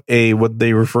have what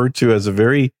they refer to as a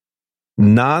very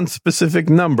non-specific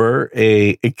number,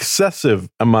 a excessive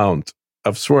amount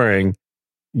of swearing,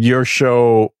 your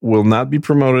show will not be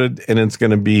promoted, and it's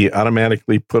going to be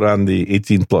automatically put on the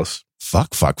 18 plus.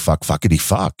 Fuckity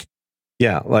fuck.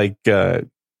 Yeah, like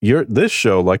this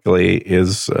show, luckily,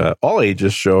 is all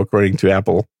ages show according to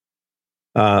Apple.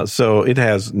 So it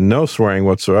has no swearing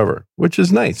whatsoever, which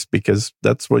is nice because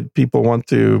that's what people want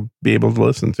to be able to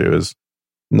listen to is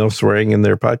no swearing in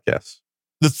their podcasts.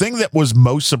 The thing that was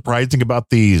most surprising about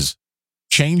these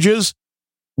changes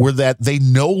were that they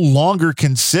no longer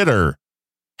consider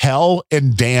hell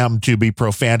and damn to be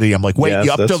profanity. I'm like, wait,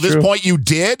 up till this point you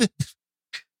did?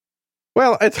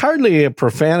 Well, it's hardly a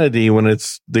profanity when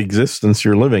it's the existence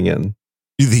you're living in.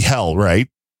 The hell, right?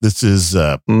 This is,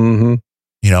 or... we've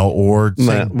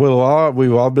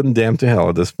all been damned to hell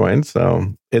at this point,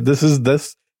 so This is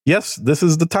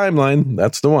the timeline.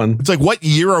 That's the one. It's like, what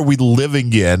year are we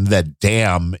living in that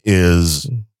damn is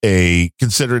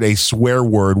considered a swear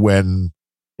word when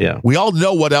we all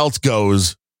know what else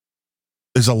goes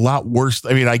is a lot worse.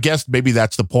 I mean, I guess maybe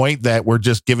that's the point, that we're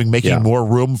just making more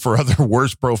room for other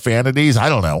worse profanities. I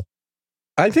don't know.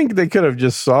 I think they could have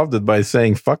just solved it by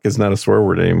saying fuck is not a swear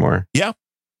word anymore. Yeah.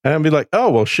 And I'd be like, oh,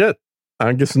 well, shit.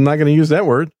 I guess I'm not going to use that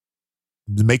word.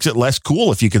 It makes it less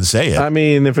cool if you can say it. I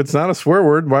mean, if it's not a swear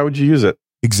word, why would you use it?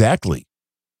 Exactly.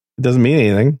 It doesn't mean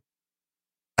anything.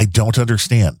 I don't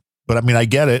understand. But I mean, I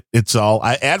get it. It's all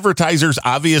advertisers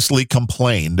obviously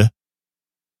complained,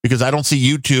 because I don't see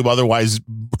YouTube otherwise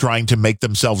trying to make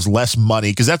themselves less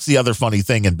money. Because that's the other funny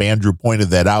thing, and Bandrew pointed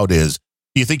that out, is,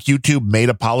 do you think YouTube made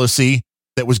a policy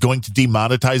that was going to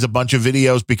demonetize a bunch of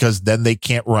videos because then they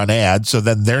can't run ads, so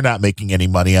then they're not making any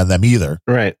money on them either?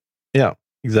 Right. Yeah,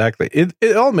 exactly.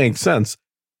 It all makes sense.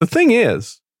 The thing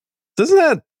is, doesn't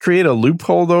that create a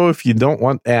loophole, though, if you don't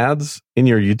want ads in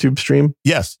your YouTube stream?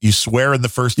 Yes, you swear in the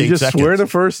first 8 seconds. You just swear the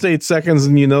first 8 seconds,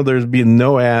 and there's been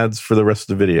no ads for the rest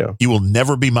of the video. You will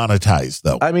never be monetized,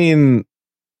 though. I mean,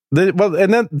 this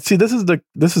is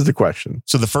the question.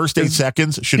 So the first 8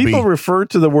 seconds should be... People refer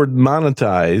to the word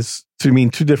monetize to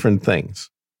mean two different things.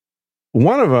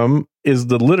 One of them is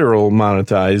the literal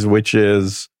monetize, which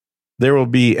is there will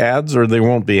be ads or there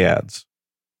won't be ads.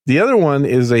 The other one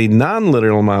is a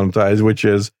non-literal monetize, which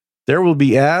is there will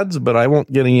be ads, but I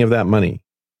won't get any of that money.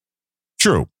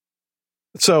 True.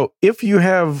 So if you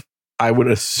have, I would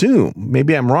assume,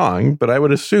 maybe I'm wrong, but I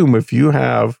would assume if you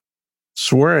have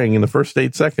swearing in the first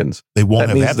 8 seconds, they won't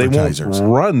have advertisers. They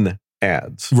won't run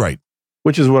ads. Right.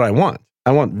 Which is what I want.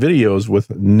 I want videos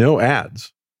with no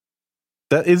ads.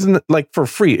 That isn't like for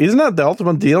free. Isn't that the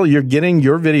ultimate deal? You're getting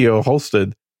your video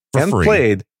hosted for and free.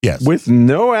 Played with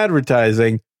no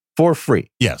advertising for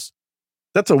free. Yes.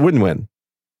 That's a win-win.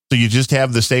 So you just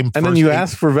have the same. And then you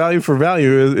ask for value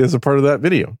as a part of that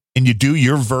video. And you do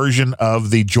your version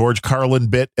of the George Carlin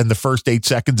bit in the first 8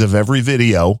 seconds of every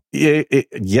video.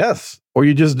 Yes. Or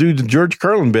you just do the George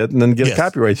Carlin bit and then get a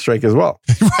copyright strike as well.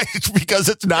 Right. Because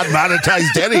it's not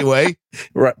monetized anyway.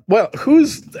 Right. Well,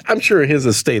 I'm sure his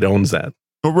estate owns that.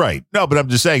 Right. No, but I'm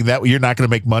just saying that you're not going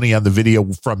to make money on the video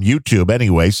from YouTube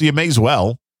anyway. So you may as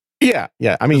well. Yeah.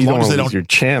 Yeah. I mean, as long as they don't your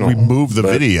channel. Remove the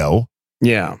video.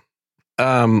 Yeah.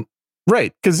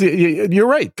 Right. Because you're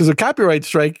right. Because a copyright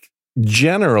strike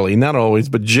generally, not always,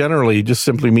 but generally just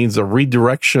simply means a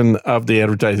redirection of the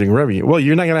advertising revenue. Well,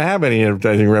 you're not going to have any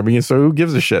advertising revenue, so who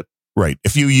gives a shit? Right.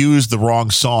 If you use the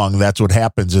wrong song, that's what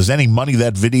happens, is any money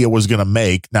that video was going to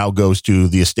make now goes to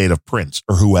the estate of Prince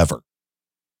or whoever.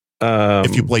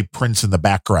 If you play Prince in the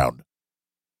background.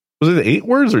 Was it 8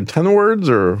 words or 10 words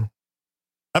or?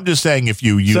 I'm just saying if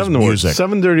you use 7 music. Words,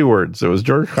 7 dirty words. It was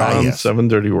George Carlin, 7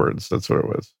 dirty words. That's what it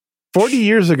was. 40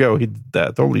 years ago, he did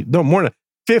that. No, more than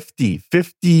 50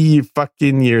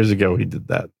 fucking years ago, he did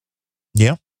that.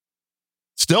 Yeah.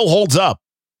 Still holds up.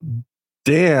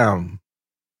 Damn.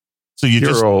 So you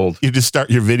just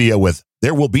start your video with,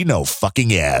 there will be no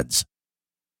fucking ads.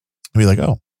 I'll be like,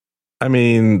 oh. I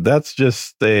mean, that's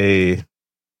just a,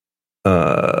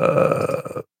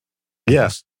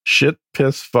 yes, shit,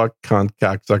 piss, fuck, cunt,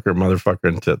 cocksucker, motherfucker,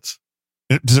 and tits.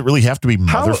 Does it really have to be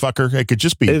motherfucker? It could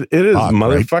just be. It is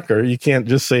motherfucker. Right? You can't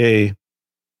just say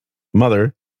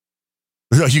mother.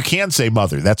 No, you can say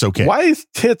mother. That's okay. Why is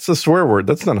tits a swear word?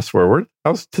 That's not a swear word.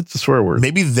 How's tits a swear word?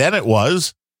 Maybe then it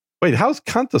was. Wait, how's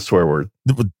cunt a swear word?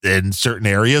 In certain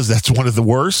areas, that's one of the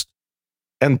worst.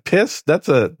 And piss, that's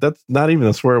not even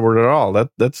a swear word at all.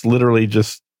 That's literally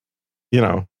just,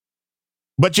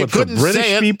 But you couldn't British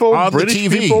say it people, on British the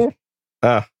TV. People?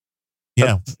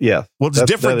 Yeah. Well, it's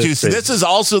different too. This is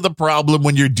also the problem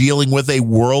when you're dealing with a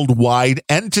worldwide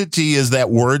entity, is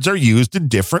that words are used in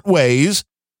different ways.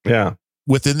 Yeah.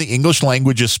 Within the English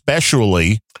language,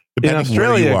 especially, depending in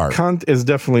Australia, where you are. Cunt is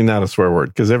definitely not a swear word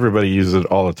because everybody uses it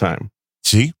all the time.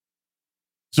 See?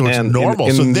 So it's normal.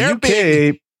 In so the they're UK,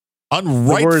 being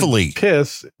unrightfully. The word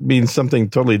piss means something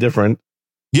totally different.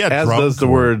 Yeah. As does the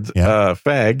word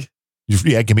fag.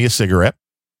 Yeah. Give me a cigarette.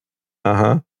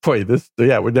 Boy,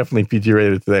 we're definitely PG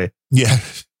rated today. Yeah.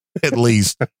 At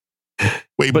least.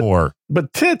 More.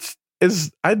 But tits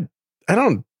is, I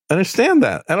don't understand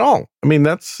that at all. I mean,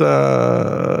 that's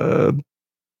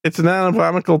it's an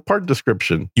anatomical part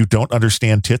description. You don't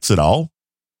understand tits at all?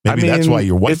 Maybe that's why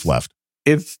your wife left.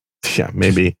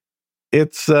 Maybe.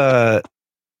 It's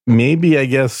maybe, I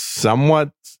guess,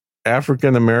 somewhat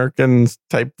African American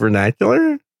type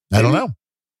vernacular. I don't know.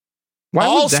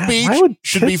 All speech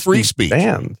should be free speech.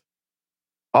 Banned?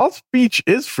 All speech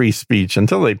is free speech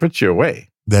until they put you away.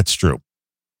 That's true.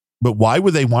 But why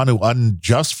would they want to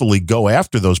unjustly go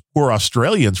after those poor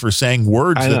Australians for saying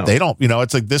words that they don't,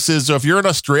 it's like this is, so if you're an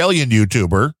Australian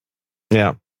YouTuber.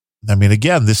 Yeah. I mean,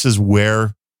 again, this is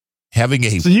where having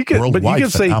a worldwide but you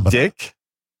could phenomenon, say dick.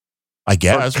 I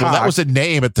guess. Well, that was a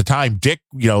name at the time. Dick,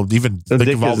 even think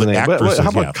Dick of all the actresses. How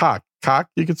about cock? Cock,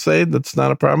 you could say that's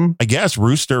not a problem. I guess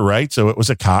rooster, right? So it was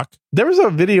a cock. There was a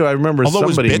video I remember. Although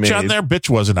somebody was bitch made. On there, bitch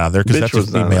wasn't on there because that's a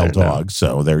female dog. No.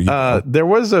 So there you go. There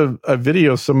was a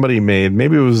video somebody made.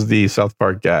 Maybe it was the South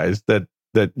Park guys that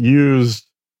used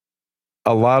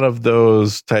a lot of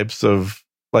those types of,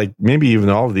 like, maybe even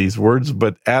all of these words,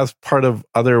 but as part of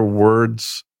other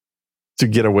words to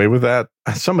get away with that.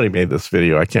 Somebody made this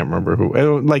video. I can't remember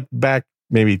who. Like back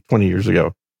maybe 20 years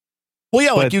ago. Well,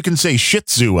 yeah, like you can say Shih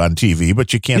Tzu on TV,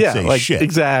 but you can't say shit.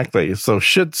 Exactly. So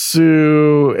Shih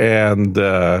Tzu and,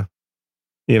 I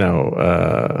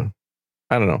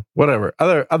don't know, whatever.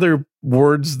 Other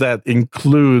words that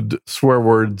include swear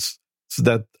words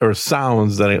that or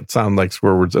sounds that sound like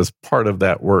swear words as part of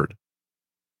that word.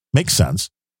 Makes sense.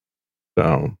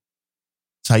 So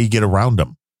that's how you get around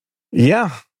them.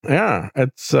 Yeah.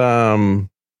 It's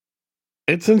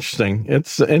interesting.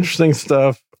 It's interesting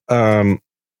stuff. I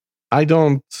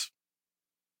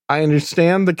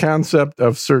understand the concept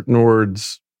of certain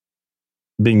words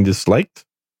being disliked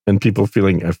and people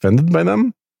feeling offended by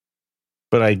them,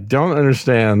 but I don't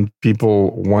understand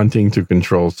people wanting to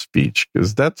control speech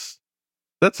because that's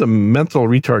a mental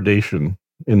retardation,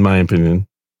 in my opinion.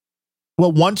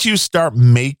 Well, once you start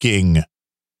making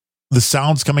the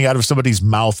sounds coming out of somebody's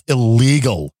mouth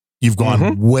illegal, you've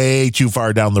gone way too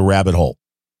far down the rabbit hole.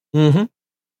 Mm-hmm.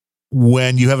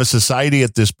 When you have a society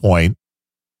at this point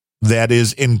that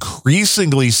is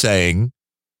increasingly saying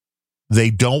they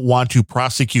don't want to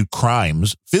prosecute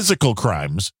crimes, physical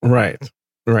crimes. Right.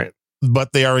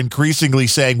 But they are increasingly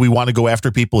saying we want to go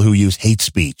after people who use hate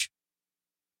speech.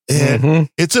 And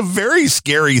it's a very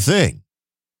scary thing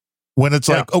when it's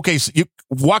like, okay, so you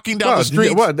walking down the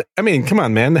street. I mean, come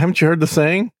on, man. Haven't you heard the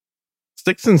saying?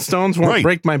 Sticks and stones won't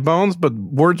break my bones, but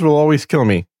words will always kill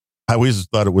me. I always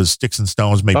thought it was sticks and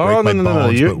stones may break my bones. No.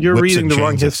 You're reading the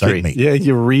wrong history. Yeah,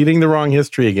 you're reading the wrong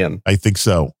history again. I think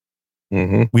so.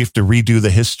 Mm-hmm. We have to redo the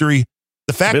history.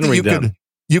 The fact that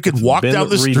you could walk down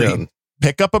the street,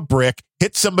 pick up a brick,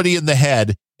 hit somebody in the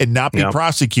head, and not be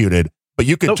prosecuted, but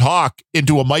you could talk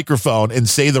into a microphone and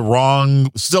say the wrong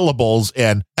syllables,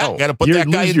 and got to put that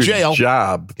guy in jail.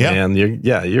 Job, man.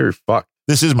 You're fucked.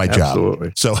 This is my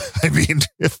job. So I mean,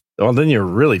 then you're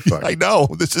really fucked. I know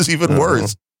this is even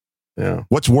worse. Yeah.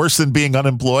 What's worse than being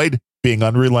unemployed? Being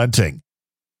unrelenting.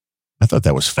 I thought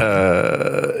that was fun.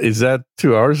 Is that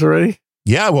 2 hours already?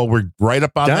 Yeah, well, we're right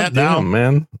up on that now.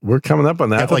 Man. We're coming up on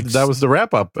that. That was the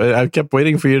wrap up. I kept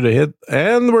waiting for you to hit,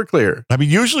 and we're clear. I mean,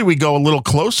 usually we go a little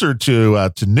closer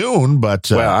to noon, but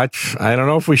well, I don't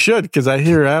know if we should because I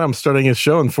hear Adam starting his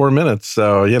show in 4 minutes.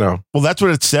 So well, that's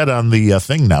what it said on the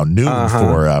thing now. Noon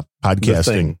for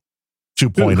podcasting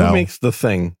 2.0. Who makes the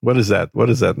thing? What is that? What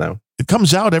is that now? It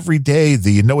comes out every day.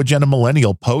 The No Agenda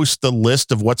Millennial posts the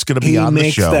list of what's going to be on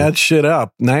the show. He makes that shit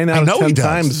up. 9 out of 10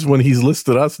 times when he's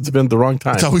listed us, it's been the wrong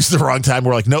time. It's always the wrong time.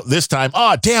 We're like, no, this time.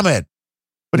 Oh, damn it.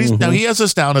 But now he has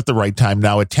us down at the right time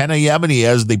now at 10 a.m. and he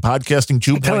has the podcasting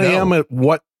 2.0. 10 a.m. at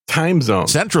what time zone?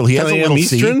 Central. He has a little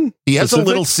Eastern? C. He has a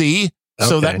little C.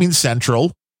 So that means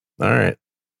Central. All right.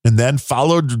 And then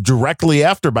followed directly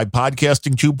after by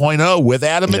podcasting 2.0 with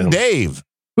Adam and Dave.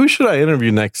 Who should I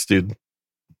interview next, dude?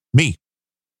 Me.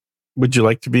 Would you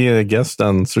like to be a guest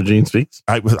on Sir Gene Speaks?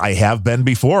 I have been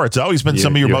before. It's always been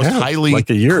some of your most highly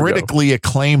critically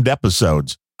acclaimed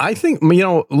episodes. I think,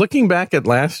 looking back at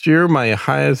last year, my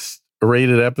highest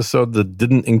rated episode that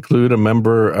didn't include a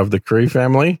member of the Curry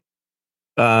family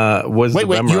was the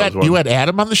Bemrose one. You had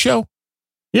Adam on the show?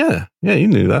 Yeah, you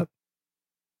knew that.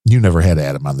 You never had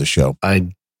Adam on the show. I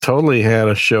totally had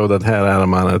a show that had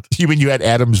Adam on it. You mean you had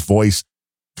Adam's voice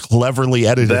cleverly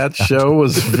edited? That show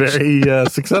was very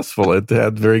successful. It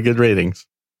had very good ratings.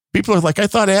 People are like, I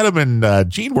thought Adam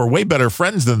and Gene were way better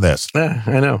friends than this. Yeah,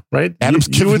 I know, right? Adam's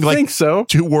you would like think so.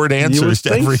 2-word answers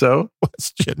to every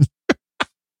question.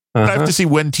 I have to see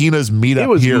when Tina's meetup. It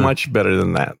was here. Much better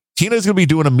than that. Tina's going to be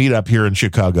doing a meetup here in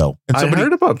Chicago. And I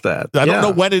heard about that. I don't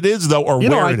know when it is, though, or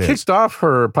where it is. I kicked off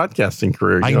her podcasting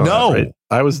career. I know. That, right?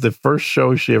 I was the first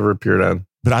show she ever appeared on.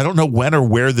 But I don't know when or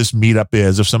where this meetup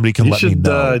is. If somebody can let me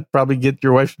know. You should probably get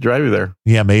your wife to drive you there.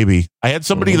 Yeah, maybe. I had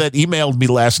somebody that emailed me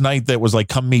last night that was like,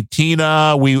 come meet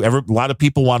Tina. A lot of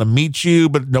people want to meet you,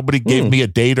 but nobody gave me a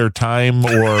date or time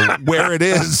or where it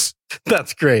is.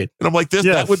 That's great. And I'm like,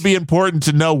 that would be important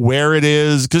to know where it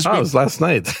is. Because it was last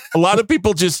night. A lot of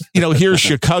people just, hear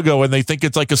Chicago and they think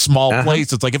it's like a small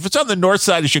place. It's like, if it's on the north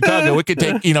side of Chicago, it could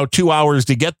take, 2 hours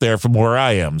to get there from where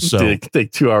I am. So it could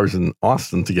take 2 hours in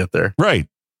Austin to get there. Right.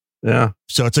 Yeah.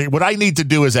 So it's like, what I need to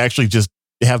do is actually just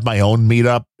have my own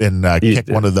meetup and kick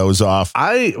one of those off.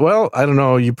 I don't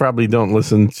know. You probably don't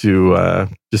listen to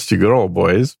Just Two Good Old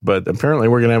Boys, but apparently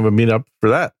we're going to have a meetup for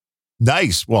that.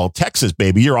 Nice. Well, Texas,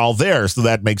 baby, you're all there, so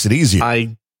that makes it easier.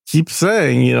 I keep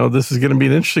saying, this is going to be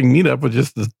an interesting meetup with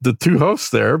just the two hosts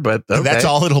there, but okay. That's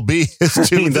all it'll be. Is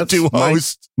two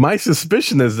hosts. My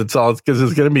suspicion is it's because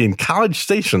it's going to be in College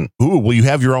Station. Ooh, will you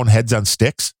have your own heads on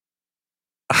sticks?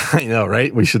 I know,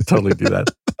 right? We should totally do that.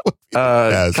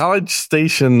 Yes. College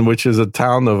Station, which is a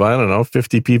town of,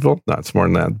 50 people. No, it's more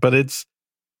than that. But it's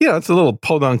a little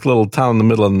podunk little town in the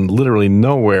middle of literally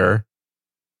nowhere.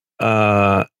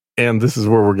 And this is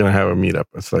where we're going to have a meetup.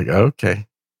 It's like, okay.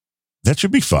 That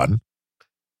should be fun.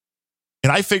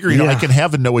 And I figure, I can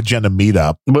have a no agenda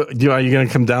meetup. But are you going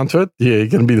to come down to it? Yeah, you're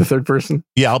going to be the third person?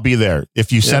 Yeah, I'll be there.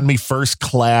 If you send me first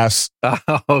class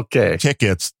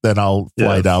tickets, then I'll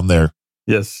fly down there.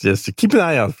 Yes. Keep an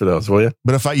eye out for those, will you?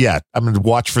 But if I'm going to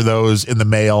watch for those in the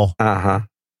mail.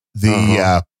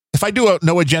 If I do a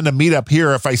no agenda meetup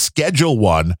here, if I schedule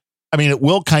one, it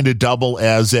will kind of double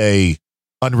as a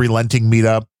unrelenting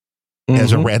meetup,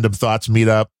 as a random thoughts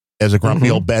meetup, as a grumpy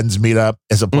old Ben's meetup,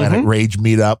 as a Planet Rage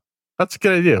meetup. That's a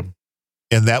good idea.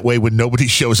 And that way, when nobody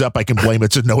shows up, I can blame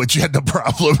it's a no agenda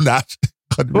problem, not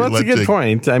unrelenting. Well, that's a good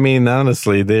point.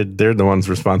 Honestly, they're the ones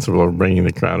responsible for bringing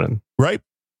the crowd in. Right.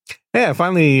 Yeah, I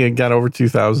finally got over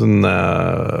 2,000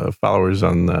 followers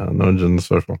on No Agenda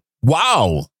Social.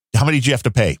 Wow. How many did you have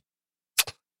to pay?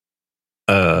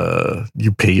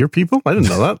 You pay your people? I didn't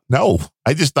know that. No,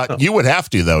 I just thought you would have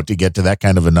to, though, to get to that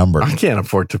kind of a number. I can't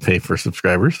afford to pay for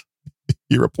subscribers.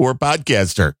 You're a poor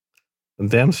podcaster.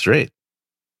 Damn straight.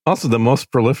 Also, the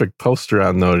most prolific poster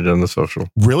on No Agenda Social.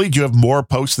 Really? Do you have more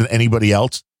posts than anybody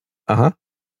else? Uh-huh.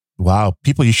 Wow.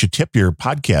 People, you should tip your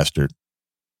podcaster.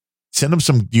 Send them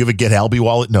some. Do you have a Get Albie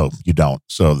wallet? No, you don't.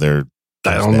 So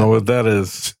I don't know what that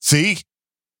is. See?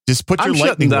 Just put your I'm lightning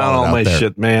shutting down all my there.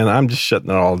 shit, man. I'm just shutting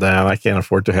it all down. I can't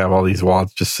afford to have all these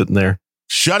wallets just sitting there.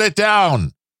 Shut it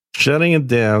down. Shutting it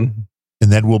down.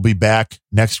 And then we'll be back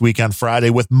next week on Friday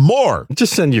with more.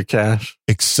 Just send your cash.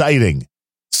 Exciting,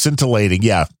 scintillating.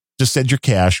 Yeah, just send your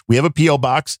cash. We have a P.O.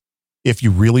 box if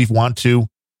you really want to.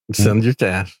 Send your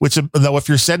cash. Which, though, if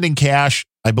you're sending cash,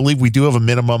 I believe we do have a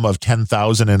minimum of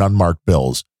 10,000 in unmarked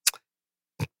bills.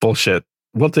 Bullshit.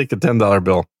 We'll take a $10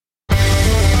 bill.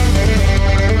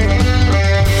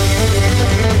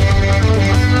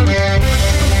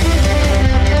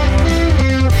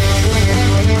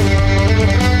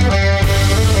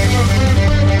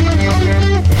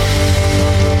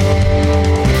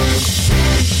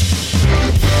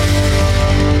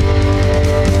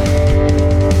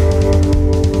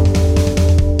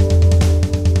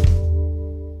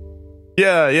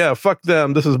 Yeah, fuck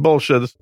them. This is bullshit.